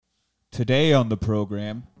Today on the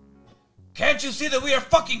program, Can't you see that we are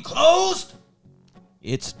fucking closed?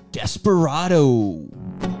 it's Desperado.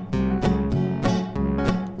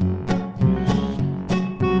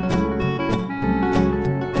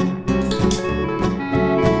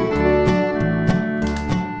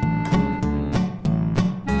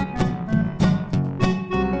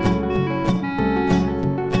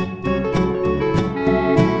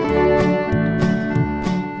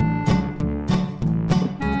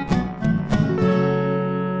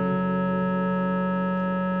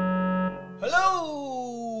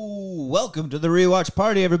 Welcome to the Rewatch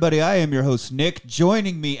Party, everybody. I am your host, Nick.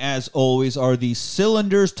 Joining me, as always, are the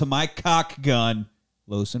cylinders to my cock gun,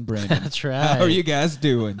 Los and Brandon. That's right. How are you guys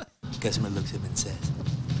doing? Customer looks at him and says,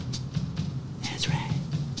 "That's right."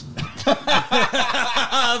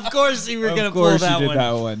 Of course you were going to Of pull course that you did one.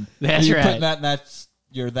 that one. That's Are you right. putting that in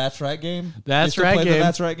your That's Right game? That's You still Right play the game.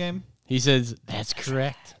 That's Right game? He says, that's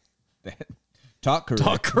correct. Talk correct.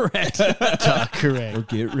 Talk correct. Talk Or correct.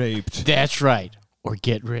 get raped. That's right. Or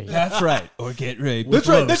get raped. That's right. Or get raped. We're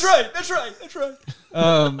close. That's right.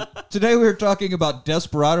 Today we were talking about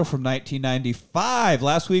Desperado from 1995.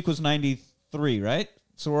 Last week was 93, right?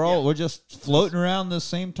 So we're just floating around the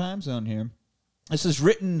same time zone here. This is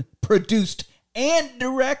written, produced, and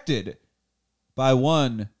directed by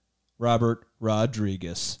one Robert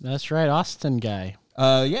Rodriguez. That's right. Austin guy.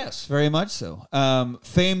 Yes, very much so.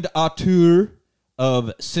 Famed auteur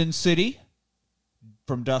of Sin City,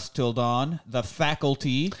 From Dusk Till Dawn, The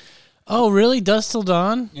Faculty. Oh, really? Dust Till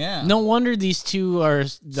Dawn? Yeah. No wonder these two are like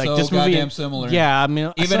So this movie. goddamn similar. Yeah, I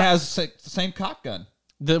mean, Even has the same cock gun.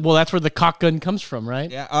 well, that's where the cock gun comes from,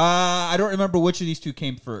 right? Yeah, I don't remember which of these two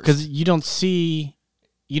came first. Because you don't see.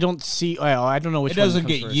 Well, I don't know which it one doesn't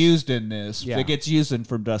comes get first. used in this. Yeah. It gets used in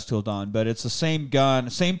From Dusk Till Dawn, but it's the same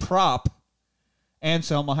gun, same prop, and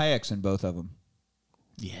Selma Hayek's in both of them,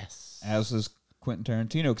 Yes. as is Quentin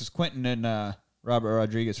Tarantino, because Quentin and Robert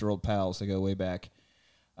Rodriguez are old pals. They go way back.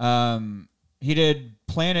 He did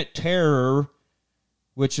Planet Terror,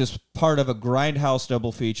 which is part of a Grindhouse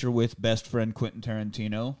double feature with best friend Quentin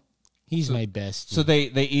Tarantino. He's my best. So they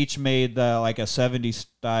each made like a 70s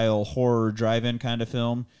style horror drive-in kind of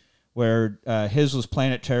film, where his was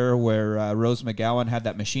Planet Terror, where Rose McGowan had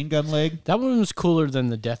that machine gun leg. That one was cooler than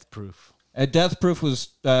the Death Proof. Death Proof was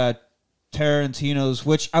Tarantino's,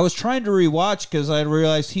 which I was trying to rewatch because I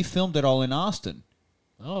realized he filmed it all in Austin.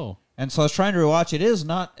 Oh. And so I was trying to rewatch. It is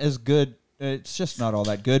not as good. It's just not all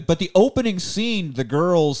that good. But the opening scene, the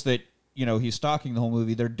girls that, he's stalking the whole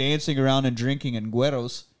movie, they're dancing around and drinking in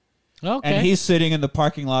Gueros. Okay. And he's sitting in the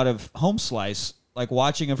parking lot of Home Slice, like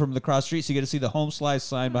watching him from the cross street. So you get to see the Home Slice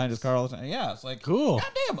sign behind his car all the time. Yeah, it's like, Cool.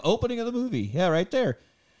 goddamn, opening of the movie. Yeah, right there.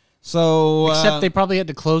 So Except they probably had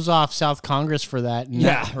to close off South Congress for that. And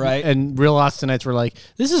Yeah, right. And real Austinites were like,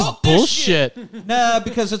 this is Fuck this bullshit. nah,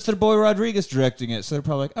 because it's their boy Rodriguez directing it. So they're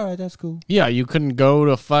probably like, all right, that's cool. Yeah, you couldn't go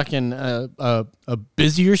to fucking a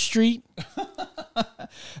busier street.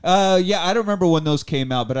 Yeah, I don't remember when those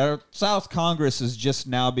came out, but South Congress has just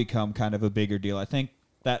now become kind of a bigger deal. I think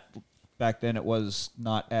that back then it was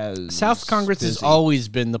not as South Congress busy. has always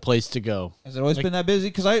been the place to go. Has it always been that busy?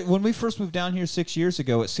 Because when we first moved down here 6 years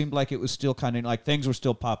ago, it seemed like it was still kind of like things were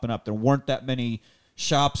still popping up. There weren't that many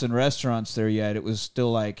shops and restaurants there yet. It was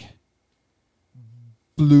still like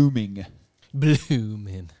blooming.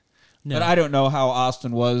 Blooming. No. But I don't know how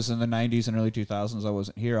Austin was in the 90s and early 2000s. I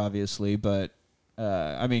wasn't here, obviously, but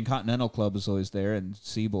Continental Club was always there and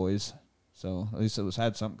Sea Boys. So at least it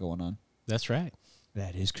had something going on. That's right.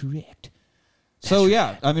 That is correct. So,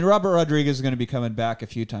 yeah, Robert Rodriguez is going to be coming back a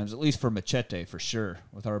few times, at least for Machete, for sure,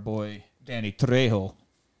 with our boy Danny Trejo.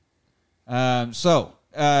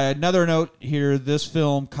 Another note here, this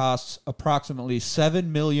film costs approximately $7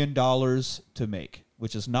 million to make,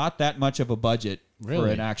 which is not that much of a budget for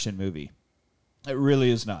Really? an action movie. It really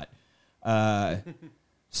is not.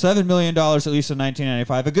 $7 million, at least in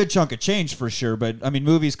 1995. A good chunk of change for sure, but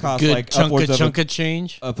movies cost Good like chunk upwards of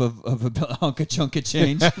change. of a hunk of chunk of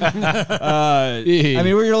change. We're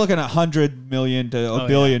looking at $100 million to $1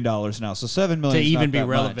 billion now. So $7 million to is even not be that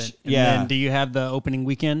relevant. much. And Yeah, then do you have the opening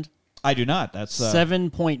weekend? I do not. That's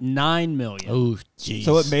 7.9 million. Oh, jeez.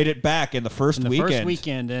 so it made it back in the first in the weekend. first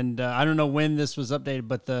weekend, and I don't know when this was updated,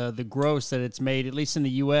 but the gross that it's made, at least in the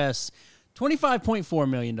U.S., $25.4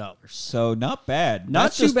 million. So not bad. Not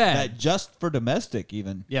That's too just, bad. just for domestic,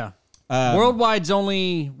 even. Yeah. Worldwide's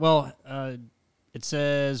only, it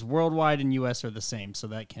says worldwide and U.S. are the same, so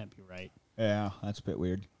that can't be right. Yeah, that's a bit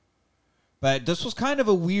weird. But this was kind of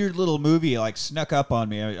a weird little movie, like snuck up on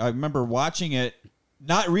me. I remember watching it,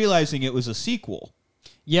 not realizing it was a sequel.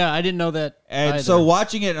 Yeah, I didn't know that. And either. so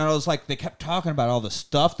watching it, and I was like, they kept talking about all the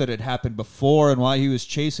stuff that had happened before and why he was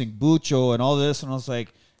chasing Bucho and all this, and I was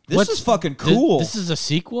like, this is fucking cool. This is a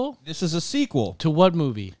sequel? This is a sequel. To what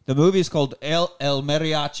movie? The movie is called El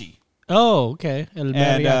Mariachi. Oh, okay. El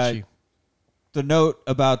Mariachi. The note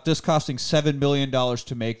about this costing $7 million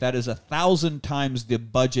to make, that is 1,000 times the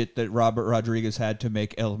budget that Robert Rodriguez had to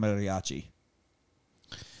make El Mariachi.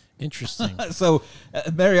 Interesting. So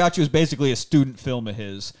Mariachi was basically a student film of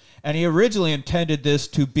his. And he originally intended this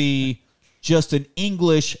to be just an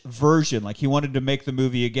English version. Like, he wanted to make the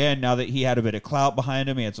movie again now that he had a bit of clout behind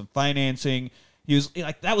him. He had some financing. He was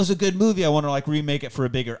like, that was a good movie. I want to, like, remake it for a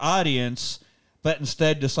bigger audience. But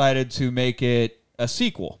instead decided to make it a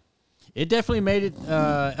sequel. It definitely made it.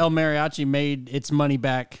 El Mariachi made its money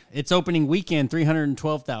back. Its opening weekend,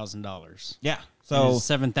 $312,000. Yeah. So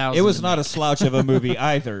 $7,000. It was not a slouch of a movie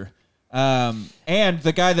either. And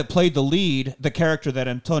the guy that played the lead, the character that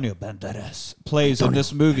Antonio Banderas plays in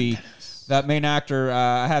this movie, that main actor,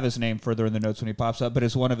 I have his name further in the notes when he pops up, but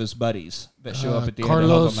it's one of his buddies that show up at the end and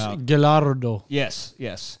help Carlos him out. Gallardo.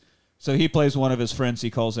 Yes. So he plays one of his friends. He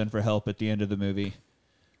calls in for help at the end of the movie.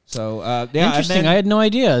 So yeah, Interesting. and then, I had no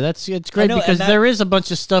idea. It's great know, because and that- there is a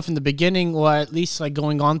bunch of stuff in the beginning, or at least like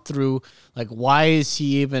going on through, like why is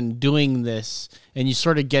he even doing this? And you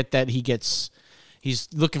sort of get that he's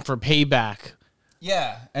looking for payback.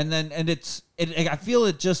 yeah, and I feel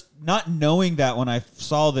it just not knowing that when I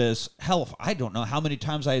saw this. Hell, I don't know how many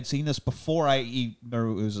times I had seen this before I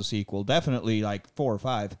knew it was a sequel. Definitely like 4 or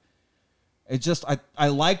 5. It just, I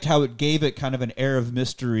liked how it gave it kind of an air of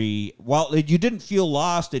mystery. While you didn't feel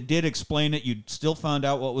lost, it did explain it. You still found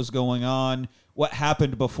out what was going on, what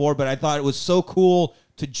happened before. But I thought it was so cool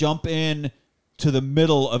to jump in to the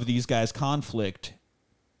middle of these guys' conflict.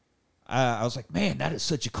 I was like, man, that is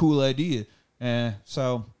such a cool idea.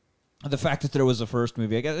 So the fact that there was a first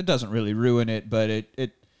movie, I guess it doesn't really ruin it, but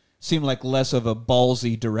it seemed like less of a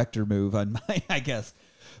ballsy director move on my, I guess.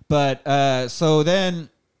 But so then,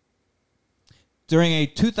 during a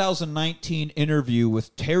 2019 interview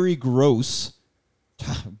with Terry Gross,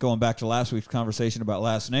 going back to last week's conversation about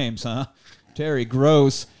last names, huh? Terry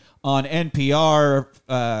Gross on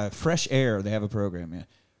NPR, Fresh Air, they have a program,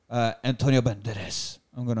 yeah. Antonio Banderas.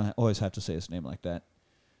 I'm going to always have to say his name like that.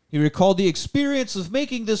 He recalled the experience of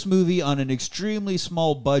making this movie on an extremely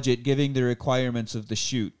small budget, given the requirements of the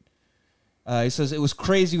shoot. He says, it was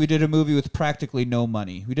crazy. We did a movie with practically no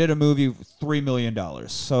money. We did a movie with $3 million.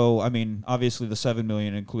 So, I mean, obviously the $7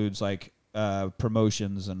 million includes, like,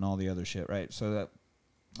 promotions and all the other shit, right? So that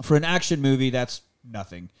for an action movie, that's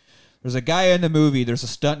nothing. There's a guy in the movie, there's a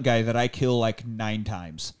stunt guy that I kill, like, 9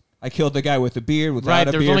 times. I killed the guy with the beard, without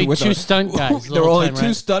a beard. There were only with two stunt guys. There were only time, two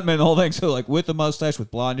right? stuntmen the whole thing. So, like, with a mustache,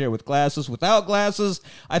 with blonde hair, with glasses, without glasses.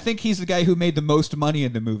 I think he's the guy who made the most money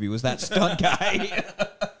in the movie, was that stunt guy.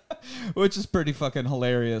 Which is pretty fucking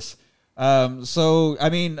hilarious. So,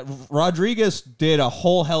 I mean, Rodriguez did a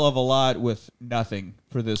whole hell of a lot with nothing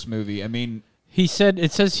for this movie. I mean, He said,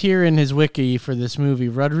 it says here in his wiki for this movie,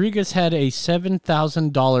 Rodriguez had a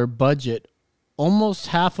 $7,000 budget, almost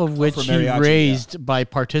half of which he Mariachi, raised by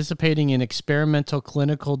participating in experimental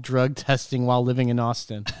clinical drug testing while living in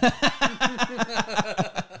Austin.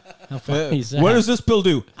 How funny is that? what does this pill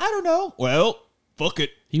do? I don't know. Well, fuck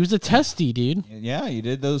it. He was a testy, dude. Yeah, you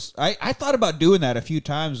did those. I thought about doing that a few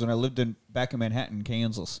times when I lived back in Manhattan,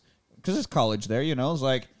 Kansas. Because there's college there, you know. It's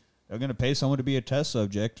like, they're going to pay someone to be a test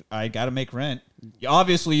subject. I got to make rent.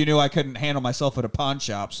 Obviously, you knew I couldn't handle myself at a pawn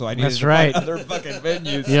shop, so I needed That's to right. find other fucking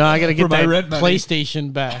venues. Yeah, I got to for get my that rent money.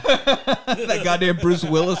 PlayStation back. That goddamn Bruce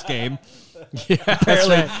Willis game. Yeah, that's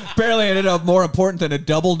right. Apparently ended up more important than a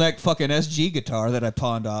double-neck fucking SG guitar that I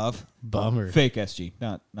pawned off. Bummer. Fake SG,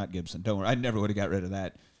 not Gibson. Don't worry. I never would have got rid of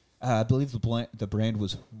that. I believe the brand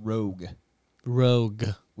was Rogue,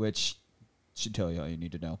 which should tell you all you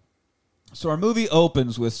need to know. So our movie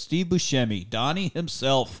opens with Steve Buscemi, Donnie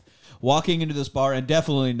himself, walking into this bar and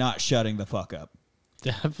definitely not shutting the fuck up.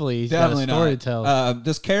 Definitely. He's Definitely got a story not. to tell.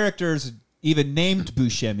 This character's even named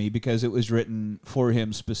Buscemi because it was written for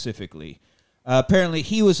him specifically. Apparently,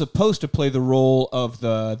 he was supposed to play the role of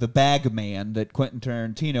the bag man that Quentin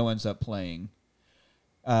Tarantino ends up playing.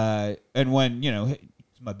 And when, you know, he's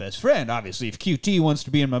my best friend, obviously, if QT wants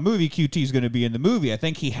to be in my movie, QT's going to be in the movie. I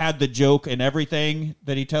think he had the joke and everything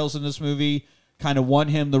that he tells in this movie, kind of won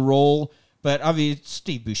him the role. But obviously,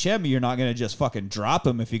 Steve Buscemi, you're not going to just fucking drop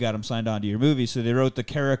him if you got him signed onto your movie. So they wrote the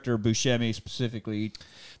character Buscemi specifically.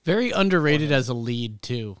 Very underrated as a lead,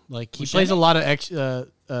 too. Like, he plays a lot of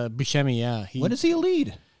Buscemi, yeah. When is he a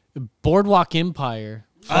lead? Boardwalk Empire.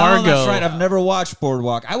 Fargo. Oh, that's right. I've never watched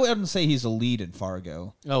Boardwalk. I wouldn't say he's a lead in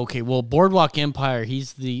Fargo. Okay, well, Boardwalk Empire,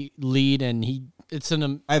 he's the lead, and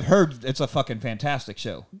I've heard it's a fucking fantastic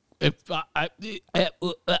show. if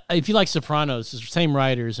you like Sopranos, it's the same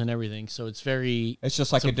writers and everything, so it's very. It's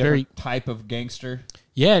just like a different type of gangster.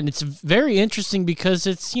 Yeah, and it's very interesting because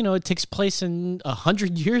it's it takes place in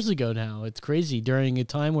 100 years ago now. It's crazy during a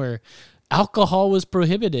time where alcohol was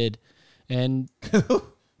prohibited, and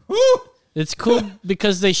it's cool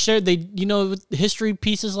because with history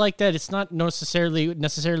pieces like that. It's not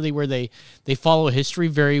necessarily where they follow history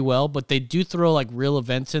very well, but they do throw like real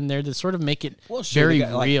events in there to sort of make it very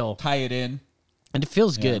real, tie it in, and it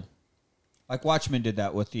feels good. Like Watchmen did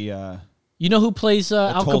that with the. You know who plays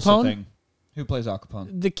Al Tulsa Capone? thing. Who plays Al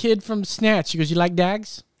Capone? The kid from Snatch. He goes, "You like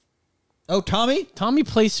dags?" Oh, Tommy. Tommy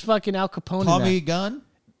plays fucking Al Capone. Tommy Gunn?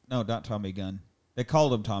 No, not Tommy Gunn. They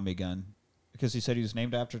called him Tommy Gunn because he said he was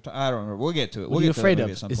named after. I don't remember. We'll get to it. What are you afraid of?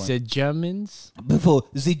 Is it Germans? Before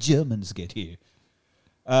the Germans get here.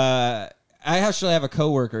 I actually have a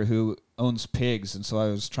coworker who owns pigs, and so I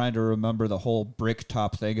was trying to remember the whole brick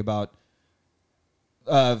top thing about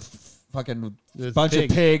fucking bunch of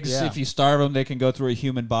pigs. Yeah. If you starve them, they can go through a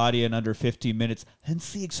human body in under 15 minutes.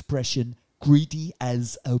 Hence the expression "greedy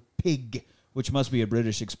as a pig," which must be a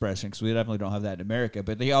British expression because we definitely don't have that in America.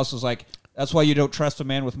 But he also is like, that's why you don't trust a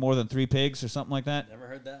man with more than 3 pigs or something like that. Never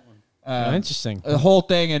heard that one. Interesting. The whole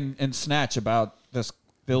thing in Snatch about this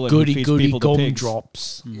villain Goody who feeds goody people to pigs.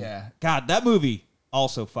 gumdrops. Yeah. God, that movie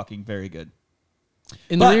also fucking very good.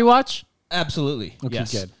 In the rewatch? Absolutely. Okay,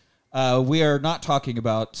 yes. good. We are not talking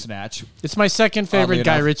about Snatch. It's my second favorite Oddly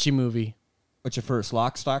Guy enough. Ritchie movie. What's your first?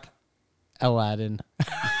 Lock, Stock? Aladdin.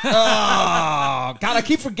 Oh, God, I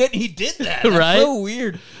keep forgetting he did that. That's Right? so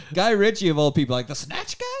weird. Guy Ritchie, of all people, like the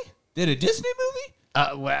Snatch guy? Did a Disney movie?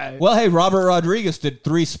 Well, hey, Robert Rodriguez did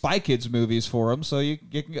 3 Spy Kids movies for him, so you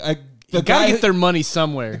can... the guy get their money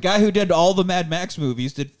somewhere. The guy who did all the Mad Max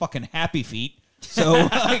movies did fucking Happy Feet. So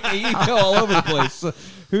like, you can go all over the place. So,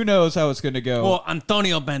 who knows how it's going to go? Well,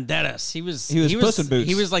 Antonio Banderas, he was Puss in Boots.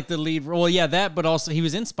 He was like the lead. Well, yeah, that, but also he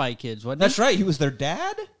was in Spy Kids, wasn't That's he? right. He was their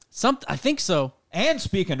dad. I think so. And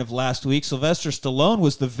speaking of last week, Sylvester Stallone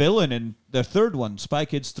was the villain in the third one, Spy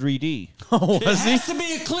Kids 3D. Oh, was he? To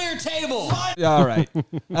be a clear table. All right.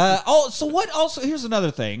 So what? Also, here's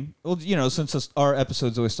another thing. Well, since our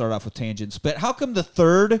episodes always start off with tangents, but how come the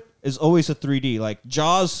third is always a 3D? Like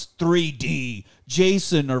Jaws 3D,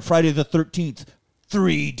 Jason or Friday the 13th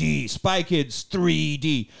 3D, Spy Kids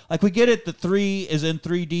 3D. Like we get it. The 3 is in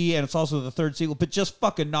 3D, and it's also the third sequel. But just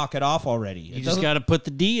fucking knock it off already. You just got to put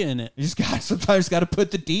the D in it. You just sometimes got to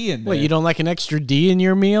put the D in there. Wait, you don't like an extra D in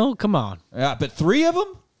your meal? Come on. Yeah, but 3 of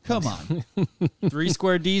them? Come on. 3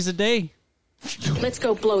 square D's a day. Let's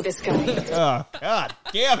go blow this guy. Oh, God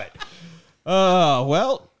damn it.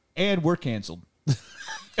 Well, and we're canceled.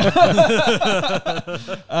 All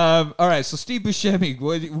right, so Steve Buscemi.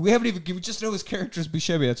 We haven't even. We just know his character is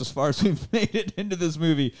Buscemi. That's as far as we've made it into this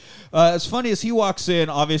movie. As funny as he walks in,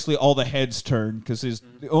 obviously all the heads turn because he's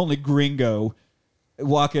the only gringo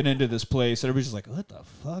walking into this place. Everybody's just like, "What the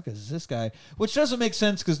fuck is this guy?" Which doesn't make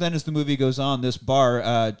sense because then as the movie goes on, this bar,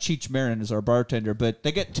 Cheech Marin is our bartender, but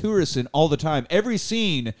they get tourists in all the time. Every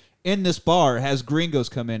scene in this bar has gringos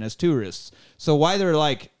come in as tourists. So why they're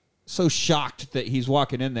like so shocked that he's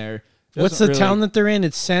walking in there? What's the town that they're in?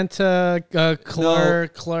 It's Santa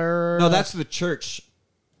Clara. No, that's the church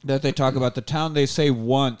that they talk about. The town they say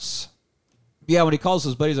once. Yeah, when he calls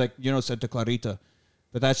his buddies, like, Santa Clarita.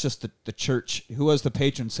 But that's just the church. Who was the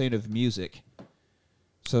patron saint of music?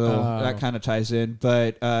 So that kind of ties in.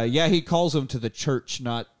 But, yeah, he calls them to the church,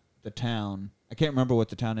 not the town. I can't remember what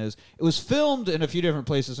the town is. It was filmed in a few different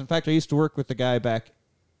places. In fact, I used to work with the guy back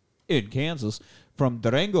in Kansas from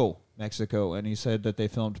Durango, Mexico, and he said that they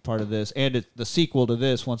filmed part of this. And the sequel to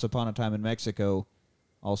this, Once Upon a Time in Mexico,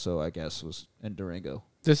 also, I guess, was in Durango.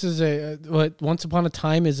 This is Once Upon a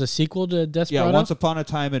Time is a sequel to Desperado? Yeah, Once Upon a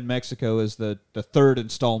Time in Mexico is the third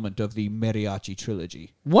installment of the Mariachi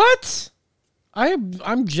trilogy. What?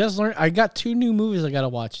 I'm just learning. I got 2 new movies I got to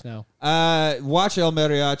watch now. Watch El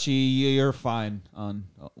Mariachi. You're fine on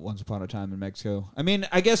Once Upon a Time in Mexico. I mean,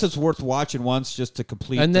 I guess it's worth watching once just to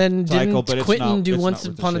complete and then the cycle, didn't but Quentin do it's Once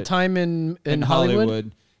not worth Upon the a shit. Time in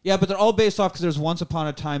Hollywood? Yeah, but they're all based off because there's Once Upon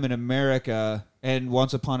a Time in America and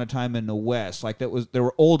Once Upon a Time in the West. Like there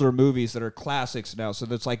were older movies that are classics now, so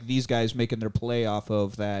that's like these guys making their play off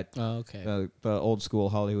of that. Oh, okay. The old school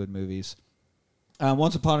Hollywood movies.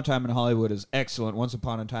 Once Upon a Time in Hollywood is excellent. Once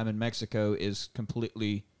Upon a Time in Mexico is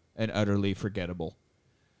completely and utterly forgettable.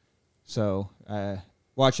 So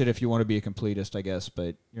watch it if you want to be a completist, I guess,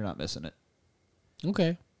 but you're not missing it.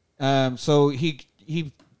 Okay. So he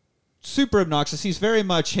he super obnoxious. He's very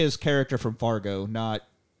much his character from Fargo, not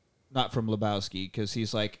from Lebowski, because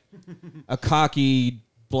he's like a cocky,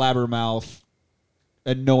 blabbermouth,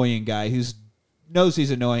 annoying guy who's knows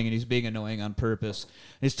he's annoying and he's being annoying on purpose. And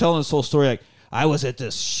he's telling this whole story like, I was at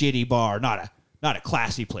this shitty bar, not a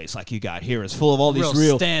classy place like you got here. It's full of all these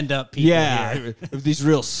real stand-up people. Yeah, these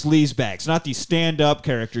real sleazebags. Not these stand-up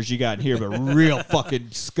characters you got in here, but real fucking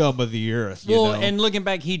scum of the earth. You know? And looking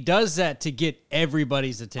back, he does that to get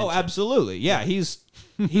everybody's attention. Oh, absolutely. Yeah, he's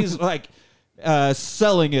like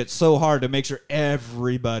selling it so hard to make sure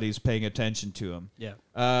everybody's paying attention to him. Yeah.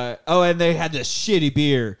 And they had this shitty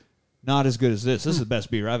beer. Not as good as this. This is the best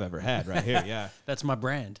beer I've ever had right here. Yeah. That's my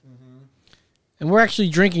brand. And we're actually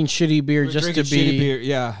drinking shitty beer We're just to drinking shitty be beer.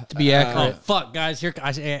 Yeah. to be Oh, accurate. fuck, guys. Here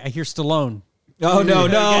I hear Stallone. Oh, no.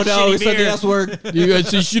 got He shitty said the beer. S word. You guys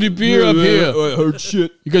see shitty beer up here. I heard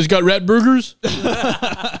shit. You guys got rat burgers? Well,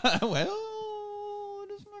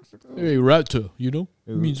 it is Mexico. Hey, rata, you know?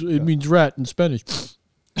 It means rat in Spanish.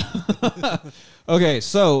 Okay,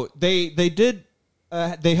 so they did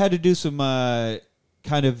they had to do some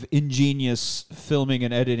kind of ingenious filming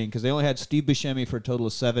and editing because they only had Steve Buscemi for a total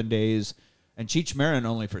of 7 days and Cheech Marin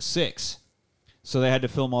only for 6. So they had to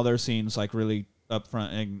film all their scenes like really up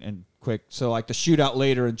front and quick. So like the shootout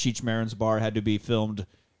later in Cheech Marin's bar had to be filmed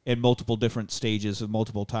in multiple different stages of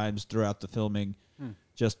multiple times throughout the filming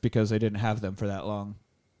just because they didn't have them for that long.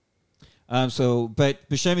 But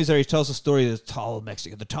Buscemi's there. He tells the story of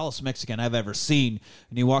the tallest Mexican I've ever seen.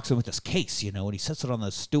 And he walks in with this case, you know, and he sets it on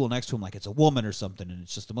the stool next to him like it's a woman or something. And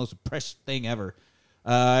it's just the most precious thing ever.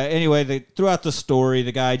 Anyway, throughout the story,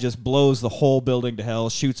 the guy just blows the whole building to hell,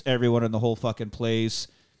 shoots everyone in the whole fucking place.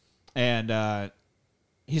 And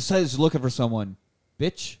he says he's looking for someone.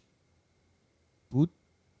 Bitch?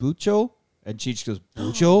 Bucho? And Cheech goes,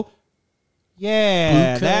 Bucho?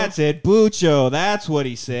 Yeah, Bucco? that's it. Bucho. That's what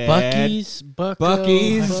he said. Bucky's.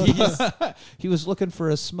 He was looking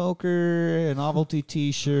for a smoker, a novelty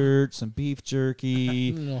T-shirt, some beef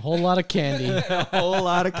jerky, A whole lot of candy. a whole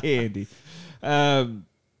lot of candy.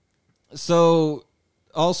 So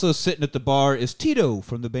also sitting at the bar is Tito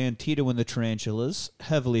from the band Tito and the Tarantulas,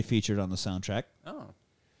 heavily featured on the soundtrack. Oh.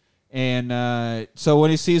 And so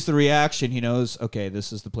when he sees the reaction, he knows, okay,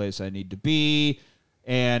 this is the place I need to be.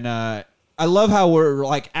 And I love how we're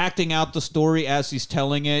like acting out the story as he's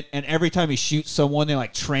telling it, and every time he shoots someone, they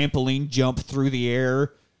like trampoline jump through the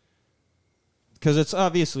air because it's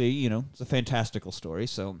obviously, you know, it's a fantastical story.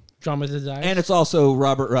 So Dramatized. and it's also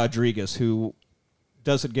Robert Rodriguez, who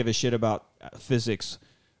doesn't give a shit about physics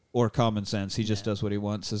or common sense. He just does what he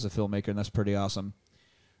wants as a filmmaker, and that's pretty awesome.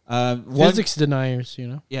 Physics deniers, you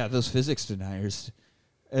know. Yeah, those physics deniers.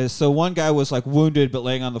 So one guy was like wounded but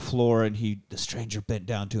laying on the floor, and the stranger bent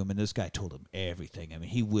down to him, and this guy told him everything. I mean,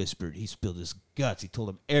 he whispered, he spilled his guts, he told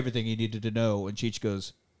him everything he needed to know, and Cheech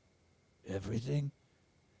goes, everything?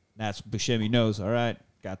 And that's Buscemi knows, all right,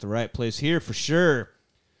 got the right place here for sure.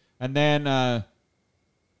 And then,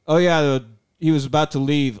 he was about to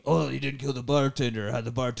leave. Oh, he didn't kill the bartender. Had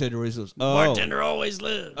the bartender always goes, oh. Bartender always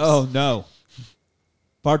lives. Oh, no.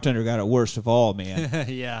 Bartender got it worst of all, man.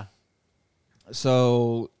 Yeah.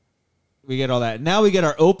 So we get all that. Now we get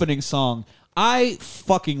our opening song. I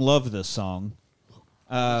fucking love this song.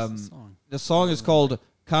 The song is called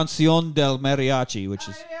Canción del Mariachi, which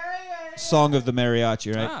is Song of the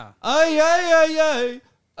Mariachi, right? Ah. Ay, ay, ay, ay,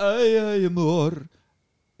 ay, ay, amor.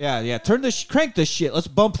 Yeah. Crank this shit. Let's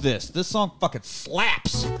bump this. This song fucking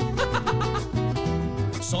slaps.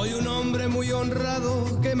 Soy un hombre muy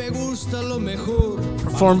honrado que me gusta lo mejor.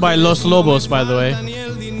 Performed by Los Lobos, by the way.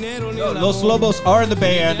 Los Lobos are in the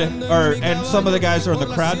band, and some of the guys are in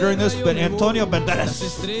the crowd during this, but Antonio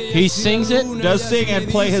Banderas He sings it. does sing and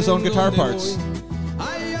play his own guitar parts.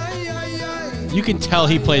 You can tell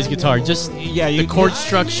he plays guitar. Just the chord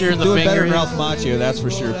structure, the do it better fingering. than Ralph Macchio, that's for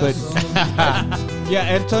sure. But yeah,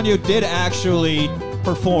 Antonio did actually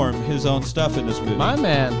perform his own stuff in this movie. My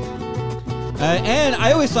man. And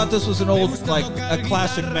I always thought this was an old, like, a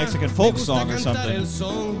classic Mexican folk song or something.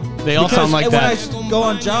 They all sound like when that. I go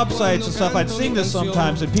on job sites and stuff, I'd sing this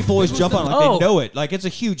sometimes, and people always jump on it like they know it. Like, it's a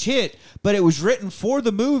huge hit, but it was written for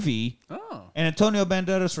the movie, and Antonio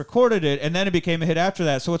Banderas recorded it, and then it became a hit after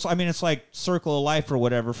that. So it's like Circle of Life or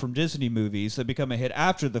whatever from Disney movies that become a hit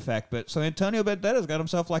after the fact. But so Antonio Banderas got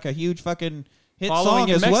himself like a huge fucking hit Following song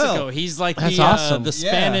in as Mexico. well. He's like That's awesome. the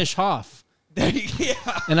Spanish Hoff. Yeah.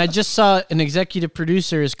 And I just saw an executive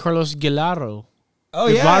producer is Carlos Guilaro. Oh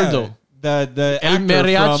Eduardo. yeah, the El actor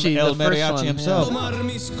Mariachi, from El the first Mariachi one,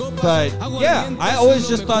 himself. But yeah, I always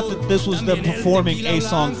just thought that this was them performing a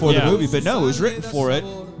song for the movie, but no, it was written for it.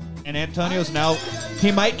 And Antonio's now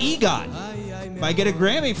he might EGOT. might get a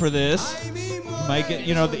Grammy for this. You might get,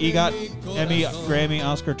 you know, the EGOT, Emmy, Grammy,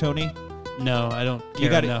 Oscar, Tony. No, I don't care You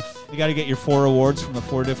got enough. You got to get your 4 awards from the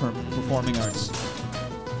 4 different performing arts.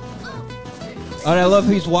 And I love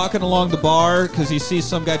he's walking along the bar because he sees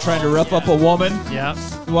some guy trying to rough up a woman. Yeah.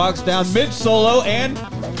 He walks down mid-solo and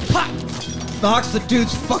pop! Knocks the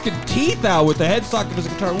dude's fucking teeth out with the headstock of his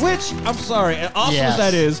guitar, which, I'm sorry, as awesome as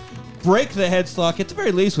that is, break the headstock, at the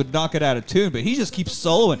very least would knock it out of tune, but he just keeps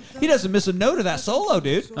soloing. He doesn't miss a note of that solo,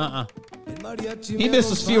 dude. He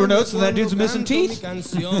misses fewer notes than that dude's missing teeth.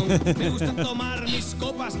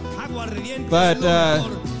 But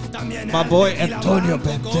my boy Antonio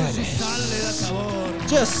Banderas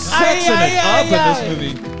just sexing it up in this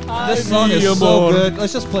movie. This song is so good.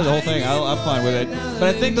 Let's just play the whole thing. I'm fine with it.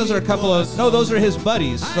 But I think those are a couple of... No, those are his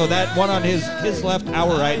buddies. So that one on his left,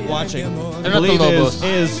 our right, watching, I believe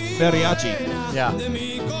is Mariachi. Yeah.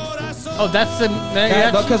 Oh, that's the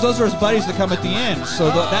mariachi? Because those are his buddies that come at the end. So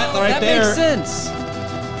that right there... That makes sense.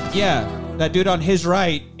 Yeah. That dude on his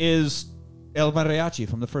right is El Mariachi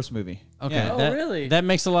from the first movie. Okay. Yeah. Oh, really? That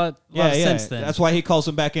makes a lot of sense then. That's why he calls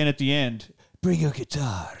him back in at the end. Bring your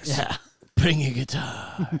guitars. Yeah. Bring a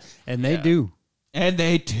guitar. And they do. And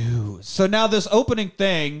they do. So now this opening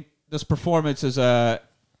thing, this performance is a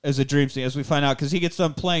dream scene, as we find out, because he gets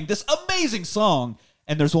done playing this amazing song,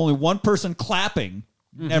 and there's only one person clapping.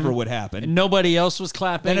 Never would happen. And nobody else was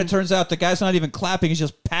clapping. Then it turns out the guy's not even clapping; he's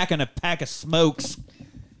just packing a pack of smokes.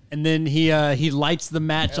 And then he lights the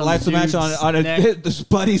match on Lights the match on this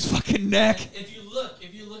buddy's fucking neck. If you look,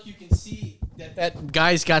 you can see that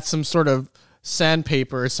guy's got some sort of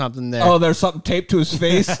sandpaper or something there. Oh, there's something taped to his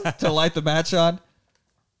face to light the match on.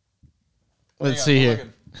 Let's see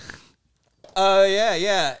here.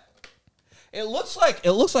 Yeah. It looks like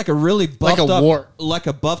a really buffed Like a up, wart. like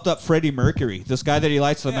a buffed up Freddie Mercury. This guy that he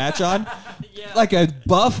lights the match on, like a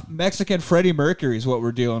buff Mexican Freddie Mercury is what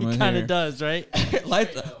we're dealing with kind here. of does, right?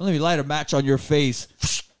 Let me light a match on your face.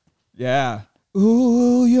 Yeah.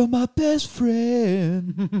 Ooh, you're my best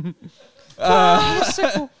friend.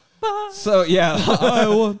 So yeah, I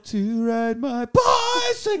want to ride my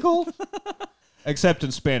bicycle. Except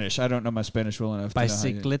in Spanish, I don't know my Spanish well enough.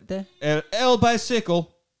 Bicicleta? El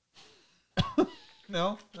bicycle.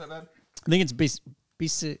 No, not bad. I think it's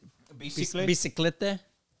bicicleta.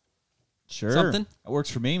 Sure, Something? that works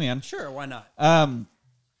for me, man. Sure, why not? All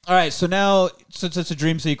right, so now since it's a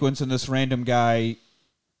dream sequence and this random guy,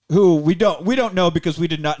 who we don't know because we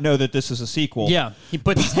did not know that this is a sequel. Yeah, he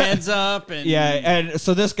puts his hands up and and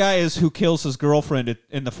so this guy is who kills his girlfriend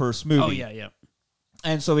in the first movie. Oh yeah.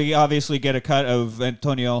 And so we obviously get a cut of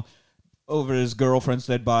Antonio over his girlfriend's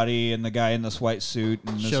dead body and the guy in this white suit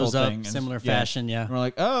and this Shows whole up, thing. And similar fashion, yeah. And we're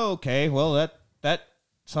like, oh, okay, well that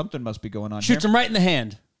something must be going on. Shoots here. him right in the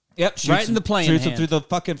hand. Yep, right in the playing shoots hand. him through the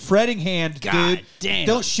fucking fretting hand, God dude. damn.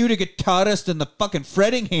 Don't shoot a guitarist in the fucking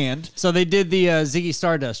fretting hand. So they did the Ziggy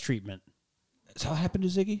Stardust treatment. Is that what happened to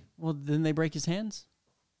Ziggy? Well, didn't they break his hands?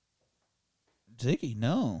 Ziggy,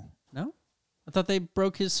 no. No? I thought they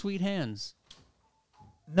broke his sweet hands.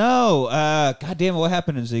 No, God damn it, what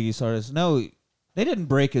happened in Ziggy Stardust? No, they didn't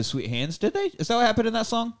break his sweet hands, did they? Is that what happened in that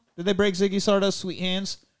song? Did they break Ziggy Stardust's sweet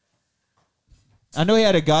hands? I know he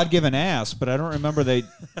had a God-given ass, but I don't remember they...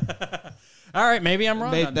 All right, maybe I'm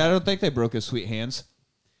wrong. I don't think they broke his sweet hands.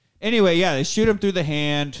 Anyway, yeah, they shoot him through the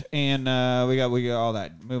hand, and we got all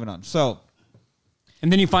that. Moving on. So... And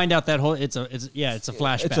then you find out that whole it's a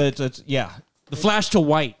flashback. It's yeah. The flash to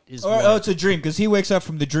white is It's a dream because he wakes up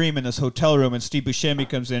from the dream in this hotel room and Steve Buscemi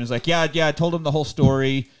comes in and is like, yeah, I told him the whole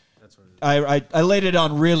story. That's what I laid it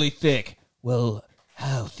on really thick. Well,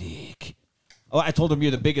 how thick? Oh, I told him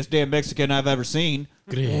you're the biggest damn Mexican I've ever seen.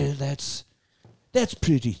 That's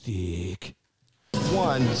pretty thick.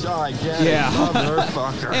 One gigantic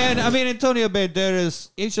motherfucker. And I mean, Antonio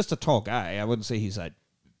Banderas, he's just a tall guy. I wouldn't say he's that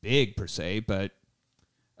big per se, but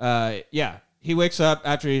yeah. He wakes up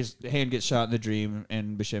after his hand gets shot in the dream,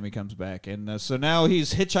 and Buscemi comes back. And so now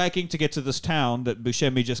he's hitchhiking to get to this town that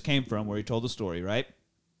Buscemi just came from, where he told the story, right?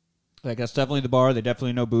 Like, that's definitely the bar. They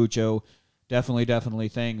definitely know Bucho. Definitely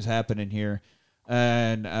things happening here.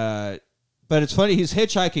 And but it's funny, he's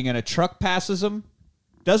hitchhiking, and a truck passes him.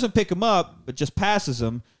 Doesn't pick him up, but just passes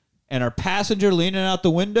him. And our passenger leaning out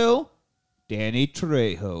the window, Danny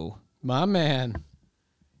Trejo. My man.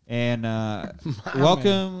 And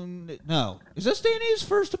welcome. No, is this Danny's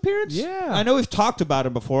first appearance? Yeah, I know we've talked about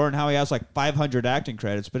him before and how he has like 500 acting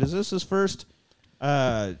credits, but is this his first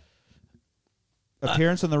appearance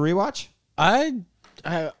in the rewatch? What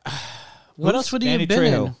else would he Danny have been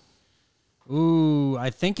Trejo. in? Ooh, I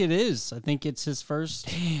think it is. I think it's his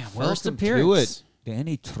first Welcome appearance. to it,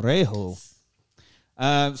 Danny Trejo.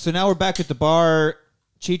 So now we're back at the bar.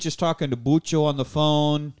 Cheech is talking to Bucho on the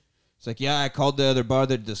phone. It's like, yeah, I called the other bar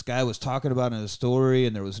that this guy was talking about in the story,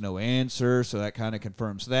 and there was no answer, so that kind of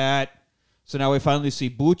confirms that. So now we finally see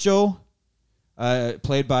Bucho,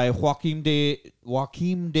 played by Joaquim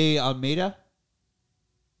de Almeida.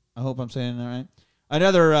 I hope I'm saying that right.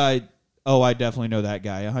 Another, I definitely know that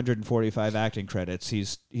guy. 145 acting credits.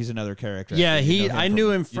 He's another character. Yeah, I knew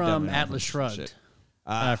him from Atlas Shrugged.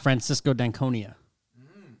 Ah. Francisco D'Anconia.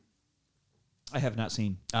 I have not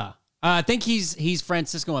seen. I think he's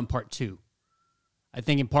Francisco in part 2. I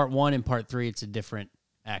think in part 1 and part 3 it's a different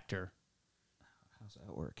actor. How's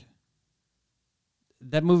that work?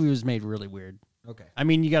 That movie was made really weird. Okay. I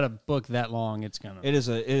mean, you got a book that long, it's gonna. It is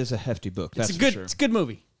a hefty book. That's It's a good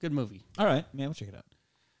movie. Good movie. All right, man, we'll check it out.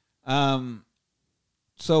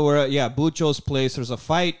 So we're at Bucho's place. There's a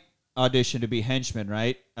fight audition to be henchman,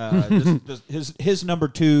 right? His number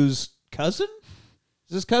 2's cousin.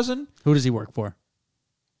 Is his cousin? Who does he work for?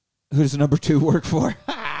 Who does number 2 work for?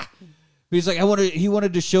 He's like, he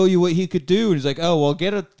wanted to show you what he could do. And he's like, oh, well,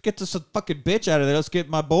 get this fucking bitch out of there. Let's get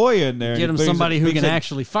my boy in there. Get him somebody who can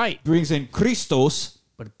actually fight. Brings in Christos.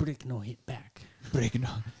 But Brick no hit back.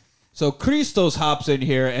 So Christos hops in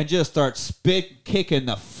here and just starts kicking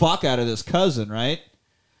the fuck out of this cousin, right?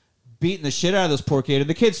 Beating the shit out of this poor kid. And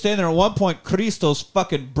the kid's standing there. At one point, Christos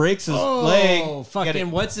fucking breaks his leg. Oh, fucking,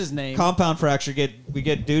 what's his name? Compound fracture. We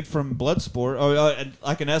get dude from Bloodsport.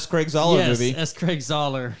 Like an S. Craig Zoller movie. Yes, S. Craig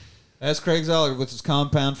Zoller. S. Craig Zoller with his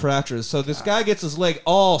compound fractures. So this guy gets his leg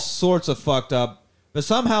all sorts of fucked up, but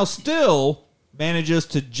somehow still manages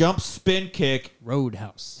to jump spin kick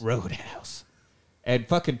Roadhouse. And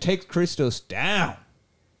fucking takes Christos down.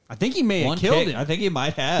 I think he may have killed him. I think he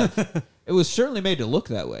might have. It was certainly made to look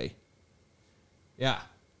that way. Yeah.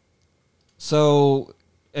 So,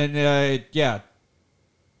 and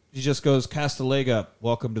he just goes, cast the leg up,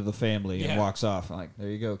 welcome to the family, and walks off. I'm like, there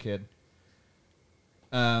you go, kid.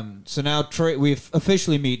 So now we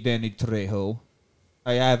officially meet Danny Trejo.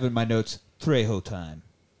 I have in my notes, Trejo time.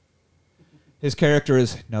 His character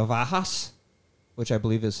is Navajas, which I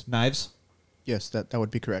believe is knives. Yes, that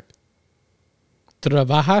would be correct.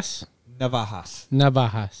 Navajas. Navajas.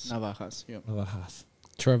 Yeah. Navajas.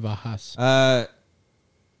 Travajas.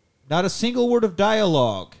 Not a single word of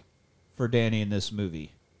dialogue for Danny in this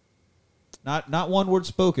movie. Not one word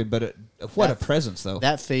spoken, but what a presence, though.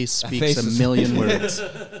 That face speaks a million words.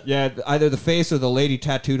 Yeah, either the face or the lady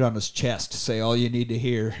tattooed on his chest say all you need to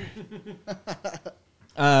hear.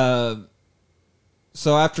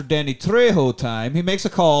 So after Danny Trejo time, he makes a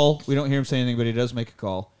call. We don't hear him say anything, but he does make a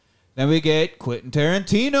call. Then we get Quentin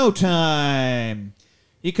Tarantino time.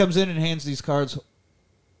 He comes in and hands these cards.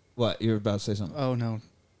 What? You were about to say something. Oh, no.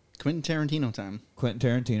 Quentin Tarantino time. Quentin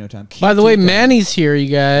Tarantino time. By the way, Manny's here, you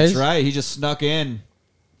guys. That's right. He just snuck in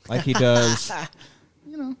like he does.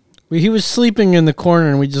 He was sleeping in the corner,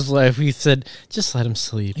 and we said, just let him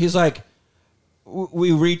sleep. He's like,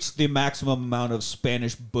 we reached the maximum amount of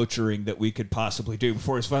Spanish butchering that we could possibly do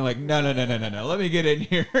before he's finally like, no. Let me get in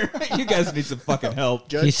here. You guys need some fucking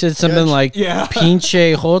help. He said something like,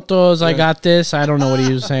 pinche jotos, I got this. I don't know what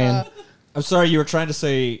he was saying. I'm sorry, you were trying to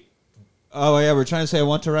say... Oh, yeah, we're trying to say I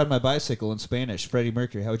want to ride my bicycle in Spanish. Freddie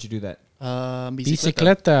Mercury, how would you do that?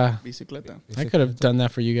 Bicicleta. I could have done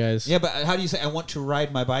that for you guys. Yeah, but how do you say I want to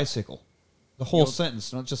ride my bicycle? The whole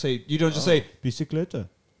sentence. Don't just say... You don't just say bicicleta.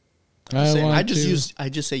 I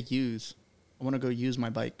just say use. I want to go use my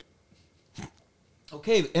bike.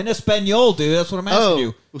 Okay, in Espanol, dude. That's what I'm asking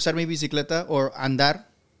you. Usar mi bicicleta or andar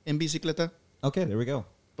en bicicleta. Okay, there we go.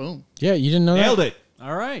 Boom. Yeah, you didn't know Nailed that? it.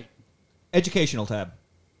 All right. Educational tab.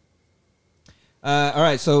 All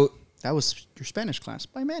right, so... That was your Spanish class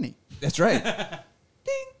by Manny. That's right.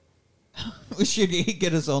 Ding. We should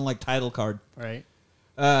get his own title card. Right.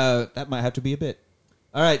 That might have to be a bit.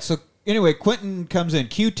 All right, so anyway, Quentin comes in.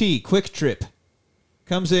 QT, Quick Trip.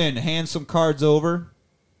 Comes in, hands some cards over.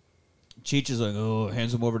 Cheech is like,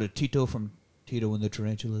 hands them over to Tito from Tito and the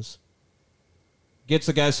Tarantulas. Gets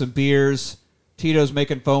the guy some beers. Tito's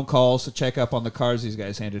making phone calls to check up on the cards these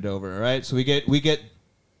guys handed over. All right, so we get,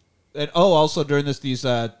 and also during this, these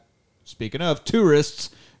speaking of tourists,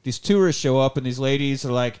 these tourists show up and these ladies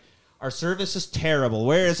are like, our service is terrible.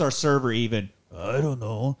 Where is our server even? I don't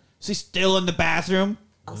know. Is he still in the bathroom?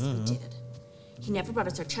 Also did. He never brought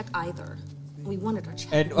us our check either. We wanted our check.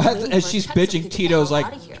 And as she's bitching, Tito's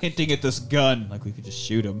hinting at this gun, like we could just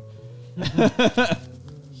shoot him.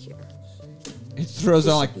 Here. He throws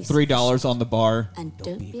down $3 on the bar. And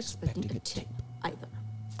don't be expecting a tip either.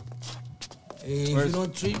 Hey, if you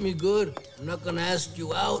don't treat me good, I'm not gonna ask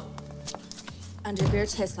you out. And your beer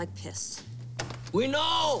tastes like piss. We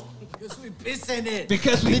know. Because we piss in it.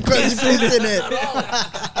 Because we piss in it.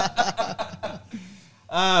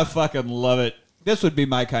 I fucking love it. This would be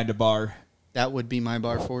my kind of bar. That would be my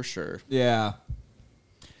bar for sure. Yeah.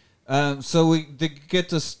 So we get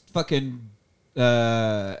this fucking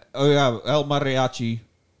El Mariachi,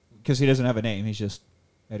 because he doesn't have a name. He's just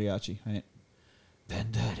Mariachi, right?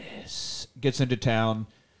 Banderas gets into town.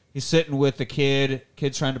 He's sitting with the kid.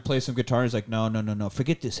 Kid's trying to play some guitar. He's like, no.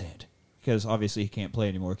 Forget this hand. Because obviously he can't play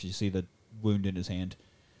anymore because you see the wound in his hand.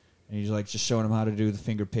 And he's like just showing him how to do the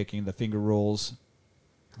finger picking, the finger rolls.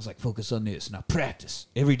 I was like, focus on this. Now practice.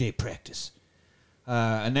 Everyday practice.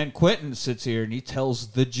 And then Quentin sits here and he tells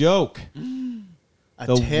the joke.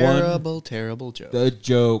 Terrible joke. The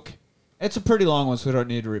joke. It's a pretty long one, so we don't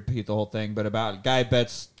need to repeat the whole thing. But about a guy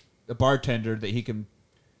bets the bartender that he can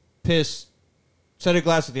set a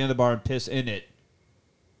glass at the end of the bar and piss in it.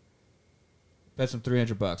 Bets him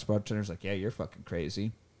 $300. Bartender's like, yeah, you're fucking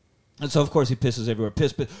crazy. And so, of course, he pisses everywhere.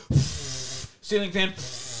 Piss. Ceiling fan.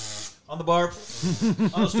 On the bar.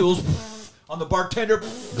 On the stools. On the bartender.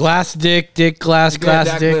 Glass dick, glass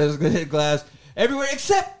dick. Glass. Everywhere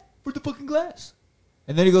except for the fucking glass.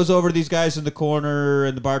 And then he goes over to these guys in the corner,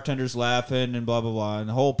 and the bartender's laughing, and blah, blah, blah. And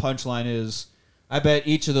the whole punchline is, I bet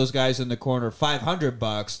each of those guys in the corner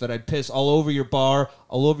 $500 that I'd piss all over your bar,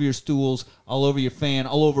 all over your stools, all over your fan,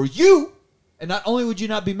 all over you. And not only would you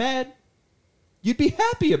not be mad, you'd be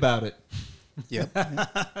happy about it. Yep.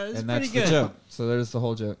 And that's the joke. So there's the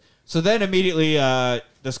whole joke. So then immediately,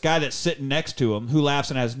 this guy that's sitting next to him, who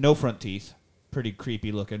laughs and has no front teeth, pretty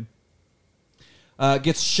creepy looking,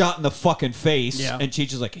 gets shot in the fucking face. Yeah. And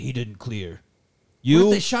Cheech is like, he didn't clear. What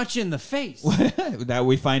if they shot you in the face? That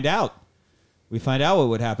we find out. We find out what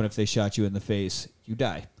would happen if they shot you in the face. You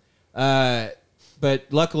die. But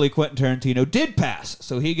luckily, Quentin Tarantino did pass,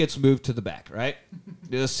 so he gets moved to the back, right?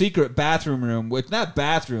 The secret bathroom room, with that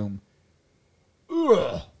bathroom,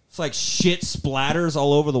 it's like shit splatters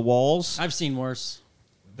all over the walls. I've seen worse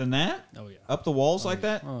than that. Oh yeah, up the walls like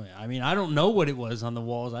that. Oh yeah. I mean, I don't know what it was on the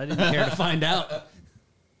walls. I didn't care to find out.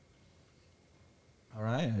 All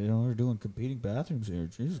right, we're doing competing bathrooms here.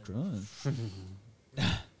 Jesus Christ.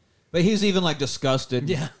 But he's even like disgusted.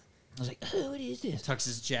 Yeah. I was like, oh, what is this? Tucks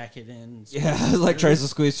his jacket in. Yeah, like tries to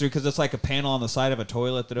squeeze through because it's like a panel on the side of a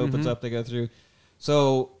toilet that opens up to go through.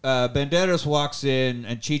 So Banderas walks in,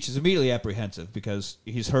 and Cheech is immediately apprehensive because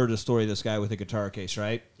he's heard a story of this guy with a guitar case,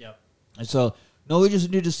 right? Yep. And so, no, we just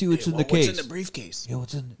need to see what's in the case. What's in the briefcase? Yeah,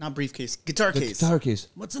 what's in Not briefcase. Guitar case. Guitar case.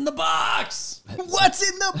 What's in the box? What's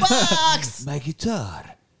in the box? My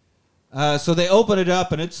guitar. So they open it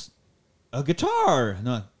up, and it's a guitar. And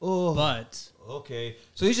they're like, oh. But... Okay.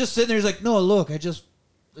 So he's just sitting there. He's like, no, look, I just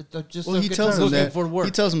well, he tells him that.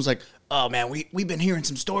 He tells him, he's like, oh, man, we've been hearing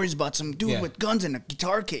some stories about some dude with guns in a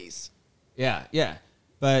guitar case. Yeah.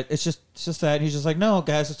 But it's just that. And he's just like, no,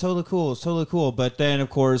 guys, it's totally cool. But then,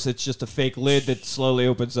 of course, it's just a fake lid that slowly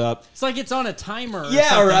opens up. It's like it's on a timer. Yeah,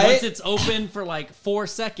 something. right. Once it's open for like 4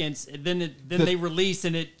 seconds, then they release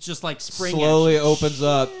and it just like slowly opens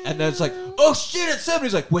up, and then it's like, oh shit, it's 7.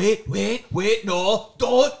 He's like, wait, no,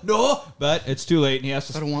 don't. But it's too late, and he has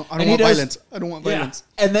to. I don't want violence. I don't want violence.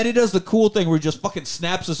 And then he does the cool thing where he just fucking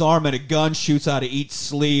snaps his arm, and a gun shoots out of each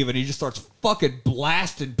sleeve, and he just starts fucking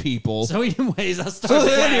blasting people. So anyways, I started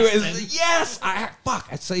blasting. Yes! I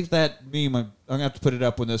saved that meme. I'm going to have to put it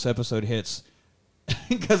up when this episode hits.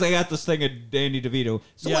 Because I got this thing of Danny DeVito.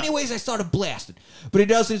 So anyways, I started blasting. But he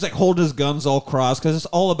does, he's like holding his guns all crossed because it's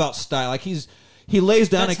all about style. Like he lays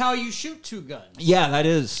down. That's how you shoot 2 guns. Yeah, that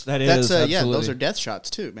is. Yeah, those are death shots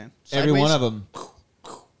too, man. Sideways. Every one of them.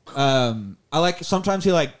 I like, sometimes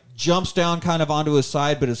he like jumps down kind of onto his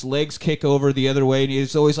side, but his legs kick over the other way, and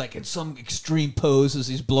he's always like in some extreme pose as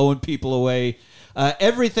he's blowing people away.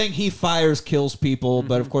 Everything he fires kills people,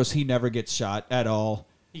 but of course he never gets shot at all.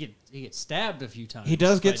 He gets stabbed a few times. He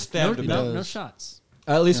does get stabbed. No shots.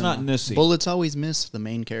 At least not in this scene. Bullets always miss the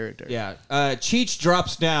main character. Yeah. Cheech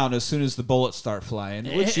drops down as soon as the bullets start flying,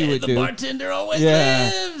 which you would do. The bartender always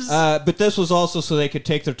lives. But this was also so they could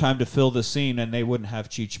take their time to fill the scene, and they wouldn't have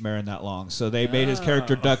Cheech Marin that long. So they made his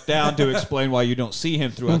character duck down to explain why you don't see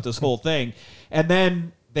him throughout this whole thing. And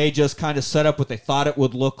then they just kind of set up what they thought it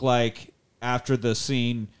would look like after the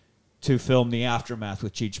scene to film the aftermath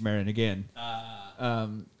with Cheech Marin again.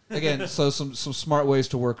 Again, so some smart ways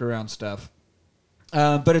to work around stuff.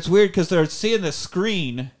 But it's weird because they're seeing the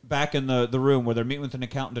screen back in the room where they're meeting with an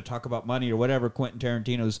accountant to talk about money or whatever Quentin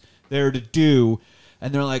Tarantino's there to do.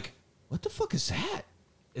 And they're like, what the fuck is that?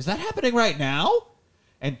 Is that happening right now?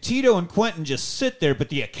 And Tito and Quentin just sit there, but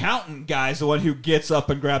the accountant guy's the one who gets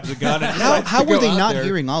up and grabs a gun. And how were they not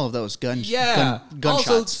hearing all of those gunshots?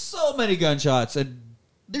 Also, so many gunshots. And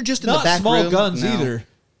they're just in not the back small room. guns either.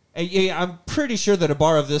 And yeah, I'm pretty sure that a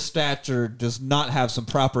bar of this stature does not have some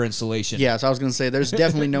proper insulation. Yeah, so I was going to say, there's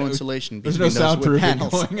definitely no insulation. There's no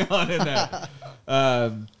soundproofing going on in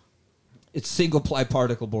there. It's single-ply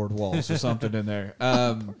particle board walls or something in there.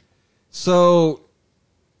 So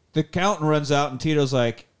the accountant runs out, and Tito's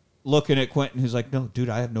like looking at Quentin, who's like, "No, dude,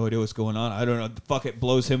 I have no idea what's going on. I don't know." Fuck it,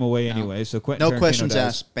 blows him away anyway. So Quentin, no questions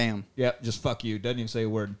asked. Bam. Yep, just fuck you. Doesn't even say a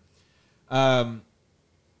word.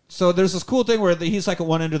 So there's this cool thing where he's like at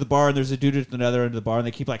one end of the bar, and there's a dude at the other end of the bar, and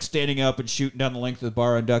they keep like standing up and shooting down the length of the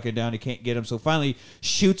bar and ducking down. He can't get him, so finally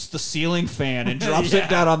shoots the ceiling fan and drops it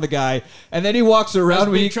down on the guy. And then he walks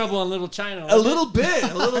around. Big Trouble on Little China. A little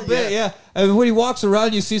bit, yeah. And when he walks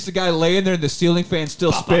around, you see the guy laying there, and the ceiling fan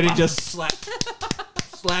still spinning, just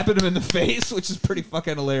slapping him in the face, which is pretty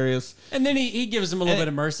fucking hilarious. And then he gives him a little bit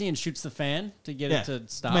of mercy and shoots the fan to get it to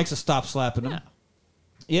stop. Makes a stop slapping him.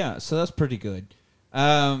 Yeah, so that's pretty good.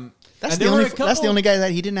 That's the only guy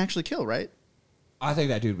that he didn't actually kill, right? I think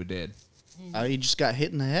that dude was dead. He just got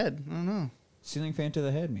hit in the head. I don't know. Ceiling fan to the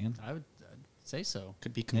head, man. I would say so.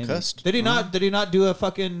 Could be concussed. Maybe. Did he not do a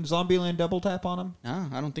fucking Zombieland double tap on him? No,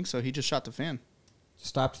 I don't think so. He just shot the fan.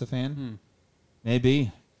 Stopped the fan?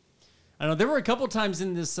 Maybe. I know there were a couple times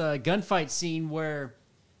in this gunfight scene where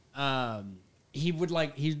he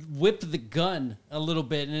whip the gun a little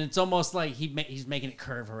bit, and it's almost like he's making it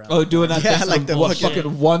curve around. Oh, doing that? Yeah, like the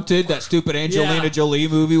fucking Wanted, that stupid Angelina Jolie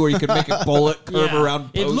movie where you can make a bullet curve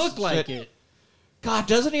around. It looked like it. God,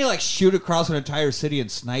 doesn't he like shoot across an entire city and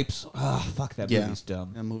snipes? Oh, fuck, that movie's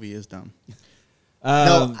dumb. That movie is dumb.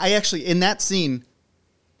 No, I actually, in that scene,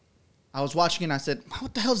 I was watching it and I said,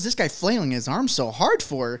 what the hell is this guy flailing his arms so hard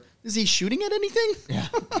for? Is he shooting at anything? Yeah.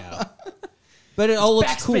 But it all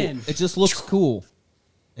looks cool. It just looks cool.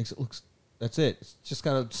 That's it. It's just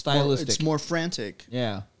got a stylistic. It's more frantic.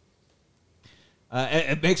 Yeah.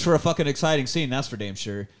 It makes for a fucking exciting scene, that's for damn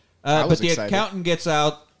sure. But the accountant gets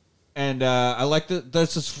out, and I like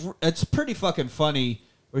it's pretty fucking funny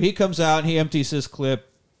where he comes out and he empties his clip,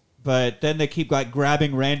 but then they keep like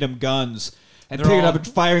grabbing random guns and picking it up and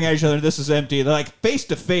firing at each other. This is empty. They're like face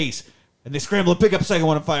to face, and they scramble to pick up a second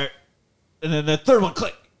one and fire, and then the third one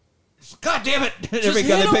click. God damn it! Every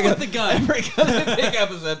gun they pick up, every gun they pick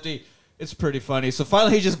up is empty. It's pretty funny. So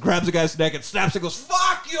finally, he just grabs the guy's neck and snaps and goes,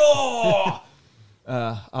 "Fuck you!"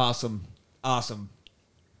 Awesome.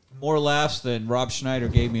 More laughs than Rob Schneider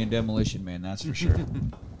gave me in Demolition Man, that's for sure.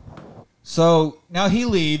 So now he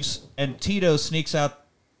leaves, and Tito sneaks out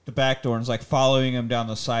the back door and is like following him down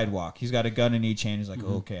the sidewalk. He's got a gun in each hand. He's like,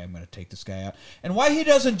 okay, I'm going to take this guy out. And why he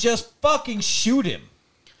doesn't just fucking shoot him?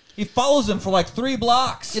 He follows him for like 3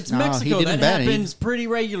 blocks. It's Mexico. That happens pretty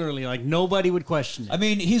regularly. Like, nobody would question it. I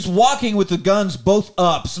mean, he's walking with the guns both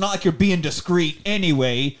up. It's not like you're being discreet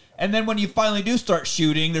anyway. And then when you finally do start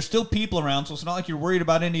shooting, there's still people around, so it's not like you're worried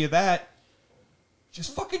about any of that.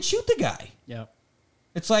 Just fucking shoot the guy. Yeah.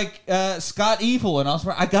 It's like Scott Evil and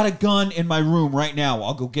I got a gun in my room right now.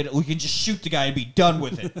 I'll go get it. We can just shoot the guy and be done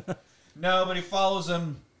with it. No, but he follows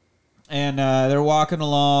him, and they're walking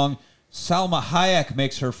along. Salma Hayek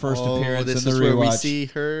makes her first appearance in the rewatch. This is where we see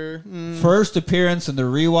her. First appearance in the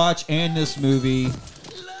rewatch and this movie.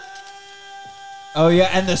 Oh, yeah,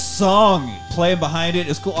 and the song playing behind it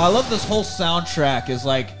is cool. I love this whole soundtrack. Is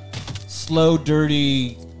like slow,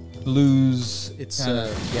 dirty blues. It's,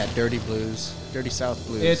 dirty blues. Dirty South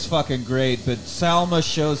blues. It's fucking great. But Salma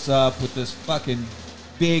shows up with this fucking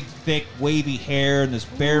big, thick, wavy hair and this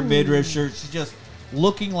bare midriff shirt. She's just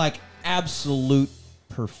looking like absolute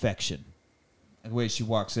perfection. The way she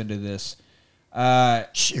walks into this.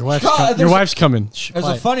 Your wife's coming. There's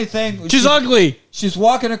a funny thing. She's ugly. She's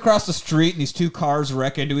walking across the street, and these 2 cars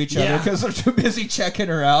wreck into each other because they're too busy checking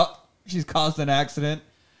her out. She's caused an accident.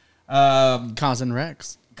 Causing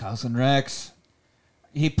wrecks.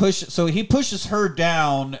 He pushes her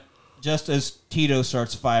down just as Tito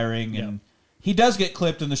starts firing, and he does get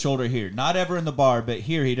clipped in the shoulder here. Not ever in the bar, but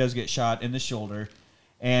here he does get shot in the shoulder,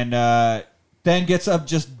 and then gets up,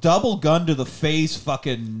 just double gun to the face,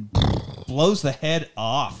 fucking blows the head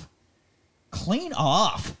off. Clean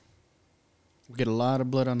off. We get a lot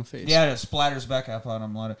of blood on the face. Yeah, it splatters back up on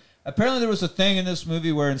him. Apparently there was a thing in this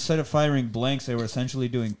movie where instead of firing blanks, they were essentially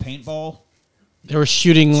doing paintball. They were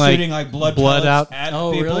shooting blood out at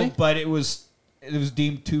people, really? But it was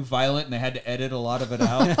deemed too violent, and they had to edit a lot of it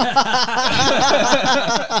out.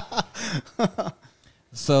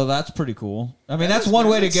 So that's pretty cool. I mean, that's one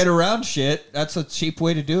way to get around shit. That's a cheap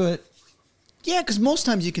way to do it. Yeah, because most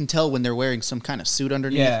times you can tell when they're wearing some kind of suit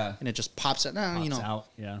underneath. Yeah. And it just pops out. No, Pops out.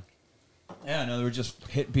 Yeah. Yeah, no, they were just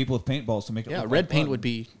hitting people with paintballs to make it Yeah, look red like paint blood. would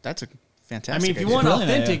be, that's a I fantastic mean, if you idea. want Brilliant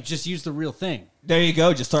authentic, idea. just use the real thing. There you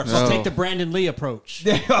go. Just start. No. Take the Brandon Lee approach.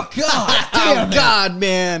 Oh God! Oh, God,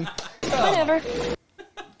 man. Whatever.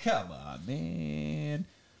 Come on, man.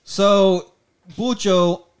 So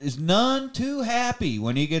Bucho is none too happy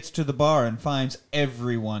when he gets to the bar and finds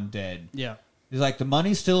everyone dead. Yeah. He's like, the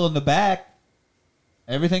money's still in the back.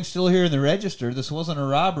 Everything's still here in the register. This wasn't a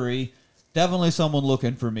robbery. Definitely someone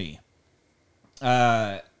looking for me.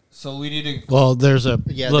 So we need to. Well, there's a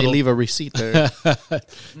Yeah, little, they leave a receipt there.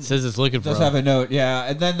 it says it's looking for Does him. have a note, yeah.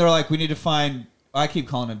 And then they're like, we need to find. I keep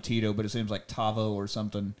calling him Tito, but it seems like Tavo or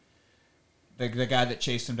something. The guy that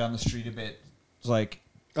chased him down the street a bit. It's like,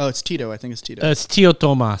 Oh, it's Tito. I think it's Tito. It's Tio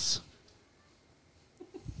Tomas.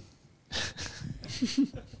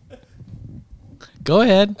 Go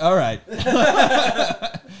ahead. all right.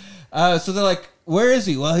 So they're like, where is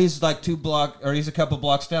he? Well, he's like he's a couple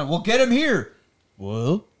blocks down. Well, get him here.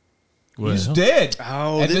 Well, he's dead.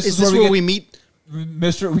 Oh, And is this where we meet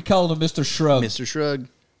We call him Mr. Shrug. Mr. Shrug?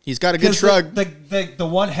 He's got a good 'Cause shrug. The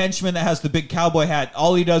one henchman that has the big cowboy hat,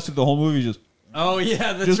 all he does through the whole movie is Oh,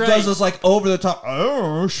 yeah, that's just right. does this like over the top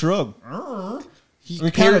shrug. He We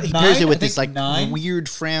pairs counted it nine, with I this think like nine. weird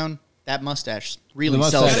frown. That mustache really The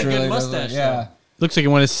sells mustache it. Got a good really does mustache, it, yeah. Looks like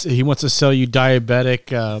he wants to sell you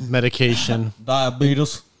diabetic medication.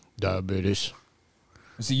 Diabetes. Diabetes.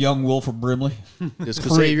 It's a young Wolf of Brimley. This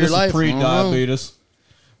could save your This life. is pre-diabetes.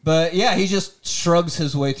 But yeah, he just shrugs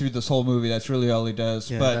his way through this whole movie. That's really all he does.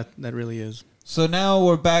 Yeah, but that really is. so now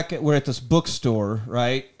we're at this bookstore,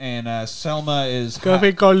 right? And Selma is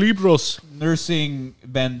Café con libros. nursing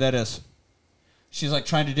Banderas. She's like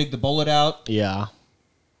trying to dig the bullet out. Yeah.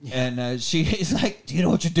 And she's like, "Do you know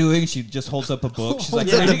what you're doing?" She just holds up a book. She's like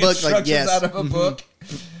Holds up the reading book, like, instructions yes. out of a book.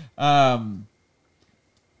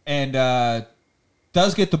 And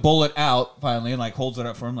does get the bullet out finally, and like holds it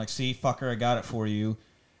up for him, like, "See, fucker, I got it for you."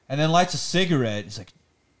 And then lights a cigarette. He's like,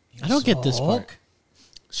 I don't get this part. "Smoke?"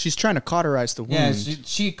 She's trying to cauterize the wound. Yeah,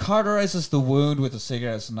 she cauterizes the wound with a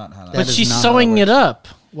cigarette. It's not how. That But is she's not how sewing it it up.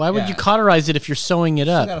 Why would Yeah. you cauterize it if you're sewing it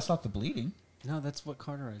Still up? gotta stop the bleeding. No, that's what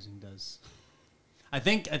cauterizing does. I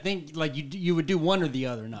think like you would do one or the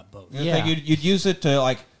other, not both. Yeah. Like you'd use it to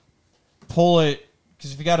like pull it,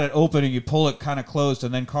 because if you got an opening, you pull it kind of closed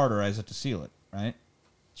and then cauterize it to seal it, right?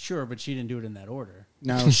 Sure, but she didn't do it in that order.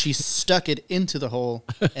 No, she stuck it into the hole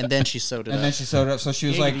and then she sewed it And up. then she sewed it up. So she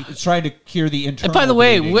was like trying to cure the internal. And by the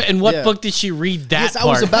way, bleeding. in what Yeah. book did she read that Yes, part? I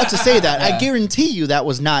was about to say that. Yeah. I guarantee you that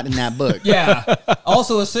was not in that book. Yeah.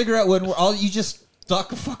 Also, a cigarette when all you just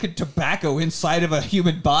stuck fucking tobacco inside of a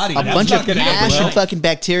human body. A That's bunch not of gonna end ash well. and fucking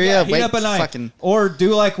bacteria. Heat Wait, up a knife, fucking. or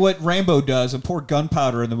do like what Rambo does and pour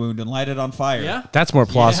gunpowder in the wound and light it on fire. Yeah, That's more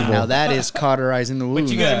plausible. Now that is cauterizing the wound.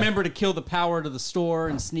 but you got to Yeah. remember to kill the power to the store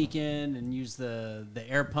and sneak in and use the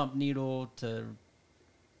air pump needle to.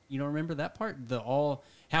 You don't remember that part?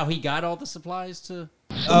 How he got all the supplies to.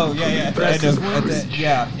 Oh yeah, yeah. Press his wounds.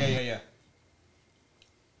 Yeah.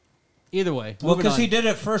 Either way, Well, moving because he on. did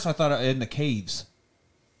it first, I thought in the caves.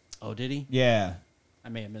 Oh, did he? Yeah, I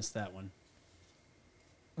may have missed that one.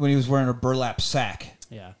 when he was wearing a burlap sack.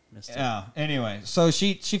 Yeah, missed it. Yeah. Anyway, so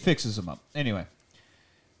she fixes him up. Anyway,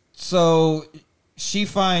 so she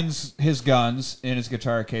finds his guns in his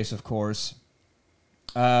guitar case, of course.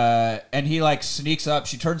 And he like sneaks up.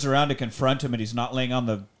 She turns around to confront him, and he's not laying on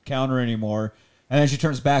the counter anymore. And then she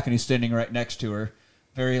turns back, and he's standing right next to her.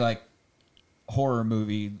 Very like horror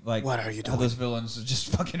movie. Like, What are you how doing? those villains just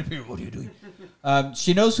fucking appear. What are you doing?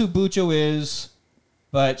 She knows who Bucho is,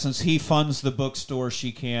 but since he funds the bookstore,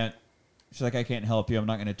 she can't. She's like, I can't help you. I'm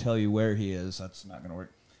not going to tell you where he is. That's not going to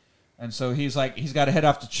work. And so he's like, he's got to head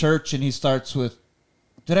off to church, and he starts with,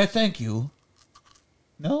 "Did I thank you?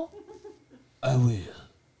 No? I will.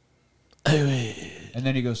 I will. And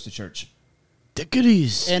then he goes to church. Take it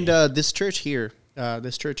easy. And this church here,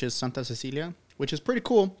 this church is Santa Cecilia, which is pretty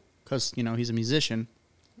cool because, you know, he's a musician.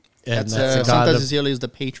 And That's, that's the god Santa of Cecilia is the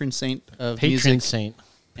patron saint of patron music saint.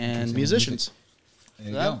 and musicians. There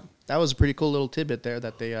you So go. that was a pretty cool little tidbit there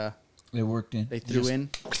that They worked in. they threw Just in.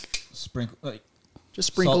 Sprinkle, like, Just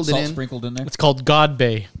sprinkled salt it in. sprinkled in there. It's called God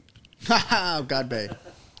Bay. Ha God Bay.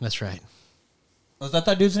 That's right. Was that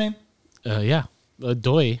dude's name? Yeah.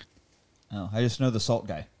 Doi. Oh, I just know the salt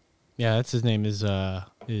guy. Yeah, that's his name is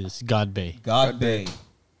God Bay. God Bay.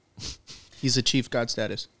 He's achieved God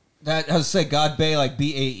status. That I was say God Bay, like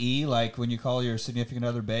BAE, like when you call your significant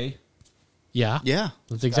other Bay. Yeah. Yeah.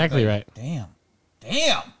 That's exactly right.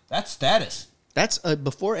 Damn, that's status. That's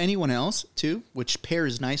before anyone else, too, which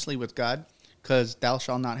pairs nicely with God because thou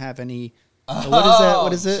shalt not have any What is that?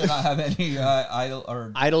 What is it? Should not have any idol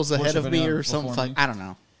or Idols ahead worship of me anyone or something. before me. I don't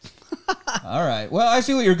know. All right. Well, I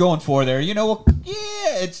see what you're going for there. You know, well,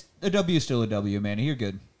 yeah, it's a W, still a W, man. You're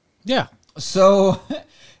good. Yeah. So,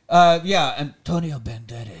 Antonio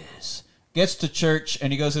Banderas gets to church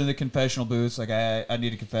and he goes into the confessional booth. Like, I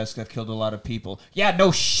need to confess 'cause I've killed a lot of people. Yeah,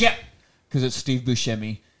 no shit. Because it's Steve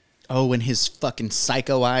Buscemi. Oh, and his fucking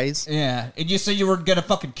psycho eyes. Yeah, and you said you weren't gonna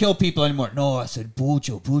fucking kill people anymore. No, I said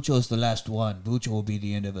Bucho. Bucho's the last one. Bucho will be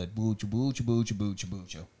the end of it. Bucho, Bucho, Bucho, Bucho,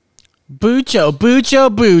 Bucho. Bucho, Bucho,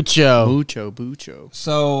 Bucho. Bucho, Bucho.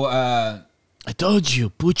 So, I told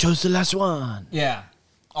you, Bucho's the last one. yeah.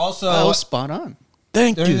 Also, Oh, spot on.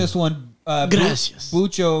 Thank during you. this one, Gracias.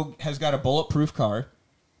 Bucho has got a bulletproof car,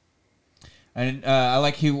 and I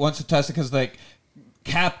like he wants to test it because like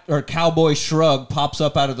Cowboy Shrug pops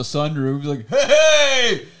up out of the sunroof. He's like,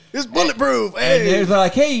 hey. It's bulletproof. And they're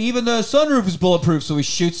like, hey, even the sunroof is bulletproof. So he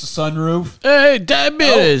shoots the sunroof. Hey,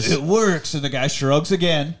 diabetes. Oh, it works. And the guy shrugs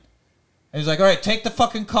again. And he's like, all right, take the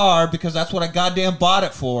fucking car because that's what I goddamn bought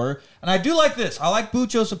it for. And I do like this. I like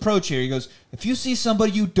Bucho's approach here. He goes, if you see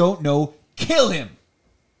somebody you don't know, kill him.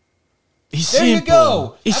 He's There simple. you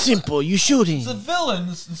go. It's simple. You shoot him. The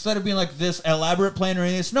villains, instead of being like this elaborate plan or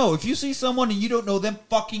anything, no, if you see someone and you don't know them,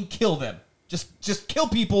 fucking kill them. Just kill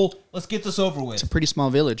people. Let's get this over with. It's a pretty small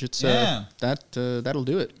village. It's Yeah. that'll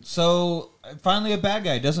do it. So finally, a bad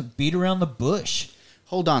guy doesn't beat around the bush.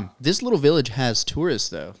 Hold on. This little village has tourists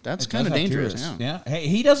though. That's It kind of does have dangerous. tourists. Yeah. Yeah. Hey,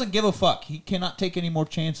 he doesn't give a fuck. He cannot take any more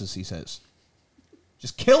chances. He says,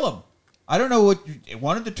 just kill him. I don't know what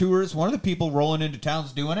one of the tourists, one of the people rolling into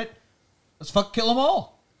town's doing it. Let's fuck kill them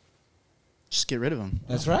all. Just get rid of them.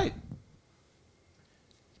 That's right.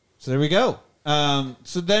 So there we go.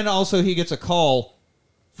 So then also he gets a call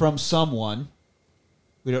from someone.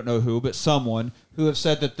 We don't know who, but someone who have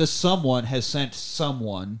said that this someone has sent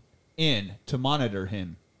someone in to monitor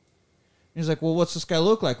him. He's like, well, what's this guy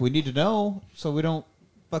look like? We need to know so we don't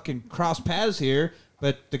fucking cross paths here.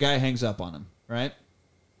 But the guy hangs up on him, right?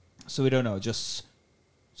 So we don't know, just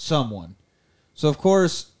someone. So, of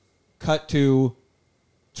course, cut to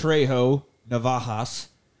Trejo Navajas.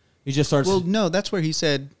 He just starts... Well, no, that's where he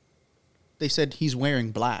said. They said he's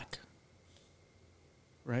wearing black.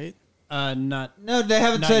 Right? Not. No, they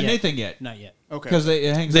haven't Not said yet. anything yet. Not yet. Okay. Because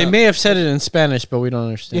it hangs They up. may have said it in Spanish, but we don't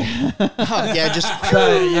understand. yeah, just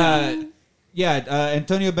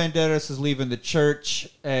Antonio Banderas is leaving the church,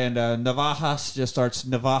 and Navajas just starts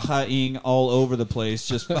Navaja-ing all over the place,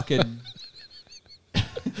 just fucking...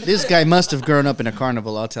 this guy must have grown up in a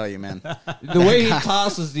carnival. I'll tell you, man. The way he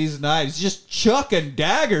tosses these knives, just chucking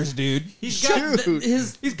daggers, dude. He's got Dude.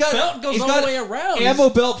 his He's got belt goes he's all got the way around. Ammo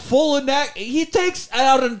belt full of neck. He takes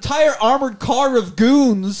out an entire armored car of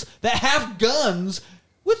goons that have guns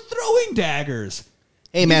with throwing daggers.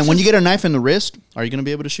 Hey, man, when you get a knife in the wrist, are you going to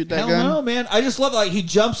be able to shoot that Hell gun? no, man. I just love like he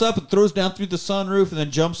jumps up and throws down through the sunroof and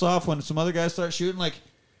then jumps off when some other guys start shooting. Like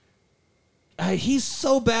he's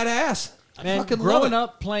so badass. I Man, fucking love growing it.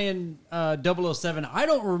 up playing 007, I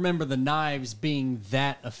don't remember the knives being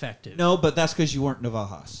that effective. No, but that's because you weren't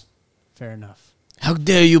Navajas. Fair enough. How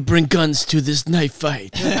dare you bring guns to this knife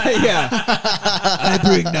fight? Yeah, I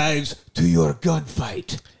bring knives to your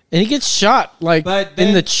gunfight. And he gets shot like But in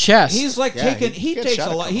then the chest. He's like Yeah, taking. he He gets takes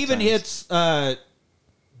shot a a lot. couple He even times. hits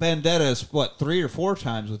Banderas 3 or 4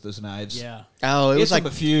 times with his knives. Yeah. Oh, it Hits was like him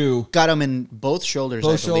a few. got him in both shoulders.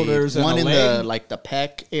 Both I believe. shoulders and one a in leg. the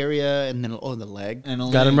pec area, and then the leg,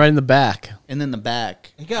 And got him right in the back. and then the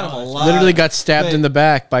back. He got him a lot. Literally got stabbed But- in the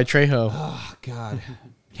back by Trejo. Oh God,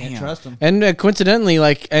 can't Damn. trust him. And coincidentally,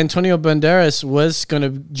 like Antonio Banderas was going to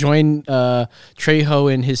join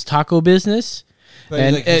Trejo in his taco business. But he's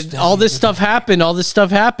And, like, and all this stuff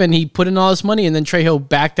happened. He put in all this money, and then Trejo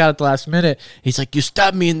backed out at the last minute. He's like, "You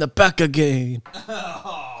stabbed me in the back again."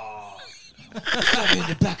 I'm in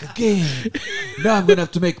the back again. Now I'm gonna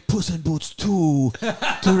have to make Puss in Boots 2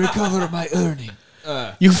 to recover my earning.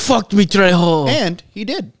 You fucked me, Trejo. And he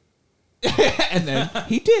did. And then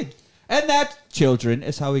he did. And that, children,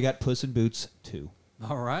 is how we got Puss in Boots 2.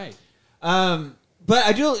 All right. But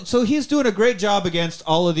I do. So he's doing a great job against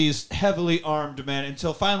all of these heavily armed men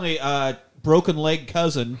until finally, broken leg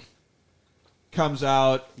cousin comes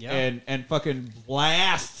out Yeah. and fucking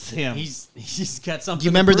blasts him. He's got something. Do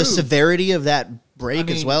you remember to the prove. severity of that break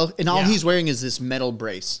I as mean, well? And all yeah. he's wearing is this metal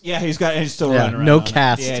brace yeah, he's still Yeah, running around. no on it.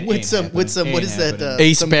 cast. Yeah, it with ain't some happening. what Ain't is that? happening.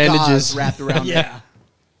 Ace some bandages. gauze wrapped around. Yeah.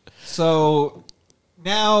 So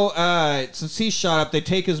now, since he's shot up, they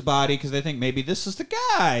take his body because they think maybe this is the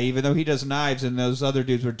guy, even though he does knives and those other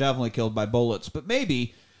dudes were definitely killed by bullets. But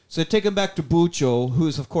maybe. So they take him back to Bucho,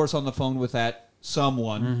 who's, of course, on the phone with that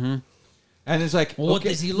someone. And it's like, Well, what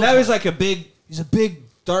does he look now like? he's a big,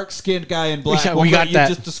 dark-skinned guy in black. We got you that.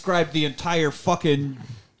 just described the entire fucking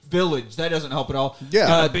village. That doesn't help at all. Yeah.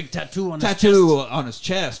 Got a big tattoo on his tattoo chest. on his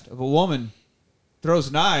chest of a woman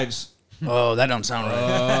throws knives. Oh, that don't sound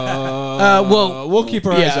right. Well, We'll keep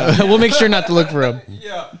our eyes out. we'll make sure not to look for him.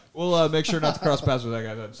 Yeah, we'll make sure not to cross paths with that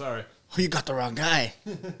guy then. Sorry. Oh, you got the wrong guy.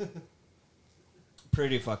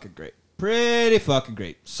 Pretty fucking great. Pretty fucking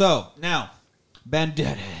great. So, now,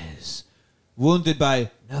 Banderas, wounded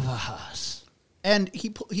by Navajas. And he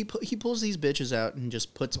pulls these bitches out and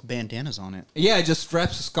just puts bandanas on it. Yeah, he just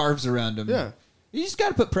straps scarves around him. Yeah. You just got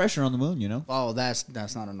to put pressure on the moon, you know? Oh, that's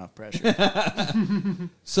not enough pressure.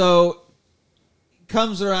 So,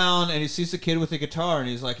 comes around and he sees the kid with a guitar and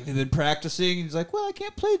he's like, have you been practicing? And he's like, well, I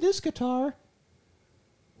can't play this guitar.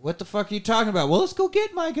 What the fuck are you talking about? Well, let's go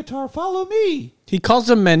get my guitar. Follow me. He calls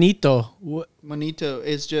him Manito. What, Manito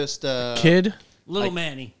is just kid? Little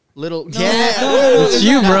Manny. little. No, It's isn't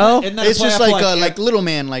you, that- bro. isn't that It's a play just off like little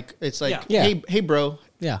man. Like it's like Yeah. hey bro.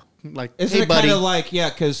 Yeah. Like Isn't hey it buddy. kind of like, yeah,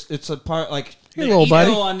 because it's a part like Hey, The little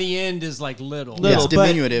buddy. ito on the end is like little. Yeah, it's but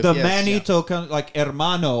diminutive, The yes. manito comes like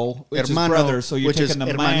hermano, which Hermano, is brother. So you're which is taking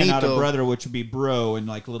the man out of hermanito. brother, which would be bro, and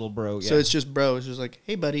like little bro. Yeah. So it's just bro. It's just like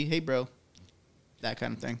hey buddy, hey bro, that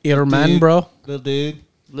kind of thing. Irman, Dude, bro. little dude.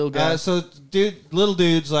 Little guy. So little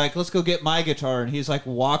dude's like, let's go get my guitar, and he's like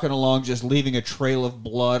walking along, just leaving a trail of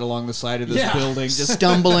blood along the side of this Yeah. building, just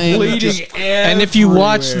Stumbling. bleeding. just, And if you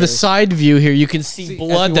watch everywhere. the side view here, you can see See, as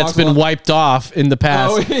blood he that's walks been along- wiped off in the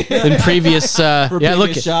past. Oh, yeah. In previous, yeah, previous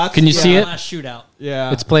look, shots, can you see it? Last shootout.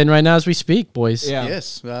 Yeah, It's playing right now as we speak, boys. yeah.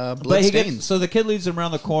 yes, blood But he stains. gets, so the kid leads him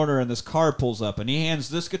around the corner, and this car pulls up, and he hands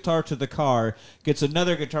this guitar to the car, gets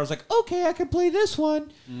another guitar. He's like, okay, I can play this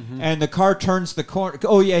one. And the car turns the corner.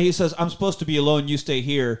 Oh, yeah, he says, I'm supposed to be alone. You stay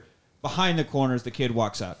here. Behind the corner as the kid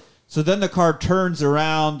walks out. So then the car turns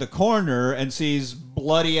around the corner and sees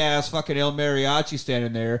bloody-ass fucking El Mariachi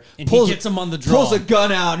standing there. And he gets him on the draw. Pulls a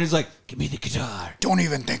gun out, and he's like, give me the guitar. Don't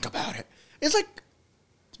even think about it. It's like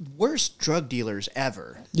worst drug dealers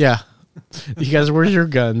ever. Yeah. You guys, where's your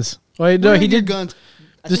guns? Wait, no, Where he are your did. guns.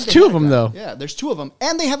 I There's think they two had of them, a gun. though. Yeah, there's two of them,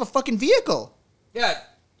 and they have a fucking vehicle. Yeah.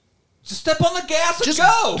 Just step on the gas and Just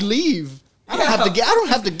go. leave. I don't Yeah.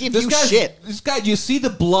 have to give you guy's- shit. This guy, you see the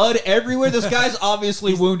blood everywhere. This guy's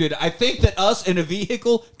obviously wounded. I think that us in a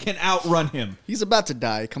vehicle can outrun him. He's about to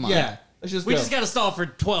die. Come on. Yeah, let's just We go. just got to stall for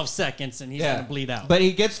 12 seconds and he's going to bleed out. But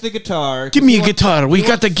he gets the guitar. Give me a guitar. We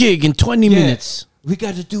got the gig in 20 minutes. We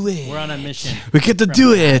got to do it. We're on a mission. We get to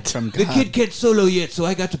do it. From The God. kid can't solo yet, so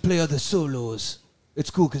I got to play all the solos. It's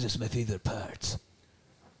cool because it's my favorite parts.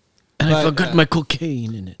 And I But, forgot my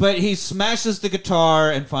cocaine in it. But he smashes the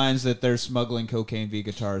guitar and finds that they're smuggling cocaine via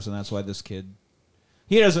guitars, and that's why this kid.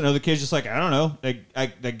 He doesn't know. The kid's just like, I don't know.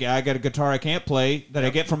 I got a guitar I can't play that I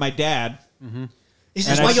get from my dad. Is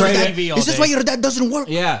And this I why your tried dad? TV all Is this day. why your dad doesn't work?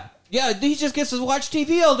 Yeah. Yeah, he just gets to watch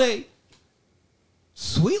TV all day.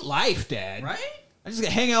 Sweet life, Dad. Right? I just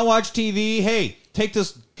hang out, watch TV. Hey, take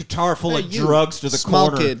this guitar full Hey, of you, drugs to the small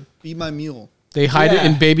corner. kid, be my mule. They hide it Yeah.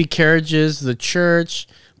 in baby carriages, the church,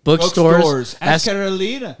 bookstores. Ask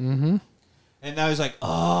Carolina. Mm-hmm. And now he's like,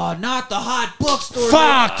 oh, not the hot bookstore.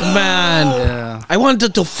 Fuck, Oh, man. Yeah. I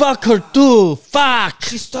wanted to fuck her too. Fuck.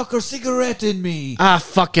 She stuck her cigarette in me. Ah,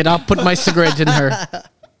 fuck it. I'll put my cigarette in her.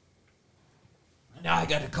 Now I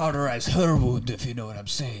got to cauterize her wound, if you know what I'm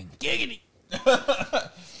saying. Giggity.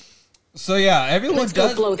 So, yeah, everyone Let's go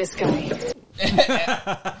does. blow this guy.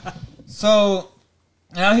 So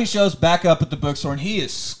now he shows back up at the bookstore and he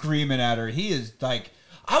is screaming at her. He is like,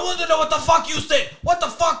 I want to know what the fuck you said. What the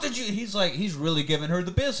fuck did you? He's like, he's really giving her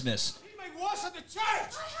the business. He made wars at the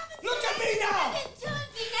church. Look at me now. Just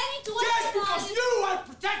Just because you are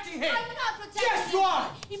protecting him. I'm not protecting Yes, him. you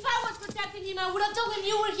are. If I was protecting him, I would have told him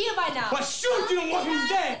you were here by now. But shoot, you don't want him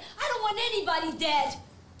dead. I don't want anybody dead.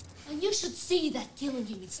 And you should see that killing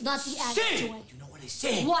him is not the average See, way. you know what I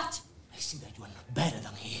say? What? I see that you are not better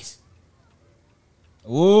than he is.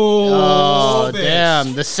 Oh, bitch.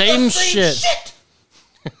 damn. The same shit. Shit.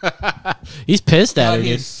 He's pissed at God, her, he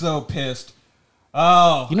dude. is so pissed.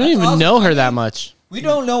 Oh, You don't that's even awesome. know I her mean, that much. We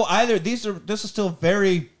don't know either. This is still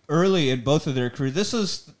very early in both of their careers. This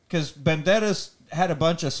is because Banderas had a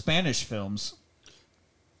bunch of Spanish films.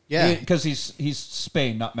 Yeah. Because he's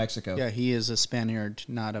Spain, not Mexico. Yeah, he is a Spaniard,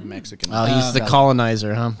 not a Mexican. Oh, he's the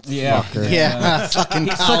colonizer, huh? Yeah. Fucker. Yeah, fucking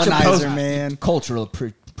He's such a colonizer, man. Cultural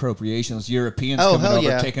appropriation. Those Europeans Oh, coming hell over,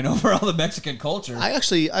 yeah. taking over all the Mexican culture.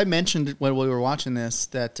 I mentioned when we were watching this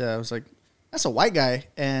that I was like, that's a white guy,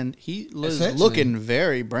 and he was Essentially. looking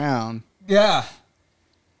very brown. yeah.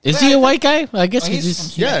 Is he a white guy? I guess Well, he's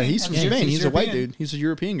he's. from Yeah, Spain. he's from I mean, Spain. He's a white European. dude. He's a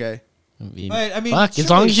European guy. But, I mean, fuck, surely- as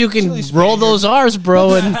long as you can surely roll Spain- those R's,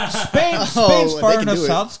 bro, and Spain's they far can enough do it.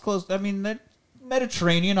 south. It's close. I mean, that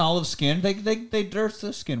Mediterranean olive skin. They dark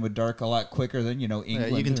their skin would dark a lot quicker than Yeah,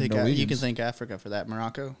 England. you can or take you Norwegians. can thank Africa for that.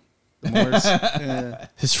 Morocco, the Moors. Yeah.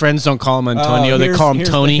 his friends don't call him Antonio. They Here's- call him here's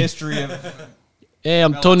the Tony. history of Hey,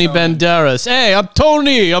 I'm Tony Melatonin. Banderas. Hey, I'm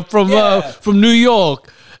Tony. I'm Yeah. from New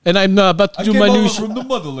York, and I'm about to I do came my new. over from the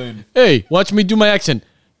motherland. Hey, watch me do my accent.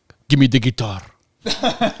 Give me the guitar.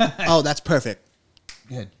 Oh, that's perfect.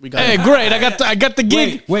 Good. We got Hey, it. great! I got the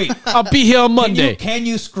gig. Wait. I'll be here on Monday. Can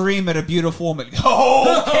you scream at a beautiful woman?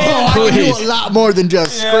 Oh, okay. Oh, I can Please. do a lot more than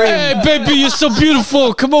just scream. Hey, baby, you're so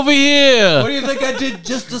beautiful. Come over What here. do you think I did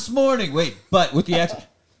just this morning? Wait, but with the accent.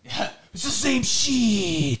 It's the same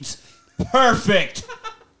shit. Perfect.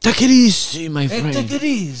 Take it easy, my Hey, take friend. it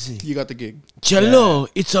easy. You got the gig. Cello,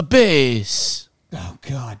 it's a bass. Oh,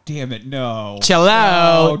 God damn it, no. Cello,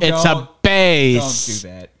 No, it's a don't bass. do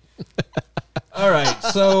that. All right,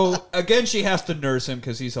 so again, she has to nurse him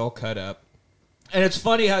because he's all cut up. And it's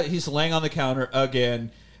funny how he's laying on the counter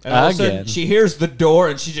again. And all of a sudden, Again. she hears the door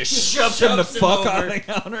and she just shoves him the Shoves him fuck over. on the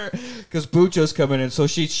counter because Bucho's coming in. So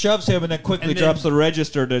she shoves him and then quickly And then drops the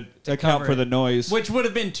register to account cover for it. the noise. Which would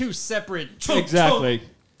have been two separate. Exactly.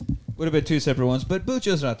 Would have been two separate ones, but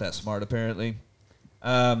Bucho's not that smart, apparently.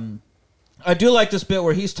 I do like this bit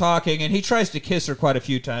where he's talking, and he tries to kiss her quite a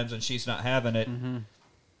few times, and she's not having it.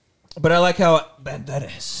 But I like how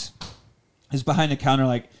Banderas is behind the counter,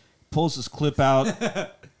 like, pulls his clip out.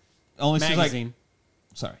 Only sees, like... Magazine.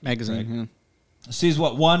 Sorry. Magazine. Yeah. Sees,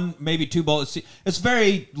 what, one, maybe two bullets. It's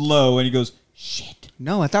very low, and he goes, shit.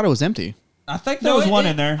 No, I thought it was empty. I think there was one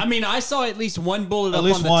in there. I mean, I saw at least one bullet At up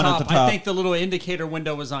least on the one at top. the top. I think the little indicator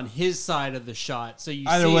window was on his side of the shot. So you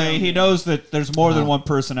Either see way, him. he knows that there's more than one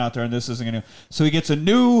person out there, and this isn't going to... So he gets a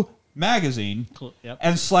new magazine Yep.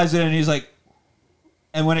 and slides it in, and he's like...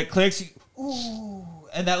 And when it clicks, he, ooh...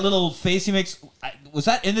 And that little face he makes... Was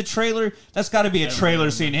that in the trailer? That's got to be a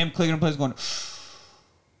trailer scene. Him clicking and plays going...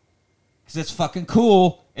 Because it's fucking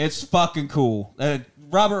cool. It's fucking cool.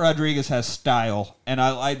 Robert Rodriguez has style. And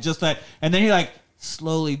I just that... And then he, like,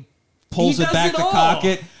 slowly pulls He it does back it to all. cock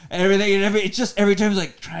it and everything. And it's just every time he's,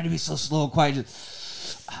 like, trying to be so slow and quiet.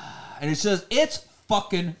 Just... And it's just... It's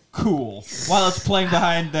fucking cool. While it's playing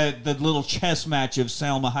behind the little chess match of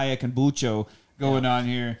Salma Hayek and Bucho going on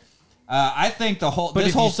here. I think the whole... But this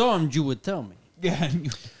if whole, you saw him, you would tell me. Yeah.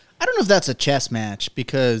 I don't know if that's a chess match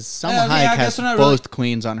because Salma Yeah, I Hayek guess has they're not both really-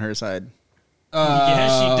 queens on her side. Yeah,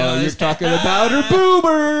 she does. You're talking about her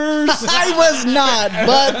boobers. I was not,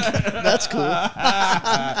 but that's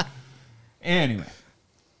cool. Anyway.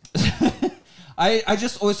 I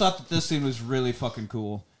just always thought that this scene was really fucking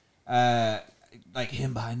cool. Like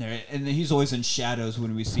him behind there, and he's always in shadows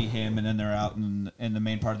when we see him, and then they're out in the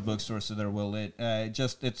main part of the bookstore, so they're well lit.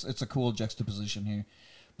 It's a cool juxtaposition here.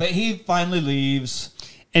 But he finally leaves.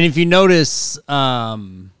 And if you notice,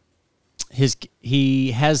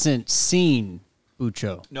 he hasn't seen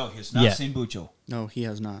Bucho. No, he's not Yeah. seen Bucho. No, he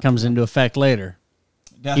has not. Comes into effect later.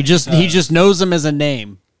 Yeah, He just knows him as a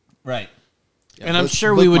name. right. And I'm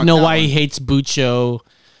sure we would know why he hates Bucho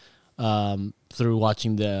through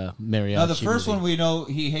watching the mariachi. Now, the first movie. one we know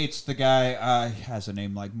he hates the guy, has a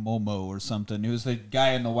name like Momo or something. He was the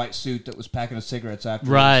guy in the white suit that was packing the cigarettes after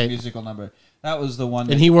Right. his musical number. That was the one.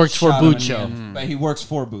 And that he works for shot him in the Bucho. end. But he works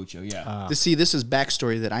for Bucho, yeah. This is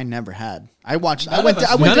backstory that I never had. I watched. None I went. of us-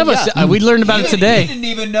 I went None to, of us. yeah. We learned about it He today. didn't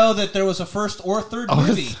even know that there was a first or third Oh,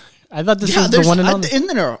 movie. I thought this Yeah, was the there's- one and only.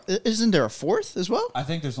 isn't there a fourth as well? I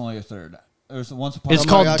think there's only a third. There's once upon It's a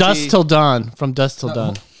called Mariachi. Dusk Till Dawn. From Dusk Till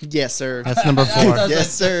Dawn. Yes, sir. That's number 4.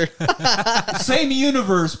 Yes, sir. same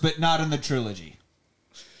universe, but not in the trilogy.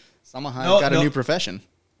 Salma Hayek No, got a no. new profession.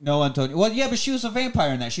 No, Antonio. Well, yeah, but she was a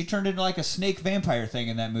vampire in that. She turned into like a snake vampire thing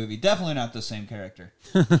in that movie. Definitely not the same character.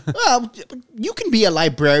 Well, you can be a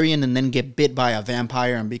librarian and then get bit by a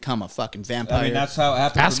vampire and become a fucking vampire. I mean, that's how it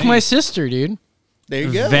happened. Ask for me. my sister, dude. there you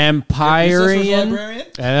go. Your sister's a Vampirian. librarian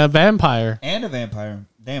And a vampire. and a vampire.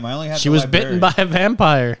 Damn, I only had. She the was librarian. bitten by a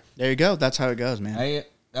vampire. There you go. That's how it goes, man.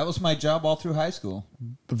 That was my job all through high school.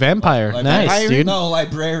 Vampire. Librarian? Nice, dude. No,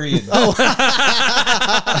 librarian.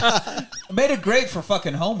 I made it great for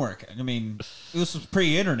fucking homework. I mean, it was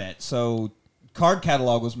pre-internet, so card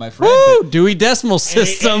catalog was my friend. Woo! but Dewey Decimal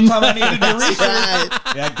System. Anytime I needed to research, Right.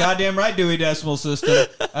 yeah, goddamn right, Dewey Decimal System.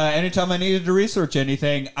 Anytime I needed to research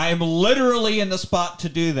anything, I am literally in the spot to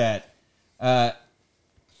do that.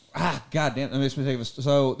 Goddamn, that makes me think of it.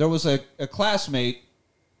 So there was a classmate,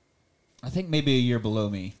 I think maybe a year below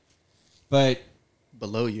me, but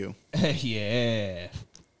Below you. yeah,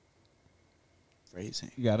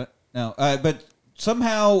 Phrasing. you got it. No, but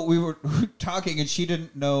somehow we were talking and she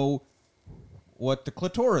didn't know what the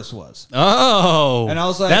clitoris was. Oh. And I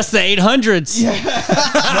was like, that's the 800s. Yeah.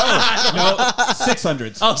 no,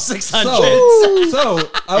 600s. Oh, 600s. So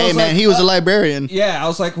I was hey, man, like, he was a librarian. Yeah, I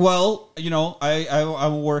was like, well,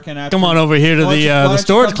 I'm working after. Come on over here to the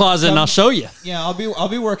storage closet and I'll show you. Yeah, I'll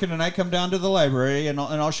be working tonight. Come down to the library and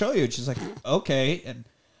I'll show you. And she's like, okay. And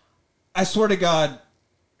I swear to God,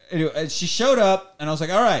 anyway, she showed up and I was like,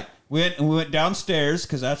 all right. We went downstairs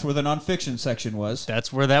because that's where the nonfiction section was.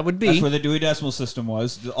 That's where that would be. That's where the Dewey Decimal System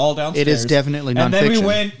was. All downstairs. It is definitely nonfiction. And then we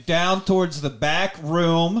went down towards the back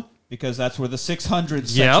room because that's where the 600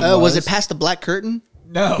 section was. Was it past the black curtain?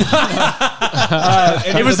 No.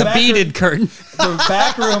 It was a beaded curtain. The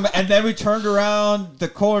back room, and then we turned around the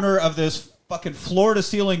corner of this fucking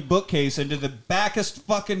floor-to-ceiling bookcase into the backest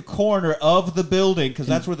fucking corner of the building because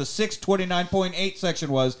that's where the 629.8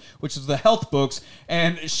 section was, which is the health books.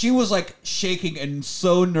 And she was like shaking and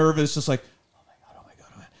so nervous, just like, oh my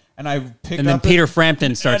god. And I picked up. And then Peter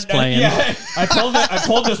Frampton starts playing. Yeah, I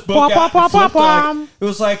pulled this book out. And flipped it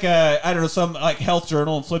was like I don't know, some like health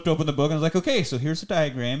journal, and flipped open the book and I was like, okay, so here's a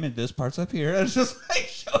diagram and this part's up here. And it's just like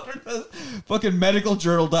showed her the fucking medical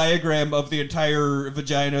journal diagram of the entire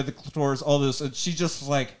vagina, the clitoris, all this, and she just was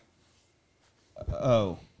like,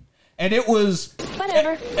 oh. And it was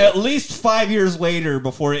Whatever. At least 5 years later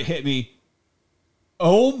before it hit me.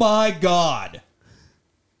 Oh my god.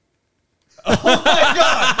 Oh my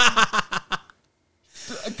god!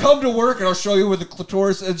 Come to work and I'll show you where the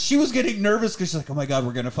clitoris. And she was getting nervous because she's like, "Oh my god,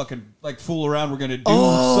 we're gonna fucking like fool around. We're gonna do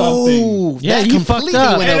something." Yeah, you fucked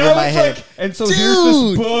up. Went And over I my was head. like, and so here's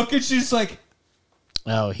this book, and she's like,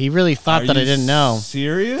 Oh, he really thought that I didn't know.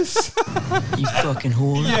 Serious? You fucking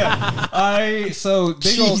whore. Yeah. So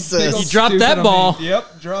big old, Jesus. big old You dropped stupid that on ball. me.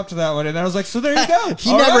 Yep, dropped that one, and I was like, so there you go. He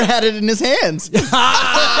All never right. had it in his hands.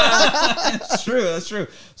 That's true. That's true.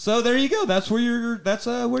 So there you go. That's where your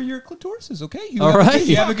clitoris is. Okay. You All have, right.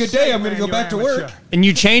 You have a good day. I'm going to go back to work. And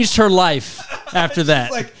you changed her life after that.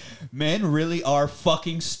 It's like, men really are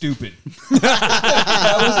fucking stupid.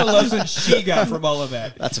 That was the lesson she got from all of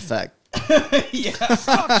that. That's a fact. Yeah.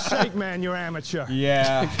 Fuck's sake, man, you're amateur.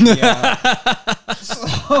 Yeah.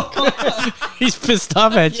 He's pissed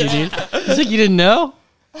off at you, dude. He's like, you didn't know?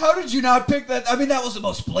 How did you not pick that? I mean, that was the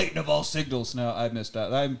most blatant of all signals. No, I missed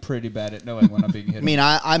out. I'm pretty bad at knowing when I'm being hit. I mean,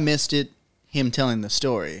 I missed it, him telling the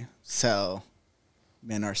story. So,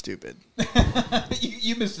 men are stupid.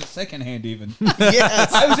 you missed it secondhand even.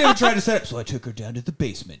 Yes. I was even trying to set up, so I took her down to the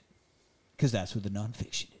basement because that's where the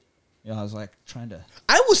nonfiction is. You know, I was like trying to.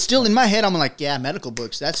 I was still in my head. I'm like, yeah, medical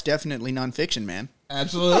books. That's definitely nonfiction, man.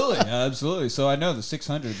 Absolutely, absolutely. So I know the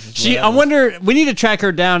 600s. I wonder. We need to track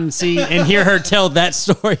her down and hear her tell that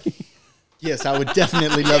story. Yes, I would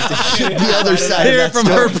definitely love to hear the other side Hear of that from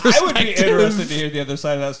story. her I would be perspective. interested to hear the other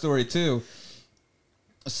side of that story too.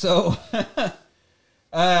 So,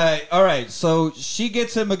 all right. So she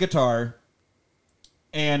gets him a guitar,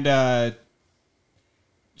 and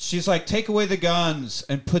she's like, "Take away the guns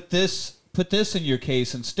and put this in your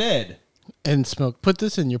case instead." And smoke. Put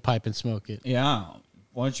this in your pipe and smoke it. Yeah.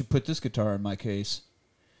 Why don't you put this guitar in my case?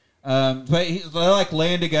 But they're like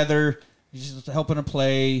laying together. He's just helping her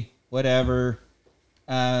play, whatever.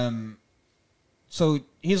 So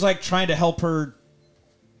he's like trying to help her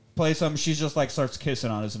play something. She's just like starts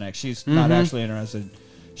kissing on his neck. She's not actually interested.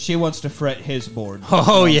 She wants to fret his board. Oh, You know what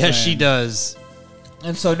I'm yes, saying? she does.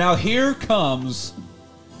 And so now here comes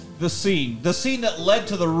the scene that led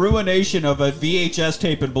to the ruination of a VHS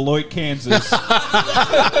tape in Beloit, Kansas.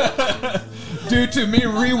 Due to me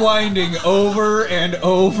rewinding over and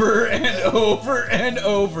over and over and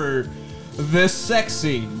over this sex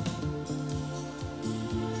scene.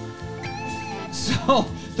 So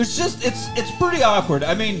there's just it's pretty awkward.